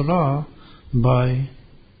for Sarah by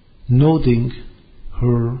noting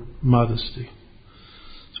her modesty.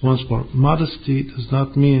 So once more, modesty does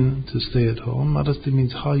not mean to stay at home. Modesty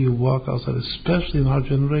means how you walk outside, especially in our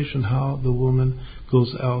generation, how the woman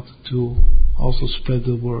goes out to also spread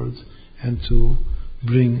the word and to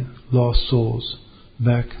bring lost souls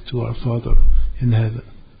back to our Father in heaven.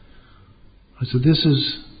 So this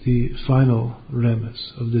is the final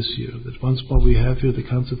remes of this year, that once more we have here the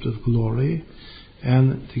concept of glory,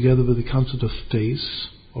 and together with the concept of face,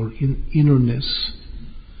 or innerness,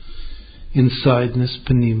 insideness,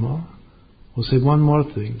 penima. We'll say one more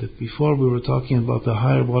thing, that before we were talking about the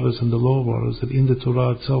higher waters and the lower waters, that in the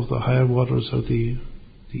Torah itself the higher waters are the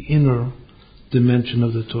inner dimension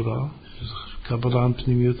of the Torah, Kabbalah and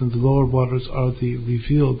Pnimiyut, and the lower waters are the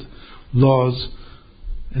revealed laws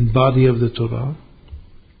and body of the Torah,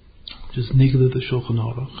 which is Nigla the Shulchan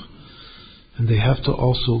Aruch, and they have to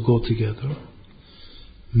also go together.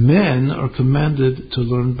 Men are commanded to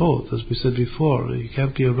learn both, as we said before. You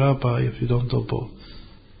can't be a rabbi if you don't know both.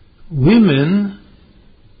 Women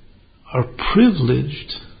are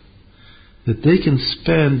privileged that they can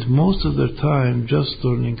spend most of their time just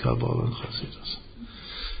learning Kabbalah and Chassidus.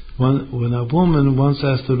 When a woman once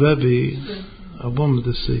asked the Rebbe,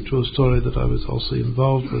 this is a true story that I was also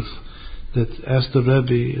involved with, that asked the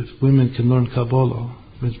Rebbe if women can learn Kabbalah,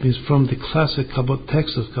 which means from the classic Kabbalah,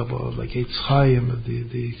 text of Kabbalah, like Eitz Chaim,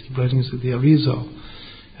 the writings of the Arizal,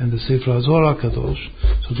 and the Sefer HaZohar HaKadosh.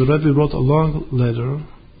 So the Rebbe wrote a long letter,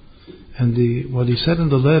 and what he said in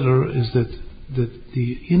the letter is that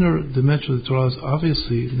the inner dimension of the Torah is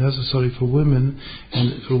obviously necessary for women,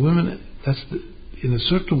 and for women, in a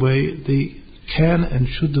certain way, they can and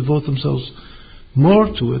should devote themselves more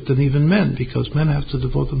to it than even men, because men have to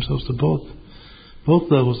devote themselves to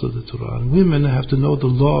both levels of the Torah. And women have to know the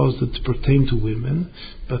laws that pertain to women,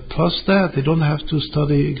 but plus that, they don't have to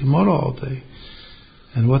study Gemara all day.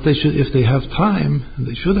 And what they should, if they have time, and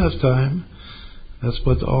they should have time, that's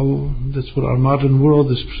what our modern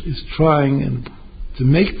world is trying, and to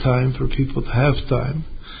make time for people to have time,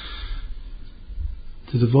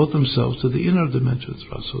 to devote themselves to the inner dimension of the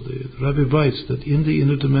Torah. So the Rebbe writes that in the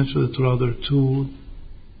inner dimension of the Torah there are two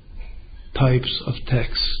types of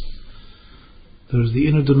texts. There is the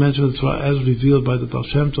inner dimension of the Torah as revealed by the Baal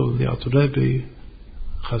Shem Tov and the Alter Rebbe,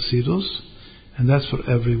 Chasidus, and that's for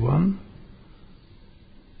everyone.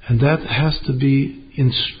 And that has to be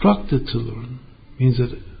instructed to learn. Means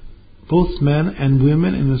that both men and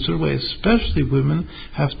women, in a certain way, especially women,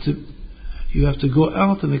 you have to go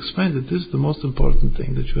out and explain that this is the most important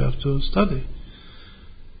thing that you have to study.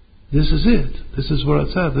 This is it. This is where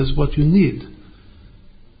it's at. This is what you need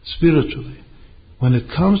spiritually. When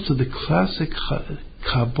it comes to the classic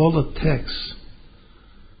Kabbalah text,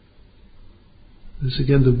 this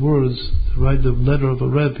again the words, to write the letter of a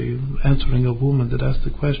Rebbe answering a woman that asked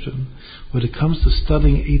the question, when it comes to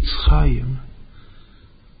studying Eitz Chaim,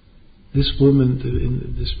 this woman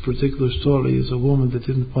in this particular story is a woman that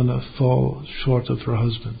didn't want to fall short of her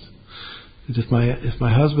husband. That if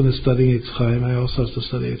my husband is studying Eitz Chaim, I also have to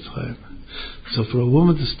study Eitz Chaim. So for a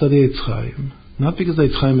woman to study Eitz Chaim, not because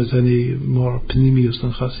Eitz Chaim is any more penimius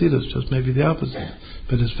than Chassidus, just maybe the opposite,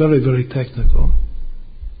 but it's very, very technical.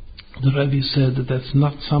 The Rebbe said that that's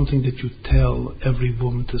not something that you tell every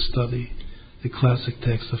woman to study the classic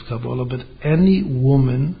text of Kabbalah, but any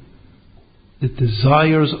woman that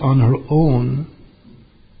desires on her own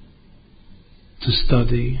to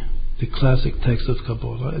study the classic text of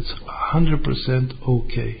Kabbalah, it's 100%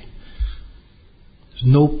 okay. There's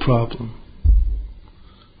no problem.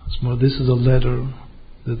 Once more, this is a letter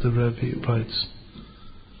that the Rebbe writes.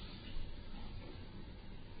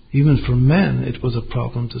 Even for men, it was a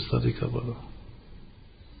problem to study Kabbalah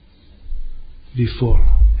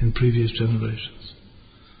before, in previous generations.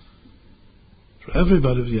 For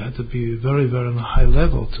everybody, you had to be very, very on a high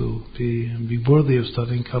level to be worthy of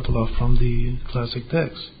studying Kabbalah from the classic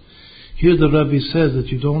text. Here the Rebbe says that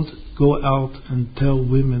you don't go out and tell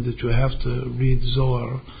women that you have to read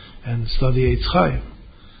Zohar and study Eitz Chaim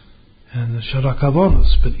and Shara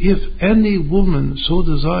Kavonos. But if any woman so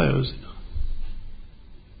desires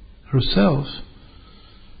herself,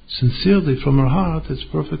 sincerely from her heart, it's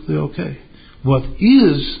perfectly okay. What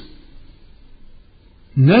is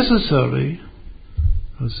necessary,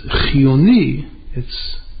 chiyoni,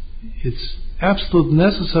 it's absolute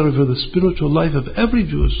necessary for the spiritual life of every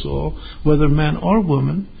Jewish soul, whether man or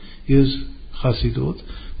woman, is Chassidut,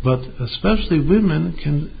 but especially women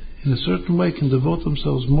can, in a certain way, can devote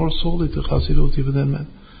themselves more solely to Chassidut even than men.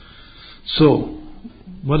 So,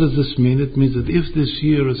 what does this mean? It means that if this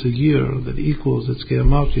year is a year that equals its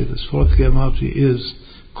Gematria, this fourth Gematria is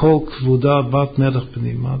Kol Kvuda Bat Melech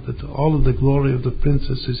Penima, that all of the glory of the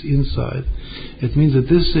princess is inside, it means that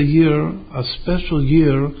this is a year, a special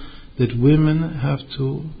year, that women have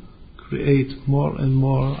to create more and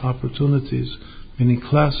more opportunities, meaning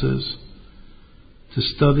classes, to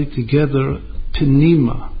study together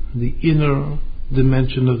Penima, the inner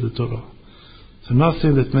dimension of the Torah. So not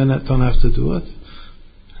saying that men don't have to do it.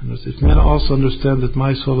 And if men also understand that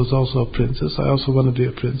my soul is also a princess, I also want to be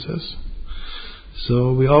a princess.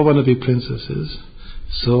 So we all want to be princesses.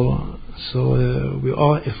 So we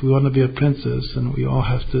all, if we want to be a princess, then we all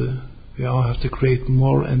have to create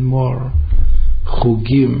more and more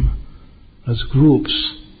chugim as groups,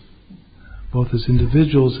 both as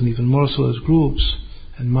individuals and even more so as groups.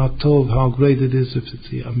 And Matov, how great it is if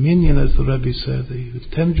it's a minyan, as the Rebbe said,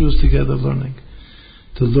 10 Jews together learning,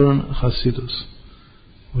 to learn Chassidus,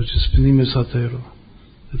 which is Pnimis HaTorah.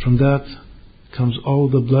 And from that comes all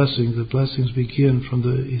the blessings. The blessings begin from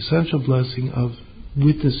the essential blessing of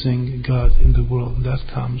witnessing God in the world. And that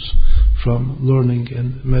comes from learning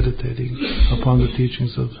and meditating upon the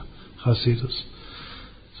teachings of Chassidus.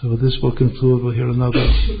 So with this we'll conclude. We'll hear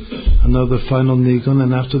another final nigun,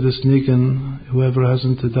 and after this nigun, whoever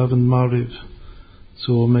hasn't davened Mariv,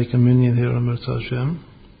 so we'll make a minyan here on Mirza Hashem.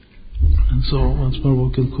 And so once more we'll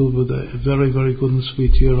conclude with a very, very good and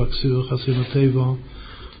sweet year, Aksiva Chasima Teva,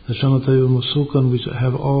 Hashanah Teva Musukan, which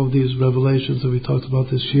have all of these revelations that we talked about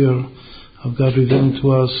this year, of God revealing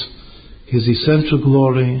to us His essential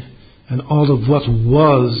glory, and all of what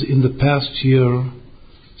was in the past year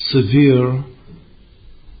severe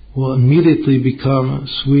will immediately become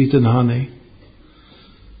sweet and honey,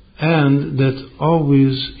 and that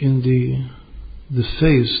always in the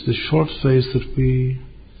face, the short face that we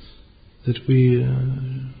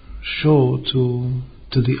show to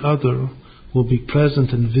the other, will be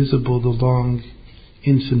present and visible the long,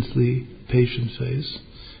 infinitely patient face,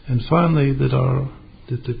 and finally that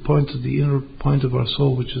the point of the inner point of our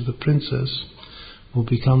soul, which is the princess, will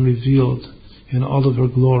become revealed in all of her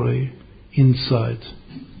glory inside.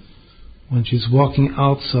 When she's walking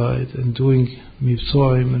outside and doing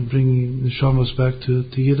Mivtzoim and bringing Neshamas back to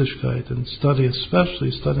Yiddishkeit and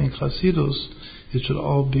especially studying Chassidus, it should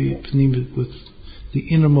all be pnimit with the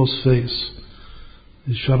innermost face.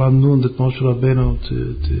 The Sharanun that Moshe Rabbeinu,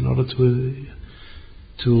 in order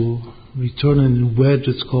to return in wedge,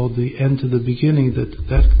 it's called the end to the beginning,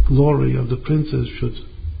 that glory of the princess should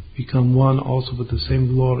become one also with the same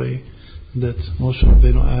glory that Moshe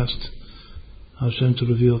Rabbeinu asked Hashem to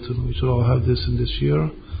reveal to them. We should all have this in this year.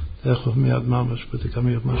 Techov miad mamash, but the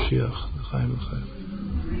coming of Mashiach, l'chaim l'chaim.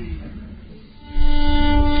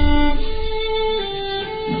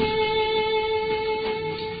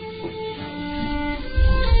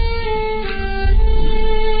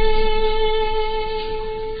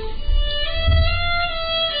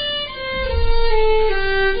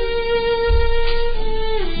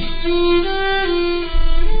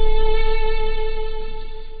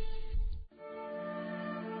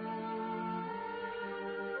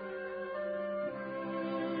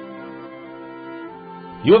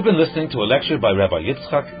 You have been listening to a lecture by Rabbi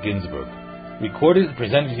Yitzchak Ginsburg, recorded and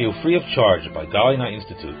presented to you free of charge by Galilei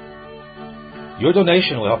Institute. Your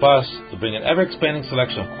donation will help us to bring an ever-expanding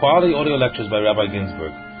selection of quality audio lectures by Rabbi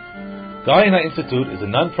Ginsburg. Galilei Institute is a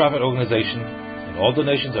non-profit organization, and all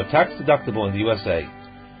donations are tax-deductible in the USA.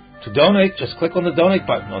 To donate, just click on the Donate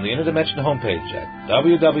button on the Inner Dimension homepage at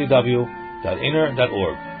www.inner.org,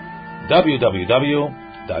 www.inner.org.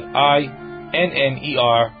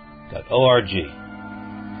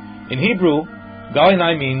 In Hebrew,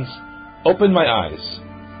 Galilei means, open my eyes.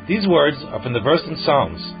 These words are from the verse in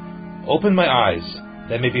Psalms, open my eyes,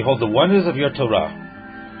 that I may behold the wonders of your Torah.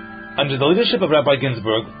 Under the leadership of Rabbi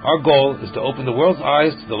Ginsburg, our goal is to open the world's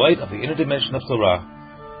eyes to the light of the inner dimension of Torah,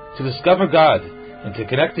 to discover God, and to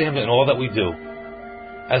connect to Him in all that we do.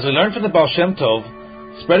 As we learn from the Baal Shem Tov,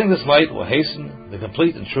 spreading this light will hasten the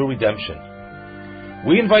complete and true redemption.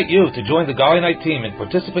 We invite you to join the Galilei team and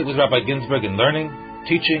participate with Rabbi Ginsburg in learning,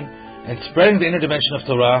 teaching, and spreading the inner dimension of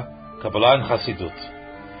Torah, Kabbalah, and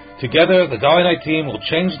Chassidut. Together, the Galilei team will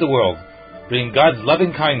change the world, bringing God's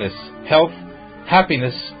loving kindness, health,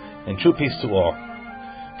 happiness, and true peace to all.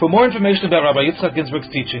 For more information about Rabbi Yitzchak Ginsburg's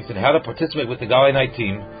teachings and how to participate with the Galilei Night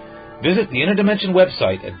team, visit the Inner Dimension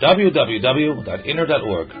website at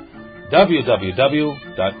www.inner.org, www.inner.org,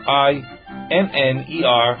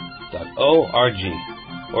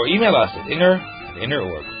 or email us at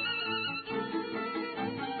inner@inner.org.